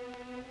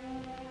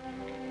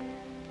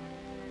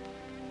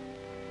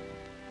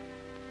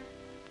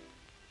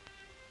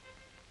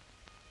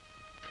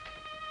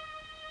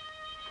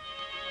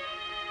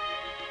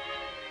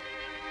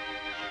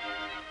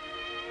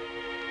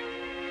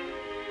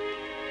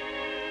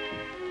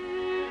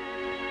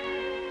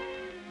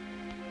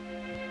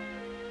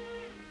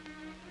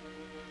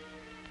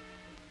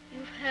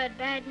 Heard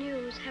bad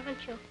news, haven't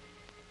you?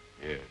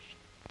 Yes.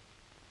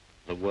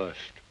 The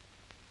worst.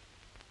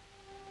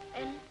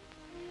 And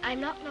I'm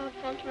not Lord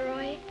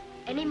Fauntleroy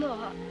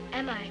anymore,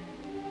 am I?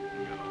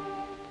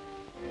 No.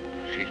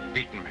 She's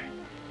beaten me.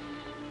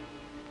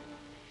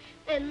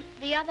 Then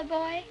the other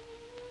boy,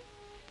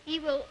 he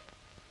will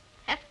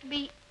have to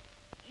be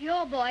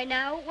your boy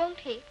now, won't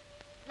he?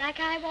 Like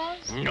I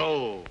was?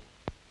 No.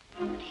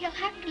 But he'll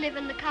have to live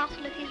in the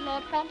castle if he's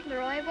Lord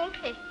Fauntleroy, won't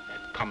he?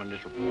 Common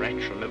little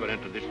brat shall never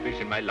enter this place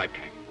in my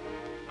lifetime.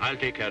 I'll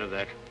take care of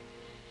that.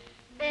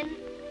 Then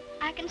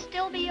I can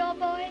still be your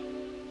boy,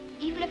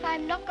 even if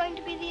I'm not going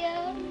to be the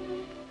Earl,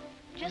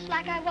 just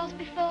like I was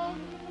before.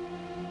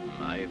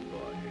 My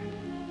boy.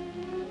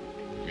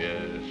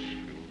 Yes,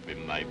 you'll be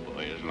my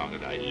boy as long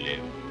as I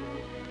live.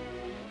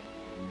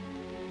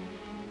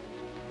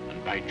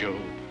 And by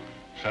Jove,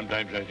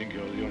 sometimes I think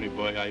you're the only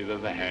boy I've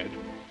ever had.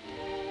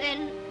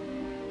 Then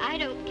I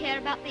don't care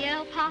about the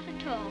Earl part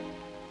at all.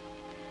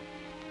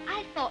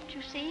 I thought,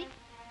 you see,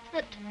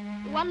 that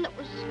the one that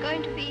was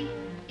going to be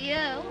the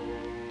Earl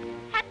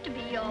had to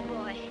be your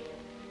boy.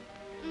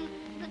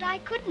 That I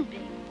couldn't be.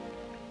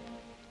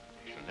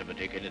 I shall never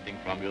take anything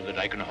from you that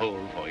I can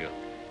hold for you.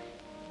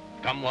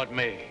 Come what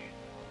may,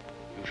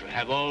 you shall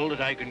have all that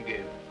I can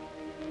give.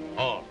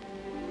 All.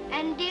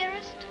 And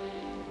dearest,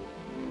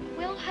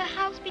 will her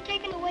house be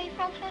taken away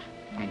from her?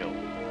 No.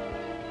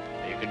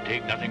 You can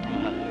take nothing from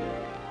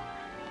her.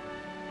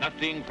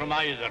 Nothing from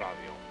either of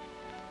you.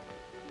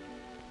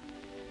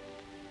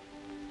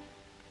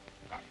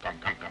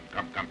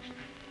 Come.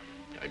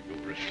 Time to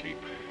go for a sleep.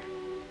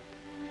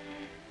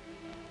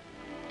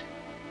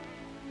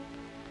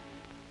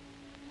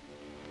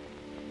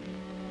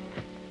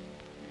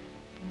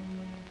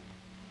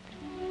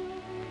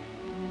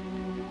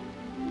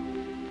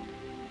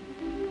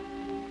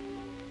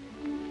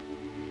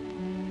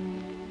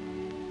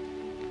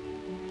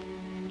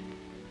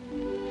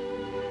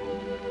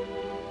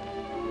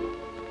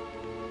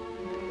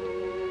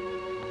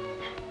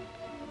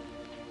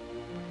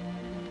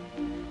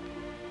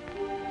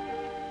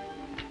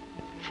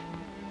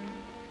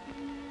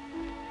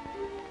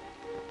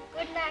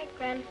 Good night,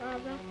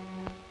 Grandfather.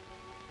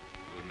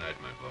 Good night,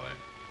 my boy.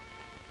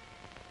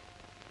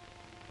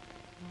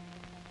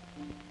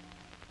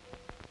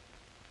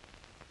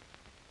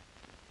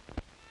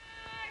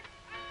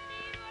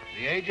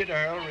 The aged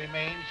Earl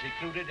remains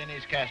secluded in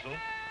his castle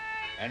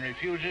and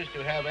refuses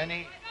to have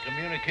any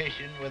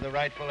communication with the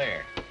rightful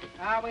heir.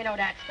 Oh, we know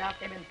that stuff.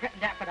 They've been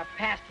printing that for the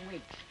past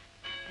weeks.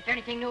 Is there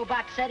anything new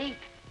about SETI?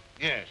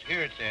 Yes,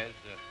 here it says,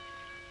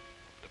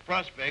 the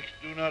prospects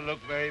do not look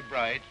very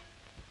bright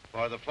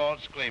for the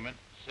false claimant,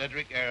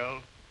 Cedric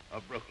Earl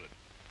of Brooklyn.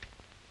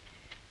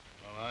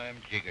 Well, I'm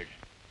jiggered.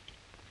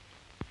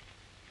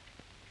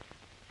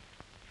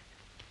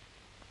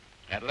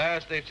 At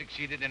last, they've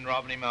succeeded in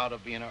robbing him out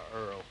of being an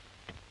earl.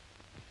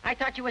 I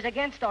thought you was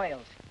against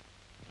oils.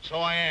 So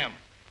I am.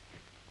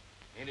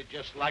 Ain't it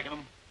just like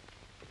him?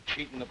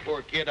 Cheating the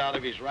poor kid out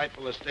of his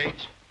rightful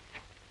estates?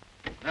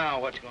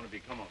 Now, what's going to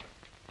become of him?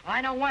 Well,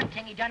 I know one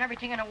thing. He done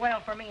everything in a well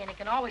for me, and he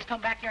can always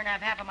come back here and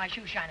have half of my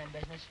shoe shining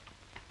business.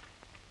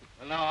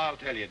 Well, now, I'll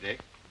tell you, Dick.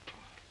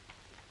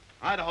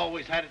 I'd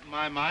always had it in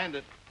my mind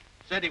that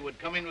said he would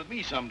come in with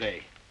me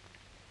someday.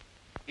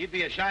 He'd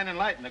be a shining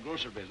light in the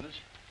grocer business.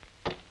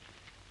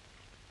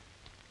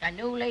 The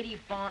new Lady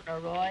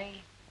Fauntleroy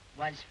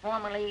was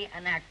formerly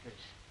an actress.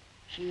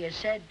 She is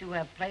said to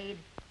have played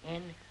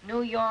in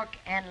New York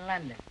and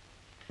London.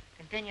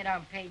 Continued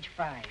on page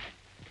 5.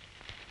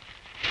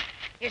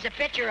 Here's a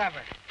picture of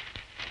her.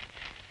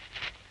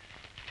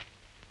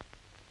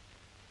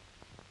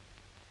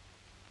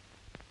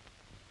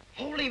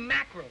 Holy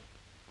mackerel.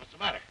 What's the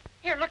matter?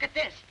 Here, look at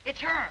this. It's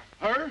her.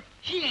 Her?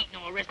 She ain't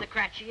no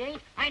aristocrat, she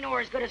ain't. I know her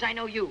as good as I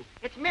know you.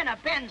 It's Minna,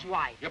 Ben's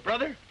wife. Your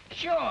brother?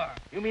 Sure.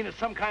 You mean it's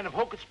some kind of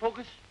hocus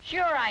pocus?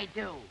 Sure I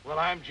do. Well,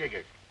 I'm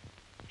jiggered.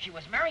 She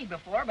was married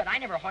before, but I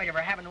never heard of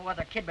her having no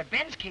other kid but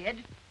Ben's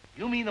kid.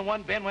 You mean the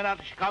one Ben went out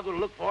to Chicago to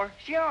look for?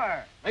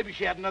 Sure. Maybe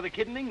she had another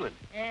kid in England.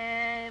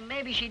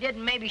 Maybe she did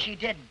and maybe she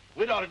didn't.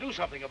 We'd ought to do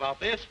something about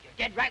this.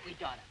 You're dead right we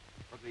oughta.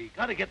 But we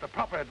gotta get the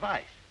proper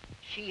advice.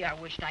 Gee, I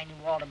wished I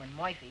knew Alderman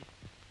Murphy.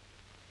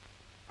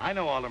 I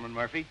know Alderman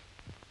Murphy.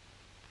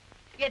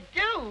 You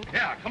do?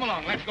 Yeah, come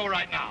along. Let's go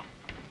right now.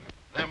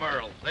 Them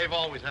Earls, they've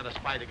always had a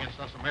spite against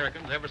us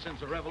Americans ever since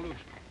the Revolution.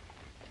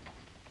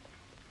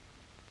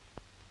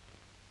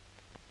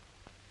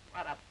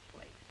 What a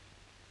place.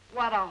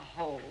 What a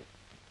hole.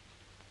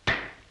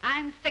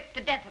 I'm sick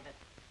to death of it.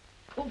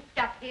 Cooped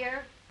up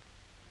here,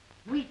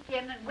 week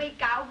in and week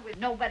out with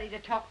nobody to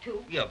talk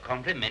to. You're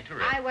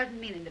complimentary. I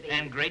wasn't meaning to be.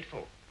 And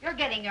grateful. You're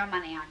getting your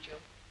money, aren't you?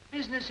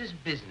 Business is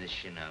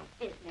business, you know.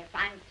 Business.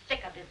 I'm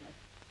sick of business.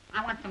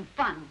 I want some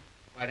fun.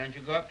 Why don't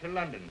you go up to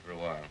London for a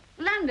while?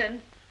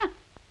 London?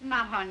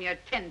 Not on your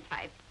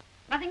tintype.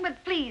 Nothing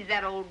but please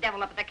that old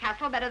devil up at the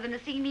castle better than to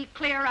see me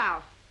clear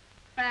out.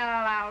 Well,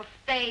 I'll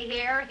stay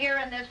here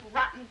in this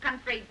rotten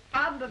country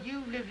pub.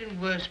 You've lived in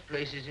worse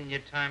places in your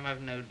time,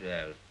 I've no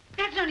doubt.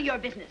 That's none of your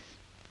business.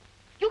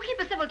 You keep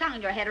a civil tongue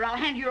in your head or I'll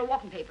hand you your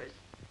walking papers.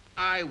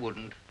 I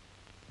wouldn't.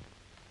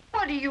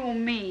 What do you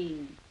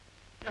mean?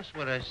 Just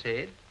what I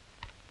said.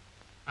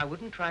 I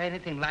wouldn't try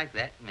anything like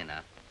that,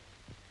 Minna.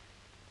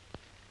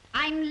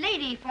 I'm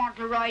Lady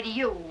Fauntleroy to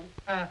you.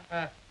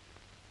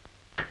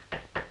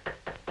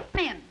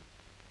 Men.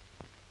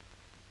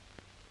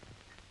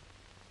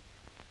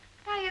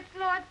 Why, it's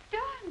Lord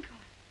Donegal.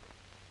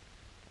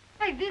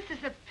 Why, this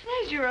is a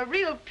pleasure, a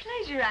real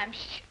pleasure, I'm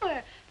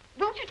sure.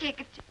 Won't you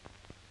take a...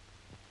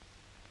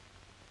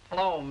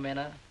 Hello,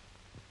 Minna.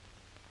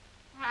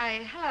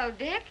 Why, hello,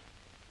 Dick.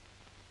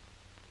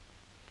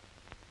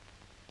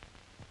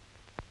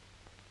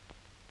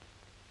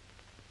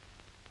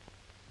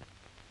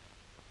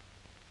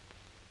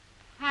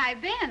 Why,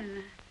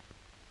 Ben.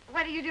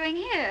 What are you doing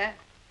here?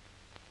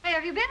 Where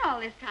have you been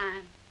all this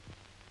time?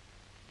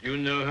 You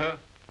know her?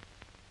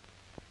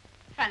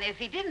 Funny if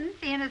he didn't,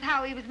 seeing as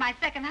how he was my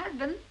second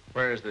husband.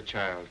 Where is the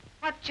child?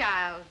 What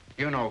child?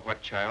 You know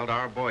what child,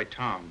 our boy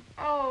Tom.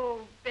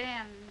 Oh,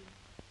 Ben.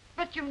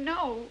 But you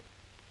know,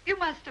 you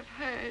must have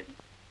heard.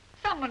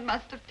 Someone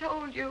must have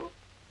told you.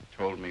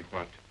 Told me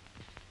what?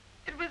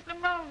 It was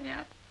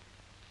pneumonia.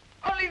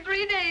 Only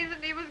 3 days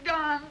and he was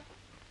gone.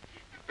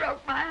 It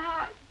broke my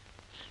heart.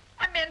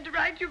 I meant to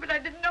write you, but I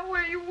didn't know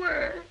where you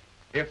were.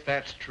 If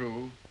that's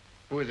true,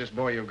 who is this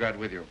boy you've got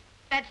with you?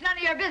 That's none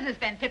of your business,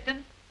 Ben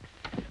Tipton.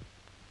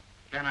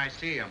 Can I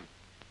see him?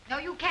 No,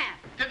 you can't.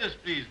 Tell us,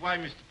 please, why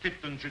Mr.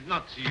 Tipton should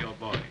not see your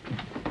boy.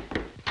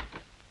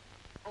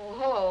 Oh,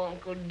 hello,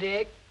 Uncle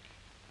Dick.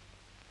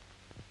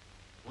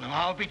 Well,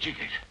 I'll be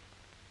jiggered.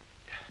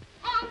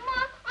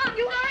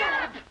 You shut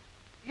up.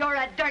 You're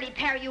a dirty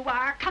pair, you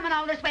are. Coming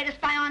all this way to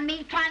spy on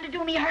me, trying to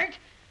do me hurt.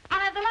 I'll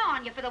have the law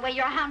on you for the way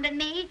you're hounding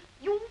me.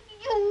 You...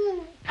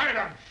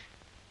 Silence!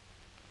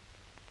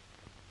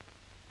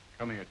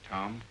 Come here,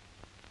 Tom.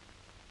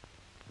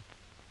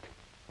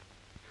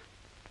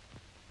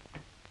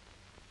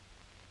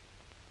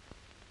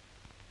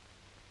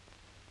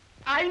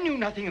 I knew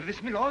nothing of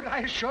this, my lord, I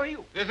assure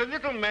you. There's a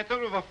little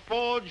matter of a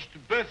forged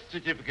birth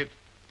certificate.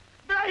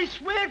 But I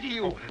swear to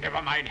you... Oh,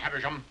 never mind,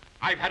 Havisham.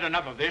 I've had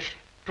enough of this.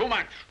 Too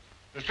much.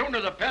 The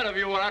sooner the pair of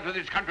you are out of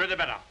this country, the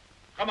better.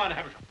 Come on,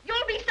 Havisham.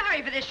 You'll be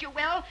sorry for this, you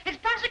will. It's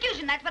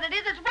prosecution, that's what it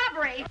is. It's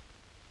robbery.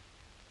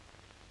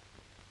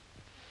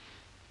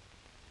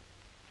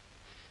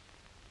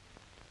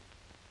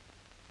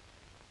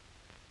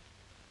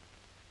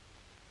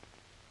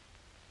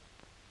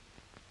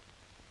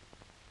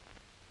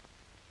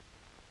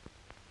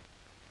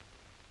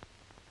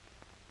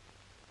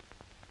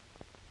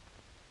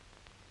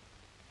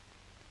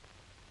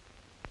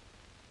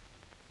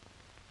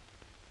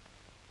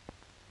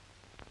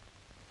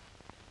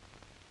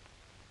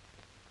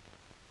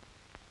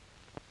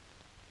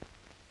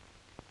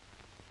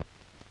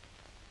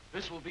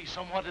 This will be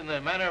somewhat in the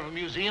manner of a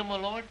museum, my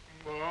lord?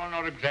 Well,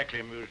 not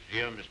exactly a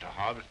museum, Mr.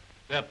 Hobbs.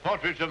 They're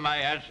portraits of my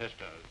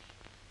ancestors.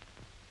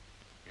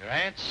 Your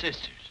aunt's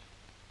sisters?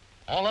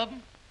 All of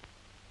them?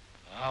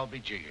 I'll be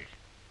jiggered.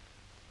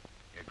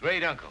 Your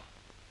great uncle,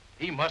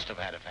 he must have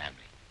had a family.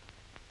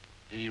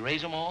 Did he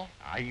raise them all?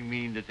 I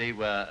mean that they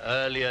were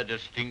earlier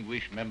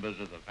distinguished members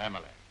of the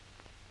family.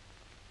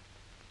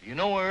 Do you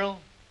know, Earl,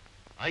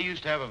 I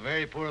used to have a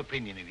very poor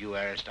opinion of you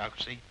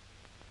aristocracy,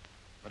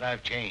 but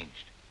I've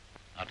changed.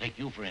 I'll take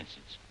you, for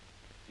instance.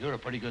 You're a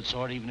pretty good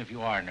sort, even if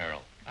you are an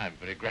Earl. I'm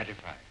very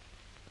gratified.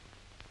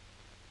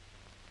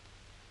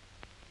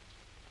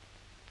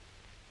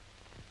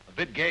 A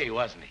bit gay,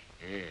 wasn't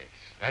he? Yes,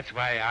 that's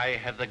why I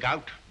have the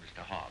gout,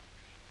 Mr. Hobbs.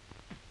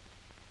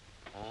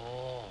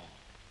 Oh.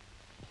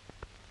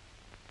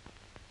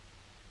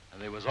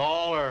 And they was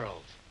all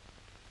Earls,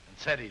 and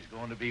said he's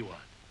going to be one,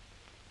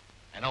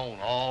 and own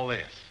all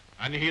this.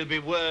 And he'll be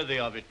worthy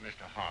of it,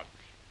 Mr. Hobbs.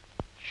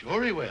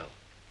 Sure he will.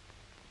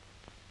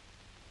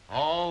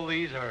 All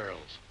these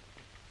Earls.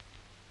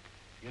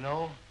 You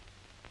know,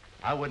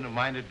 I wouldn't have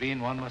minded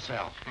being one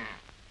myself.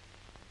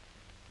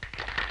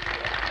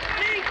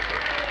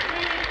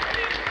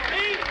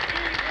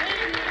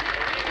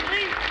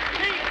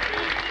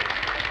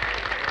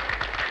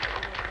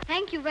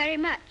 very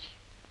much.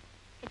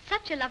 It's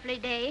such a lovely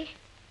day.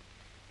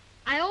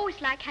 I always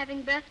like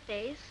having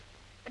birthdays,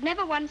 but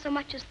never one so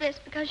much as this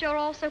because you're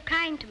all so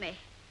kind to me.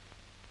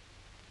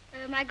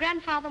 My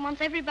grandfather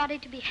wants everybody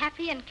to be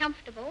happy and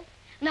comfortable,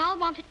 and I'll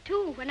want it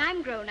too when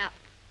I'm grown up.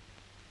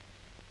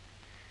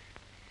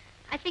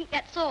 I think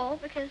that's all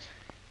because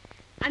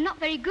I'm not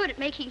very good at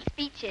making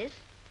speeches,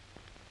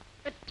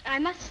 but I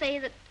must say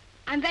that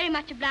I'm very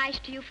much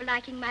obliged to you for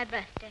liking my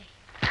birthday.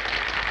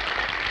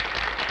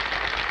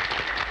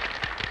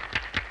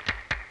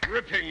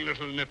 Ripping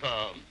little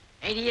nipper.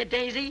 Ain't he a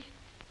daisy?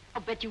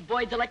 I'll bet you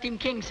boys elect him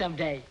king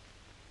someday.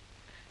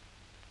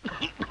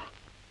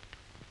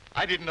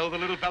 I didn't know the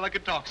little fella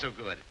could talk so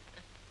good.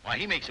 Why,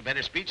 he makes a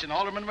better speech than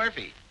Alderman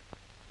Murphy.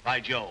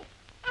 By Jove.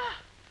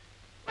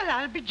 Well,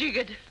 I'll be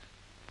jiggered.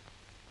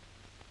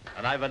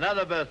 And I've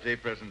another birthday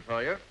present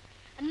for you.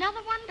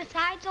 Another one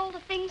besides all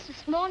the things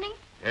this morning?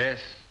 Yes,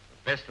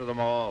 the best of them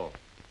all.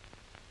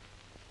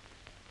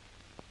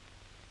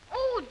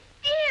 Oh,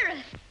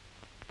 dearest!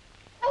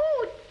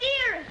 Oh,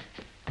 dearest!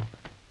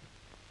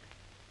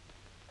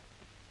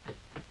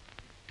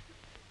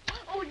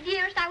 Oh,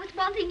 dearest, I was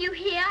wanting you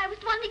here. I was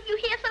wanting you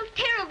here so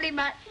terribly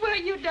much. Were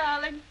you,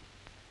 darling?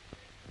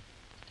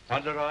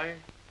 Fauntleroy,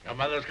 your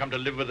mother's come to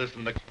live with us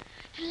in the...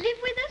 To live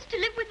with us? To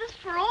live with us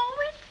for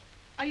always?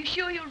 Are you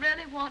sure you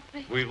really want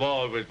me? We've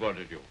always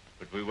wanted you,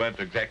 but we weren't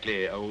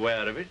exactly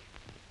aware of it.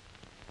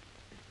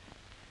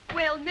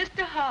 Well,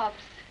 Mr.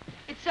 Hobbs,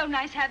 it's so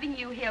nice having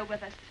you here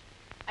with us.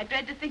 I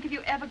dread to think of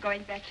you ever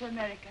going back to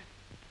America.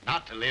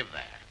 Not to live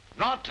there.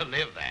 Not to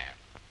live there.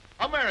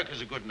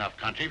 America's a good enough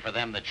country for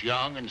them that's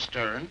young and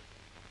stern,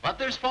 but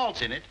there's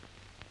faults in it.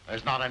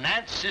 There's not an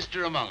aunt's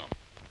sister among them.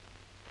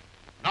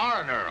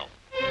 Nor an earl.